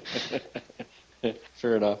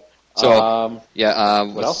 Fair enough. So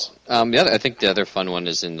what else? I think the other fun one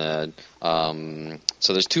is in the.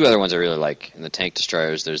 So there's 2 other ones I really like in the tank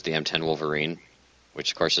destroyers. There's the M10 Wolverine,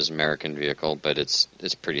 which of course is an American vehicle, but it's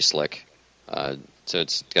pretty slick. So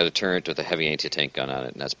it's got a turret with a heavy anti-tank gun on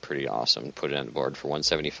it, and that's pretty awesome. Put it on the board for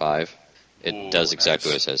 175. It does exactly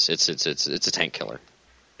what it says. It's a tank killer.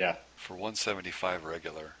 Yeah. For 175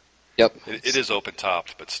 regular. Yep. It is open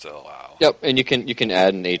topped, but still, wow. Yep, and you can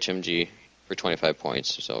add an HMG for 25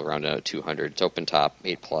 points, so around 200. It's open top,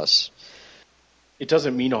 8 plus. It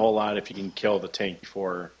doesn't mean a whole lot if you can kill the tank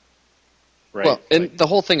before, right? Well, and the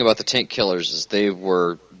whole thing about the tank killers is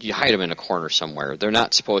you hide them in a corner somewhere. They're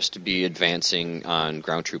not supposed to be advancing on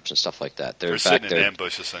ground troops and stuff like that. They're sitting in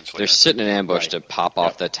ambush, essentially. They're sitting in ambush to pop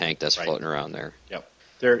off that tank that's floating around there. Yep.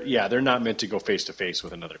 They're not meant to go face to face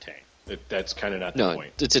with another tank. That's kind of not the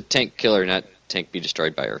point. It's a tank killer, not tank be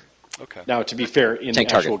destroyed by her. Okay. Now, to be fair, in tank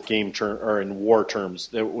the actual target. game term or in war terms,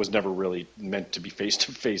 it was never really meant to be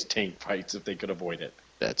face-to-face tank fights if they could avoid it.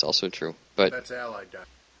 That's also true, but that's Allied done.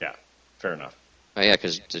 Yeah, fair enough. Yeah,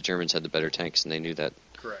 because the Germans had the better tanks and they knew that.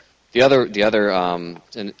 Correct. The other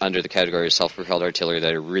under the category of self-propelled artillery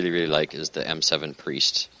that I really really like is the M7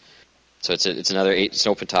 Priest. So it's an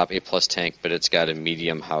open top 8 plus tank, but it's got a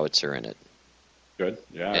medium howitzer in it. Good.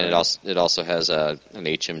 Yeah. And it also has an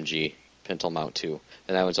HMG pintle mount too,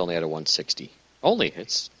 and that one's only at a 160.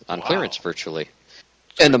 It's on clearance virtually.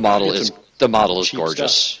 And the model is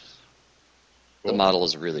gorgeous. Stuff. Cool. The model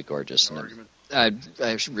is really gorgeous. And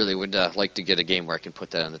I really would like to get a game where I can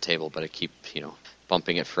put that on the table, but I keep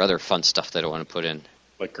bumping it for other fun stuff that I want to put in.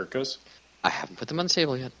 Like Gurkhas? I haven't put them on the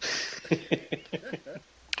table yet.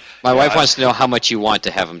 My wife wants to know how much you want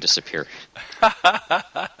to have them disappear.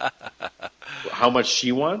 How much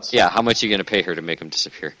she wants? Yeah, how much are you going to pay her to make them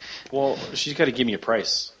disappear? Well, she's got to give me a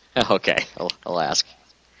price. Okay, I'll ask.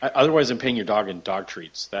 Otherwise, I'm paying your dog in dog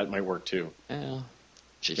treats. That might work too. Well,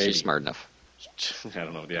 she's smart enough. I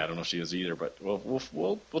don't know. Yeah, I don't know if she is either, but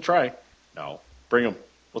we'll try. No, bring them.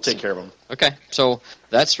 We'll take care of them. Okay, so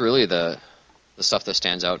that's really the stuff that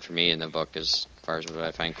stands out for me in the book as far as what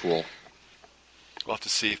I find cool. We'll have to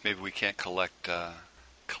see if maybe we can't collect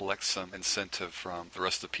some incentive from the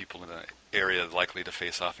rest of the people in the area likely to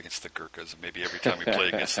face off against the Gurkhas. And maybe every time we play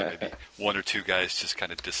against them, maybe 1 or 2 guys just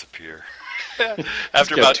kind of disappear.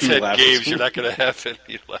 After about 10 games, you're not going to have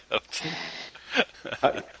any left.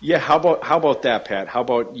 Yeah, how about that, Pat? How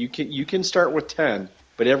about you can start with 10,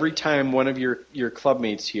 but every time one of your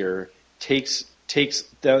clubmates here takes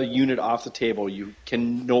the unit off the table, you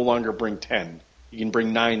can no longer bring 10. You can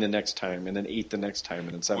bring 9 the next time, and then 8 the next time,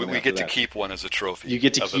 and then 7 We get to keep one as a trophy. You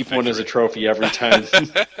get to keep one as a trophy every time.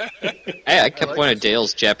 Hey, I kept one of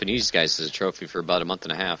Dale's Japanese guys as a trophy for about a month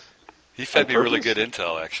and a half. He fed me really good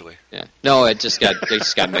intel, actually. Yeah. No, they just got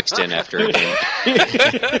mixed in after a game.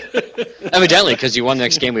 Evidently, because you won the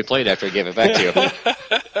next game we played after I gave it back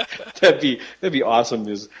to That'd be awesome.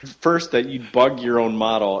 Is first that you'd bug your own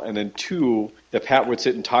model, and then two that Pat would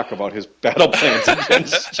sit and talk about his battle plans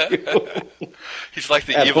against you. He's like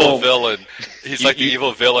the evil villain. He's like the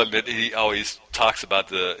evil villain that he always talks about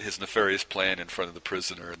his nefarious plan in front of the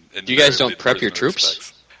prisoner. And you guys don't prep your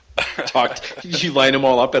troops? You line them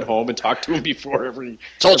all up at home and talk to them before every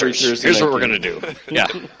soldiers. Every here's what we're gonna do. Yeah,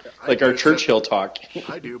 like our Churchill talk.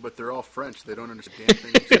 I do, but they're all French. They don't understand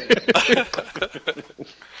things.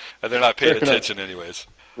 And they're not paying attention, anyways.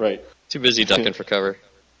 Right. Too busy ducking for cover.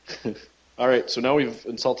 All right. So now we've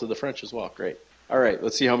insulted the French as well. Great. All right.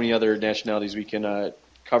 Let's see how many other nationalities we can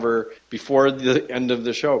cover before the end of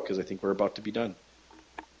the show, because I think we're about to be done.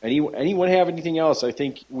 Anyone have anything else? I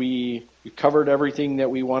think we covered everything that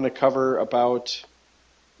we want to cover about.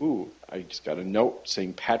 Ooh, I just got a note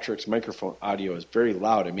saying Patrick's microphone audio is very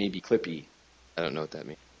loud. It may be clippy. I don't know what that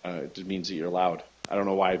means. It just means that you're loud. I don't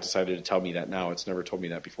know why it decided to tell me that now. It's never told me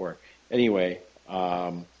that before. Anyway,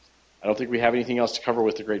 I don't think we have anything else to cover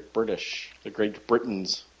with the Great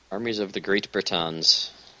Britons. Armies of the Great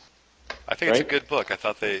Britons. I think it's a good book. I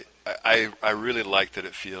thought I really like that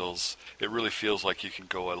it really feels like you can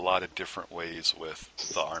go a lot of different ways with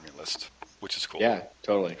the army list, which is cool. Yeah,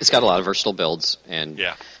 totally. It's got a lot of versatile builds, and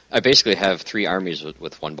I basically have 3 armies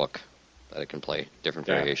with one book that I can play different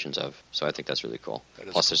variations of, so I think that's really cool.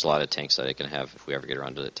 Plus, there's a lot of tanks that I can have if we ever get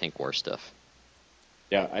around to the tank war stuff.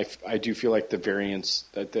 Yeah, I do feel like the variants,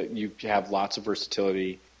 that you have lots of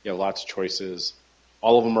versatility, you have lots of choices.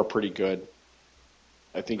 All of them are pretty good.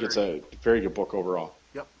 I think it's a very good book overall.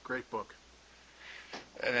 Yep, great book.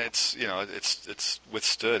 And it's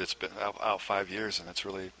withstood. It's been out 5 years, and it's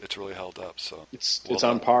really held up. So it's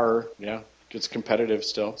on par. Yeah, it's competitive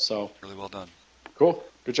still. So really well done. Cool.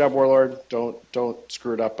 Good job, Warlord. Don't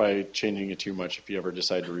screw it up by changing it too much if you ever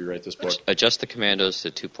decide to rewrite this book. Adjust the commandos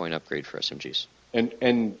to 2-point upgrade for SMGs.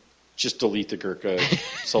 And just delete the Gurkha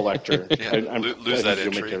selector. Lose that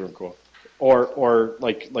entry. Make everyone cool. Or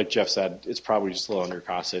like Jeff said, it's probably just a little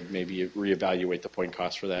undercosted. Maybe reevaluate the point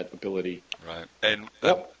cost for that ability. Right. And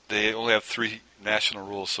they only have 3 national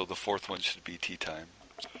rules, so the 4th one should be tea time.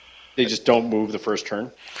 They just don't move the first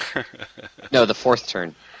turn? No, the 4th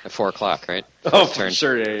turn. At 4 o'clock, right? Turn.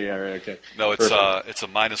 Sure, yeah, okay. No, it's a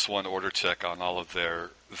 -1 order check on all of their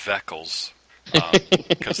vehicles,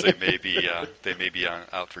 because they may be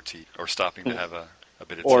out for tea or stopping to have a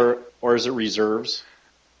bit of tea. Or is it reserves?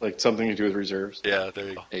 Like something to do with reserves? Yeah, there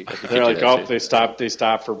you go. They're like, they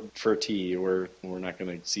stop for tea. We're not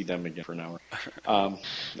going to see them again for an hour.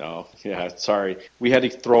 No, yeah, sorry. We had to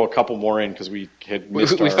throw a couple more in because we had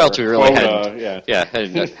missed we felt we really quota.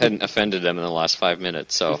 hadn't offended them in the last 5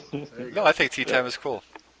 minutes. So no, I think tea time is cool.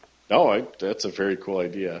 No, that's a very cool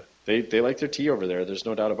idea. They like their tea over there. There's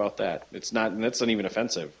no doubt about that. That's not even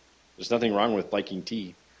offensive. There's nothing wrong with liking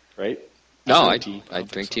tea, right? No, I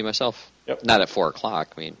drink tea myself. Yep. Not at 4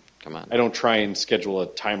 o'clock. I mean, come on. I don't try and schedule a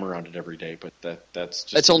time around it every day, but that's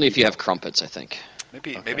just... It's only if you have crumpets, I think.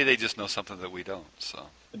 Maybe they just know something that we don't. So.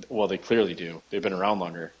 Well, they clearly do. They've been around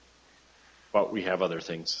longer. But we have other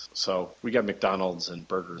things. So we got McDonald's and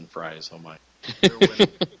burgers and fries. Oh, my. They're winning.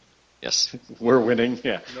 Yes. We're winning?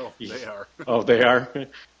 Yeah. No, they are. Oh, they are?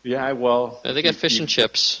 Yeah, well... They got fish and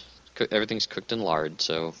chips. Everything's cooked in lard,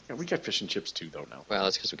 so... Yeah, we got fish and chips, too, though, now. Well,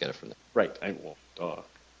 that's because we get it from there. Right. Duh. All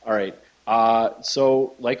right.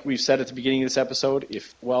 So, like we've said at the beginning of this episode,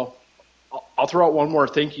 I'll throw out one more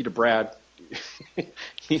thank you to Brad.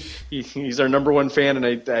 He's our number one fan,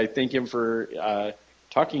 and I thank him for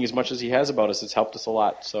talking as much as he has about us. It's helped us a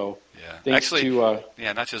lot. So, thanks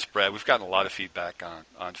not just Brad. We've gotten a lot of feedback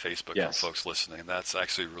on Facebook from folks listening, and that's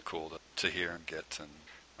actually real cool to hear and get, and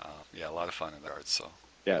a lot of fun in there. So.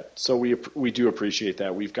 Yeah, so we do appreciate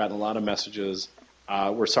that. We've gotten a lot of messages.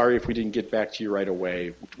 We're sorry if we didn't get back to you right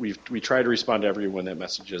away. We try to respond to everyone that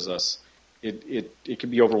messages us. It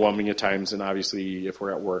can be overwhelming at times, and obviously if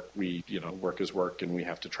we're at work, work is work, and we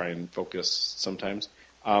have to try and focus sometimes.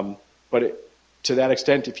 But to that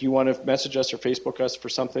extent, if you want to message us or Facebook us for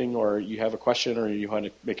something, or you have a question, or you want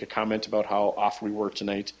to make a comment about how off we were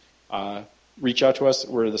tonight, reach out to us.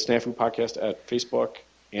 We're the Snafu Podcast at Facebook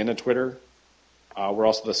and on Twitter. We're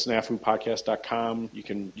also the snafupodcast.com. You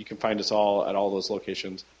can find us all at all those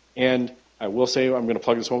locations. And I will say, I'm going to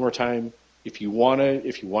plug this one more time. If you want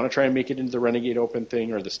to try and make it into the Renegade Open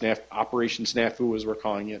thing, or the Operation Snafu as we're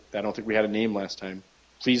calling it, I don't think we had a name last time.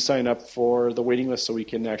 Please sign up for the waiting list so we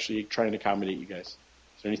can actually try and accommodate you guys.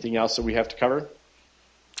 Is there anything else that we have to cover?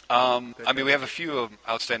 I mean, we have a few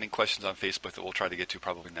outstanding questions on Facebook that we'll try to get to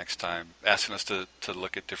probably next time, asking us to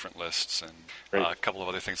look at different lists and a couple of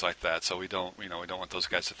other things like that. So we don't want those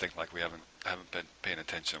guys to think like we haven't been paying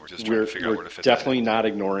attention. We're just trying to figure out where to fit. Definitely not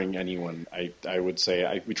ignoring anyone. I would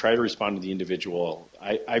say we try to respond to the individual.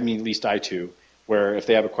 I mean, at least I too. Where if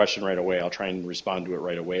they have a question right away, I'll try and respond to it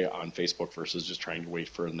right away on Facebook versus just trying to wait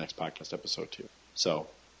for the next podcast episode too. So,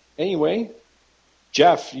 anyway,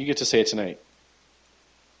 Jeff, you get to say it tonight.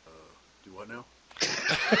 Do what now?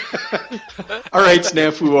 All right,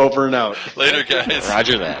 Snafu, over and out. Later, guys.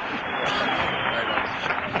 Roger that.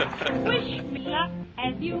 Wish me luck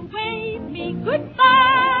as you wave me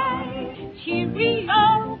goodbye.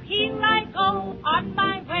 Cheerio, here I go on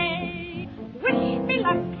my way. Wish me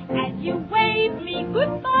luck as you wave me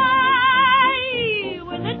goodbye.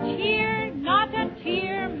 With a cheer, not a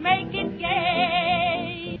tear, make it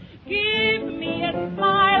gay. Give me a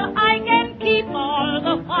smile I can keep all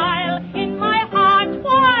the while in my heart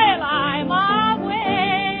while I'm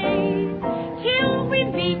away. Till we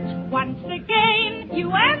meet once again,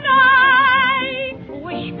 you and I.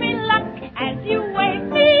 Wish me luck as you wave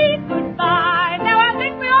me goodbye. Now I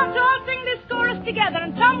think we ought to all sing this chorus together.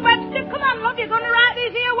 And Tom Webster, come on, love, you're going to write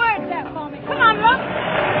these here words there for me. Come on, love.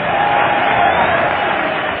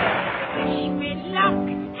 Wish me luck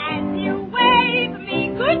as you wave me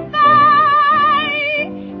goodbye.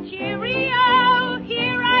 Cheerio,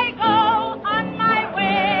 here I go on my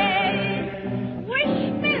way.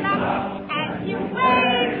 Wish me luck as you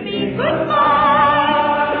wave me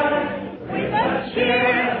goodbye. With a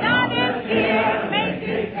cheer, not a tear, make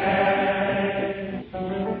it gay.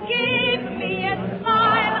 Give me a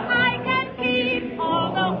smile I can keep all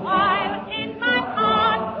the while in my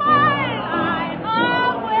heart while I'm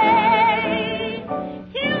away.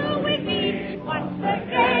 Till we meet once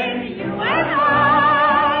again, you and I.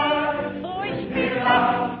 Wish me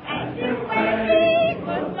luck as you wave me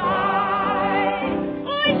goodbye.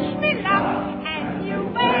 Wish me luck as you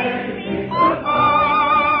wave me goodbye.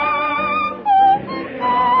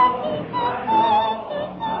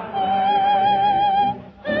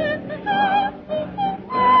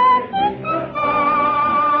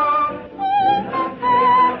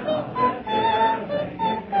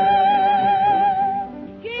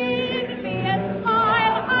 Give me a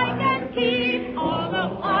smile I can keep all the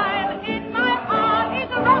while in my heart.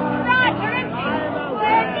 He's a rough rider and he's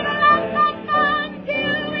working along the fun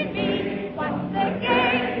till we meet once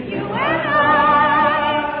again, you and I.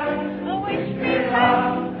 Wish me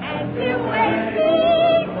luck as you wave me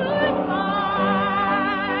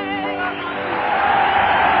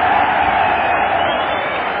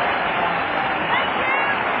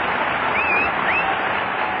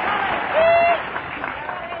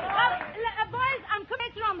boys, I'm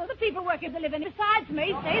coming to on the people working for a living besides me,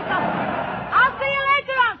 see, so I'll see you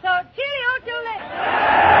later on, so cheerio till then.